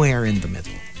somewhere in the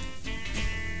middle.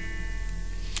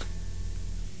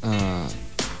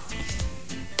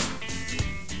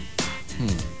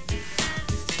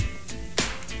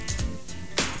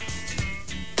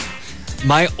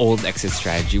 My old exit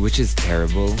strategy, which is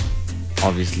terrible,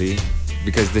 obviously,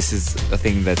 because this is a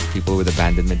thing that people with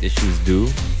abandonment issues do,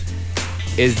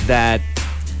 is that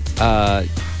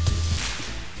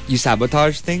you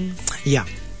sabotage things. Yeah.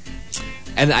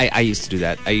 And I used to do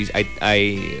that.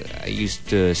 I used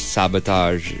to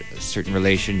sabotage certain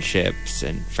relationships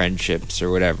and friendships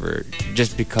or whatever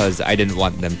just because I didn't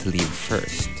want them to leave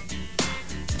first.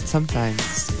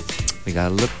 Sometimes we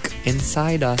gotta look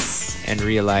inside us and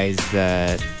realize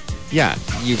that, yeah,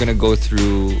 you're gonna go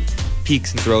through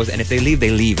peaks and throws, and if they leave,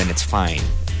 and it's fine.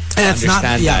 And it's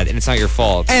understand that, and it's not your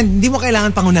fault. And di mo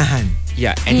kailangan pangunahan.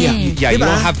 Yeah, and you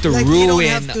don't have to Like,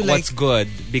 ruin what's good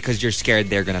because you're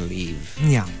scared they're gonna leave.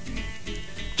 Yeah.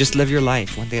 Just live your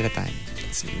life one day at a time.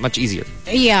 It's much easier.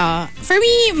 Yeah. For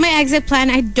me, my exit plan,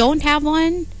 I don't have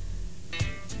one.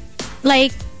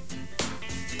 Like,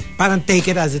 parang take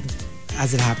it as it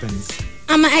happens.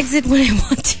 I'm gonna exit when I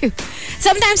want to.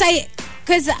 Sometimes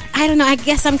because I don't know, I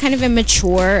guess I'm kind of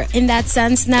immature in that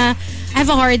sense na I have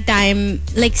a hard time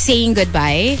like saying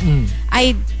goodbye.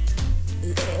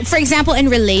 For example, in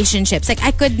relationships, like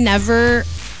I could never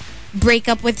break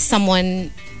up with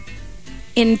someone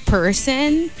in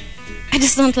person. I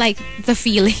just don't like the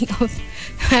feeling of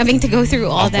having to go through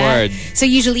all that. So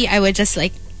usually I would just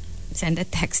like send a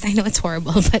text. I know it's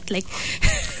horrible, but like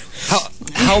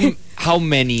how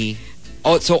many?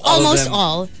 Oh, so almost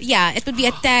all. Yeah, it would be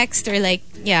a text or like,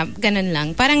 yeah, ganun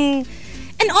lang. Parang,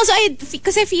 and also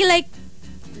because I feel like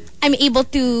I'm able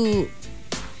to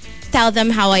tell them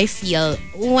how I feel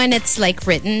when it's like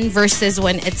written versus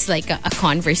when it's like a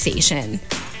conversation.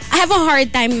 I have a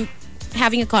hard time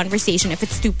having a conversation if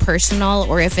it's too personal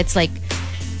or if it's like,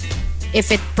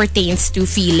 if it pertains to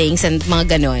feelings and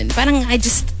mga ganun. Parang I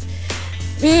just,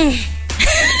 I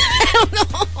don't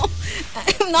know.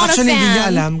 I'm not Actually, a fan. hindi niya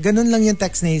alam. Ganun lang yung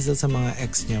text ni Hazel sa mga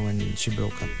ex niya when she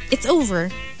broke up. It's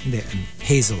over. Hindi.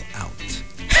 Hazel out.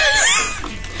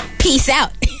 Peace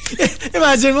out.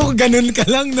 Imagine mo kung ganun ka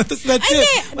lang. No? That's it.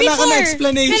 Wala ka na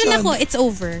explanation. Ganun ako, it's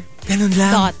over. Ganun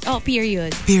lang. Dot. Oh,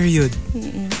 period. Period.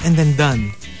 And then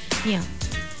done. Yeah.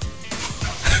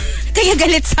 Kaya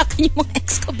galit sa akin yung mga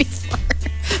ex ko before.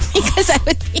 Because I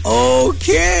would be...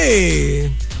 Okay.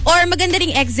 Or maganda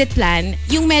ring exit plan,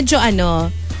 yung medyo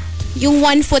yung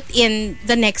 1 foot in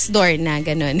the next door na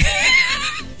ganun.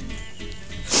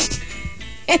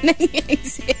 And then you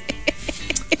exit.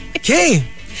 Okay.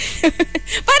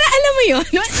 Para alam mo yun,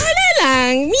 wala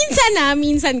lang.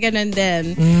 Minsan ganun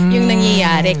din yung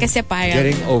nangyayari. Kasi parang...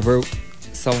 Getting over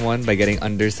someone by getting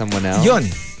under someone else. Yun.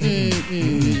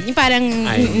 Yung parang...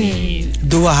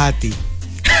 Duwahati.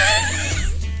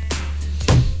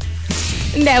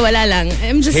 Hindi, wala lang.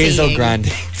 I'm just Hazel saying.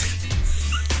 Grande.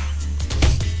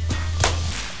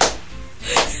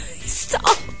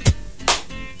 Stop.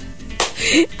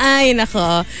 Ay,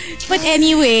 nako. But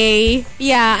anyway,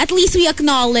 yeah, at least we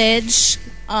acknowledge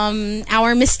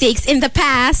our mistakes in the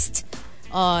past.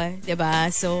 Oh,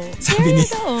 diba? So,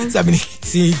 sabi ni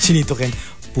si Chinito Ken,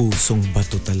 pusong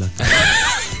bato talaga.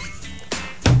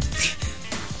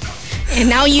 And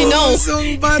now you know.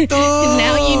 Pusong bato.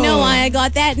 Now you know why I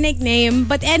got that nickname.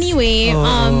 But anyway,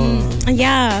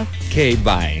 yeah. Okay,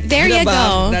 bye. There you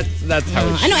go. That's how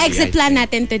it should Ano be, exit plan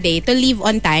natin today? To leave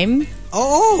on time?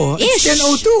 Oh, it's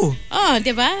 10:02. Oh,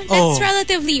 diba? That's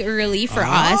relatively early for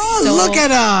us. So look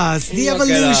at us. The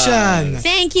evolution.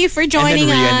 Thank you for joining us. And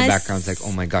then Rhea us. in the background's like,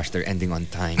 oh my gosh, they're ending on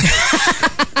time.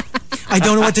 I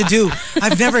don't know what to do.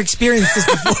 I've never experienced this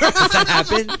before. Does that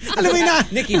happen? Alam mo yun na.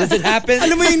 Nikki, does it happen?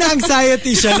 Alam mo yun na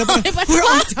anxiety siya. We're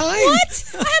on time. What?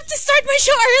 I have to start my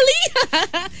show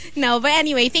early? No, but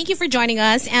anyway, thank you for joining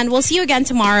us. And we'll see you again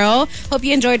tomorrow. Hope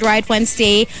you enjoyed Riot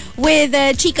Wednesday with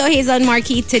Chico, Hazel, and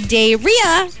Markki today.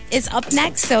 Rhea is up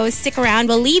next, so stick around.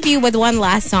 We'll leave you with one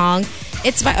last song.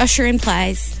 It's by Usher and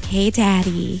Plies. Hey,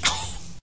 Daddy.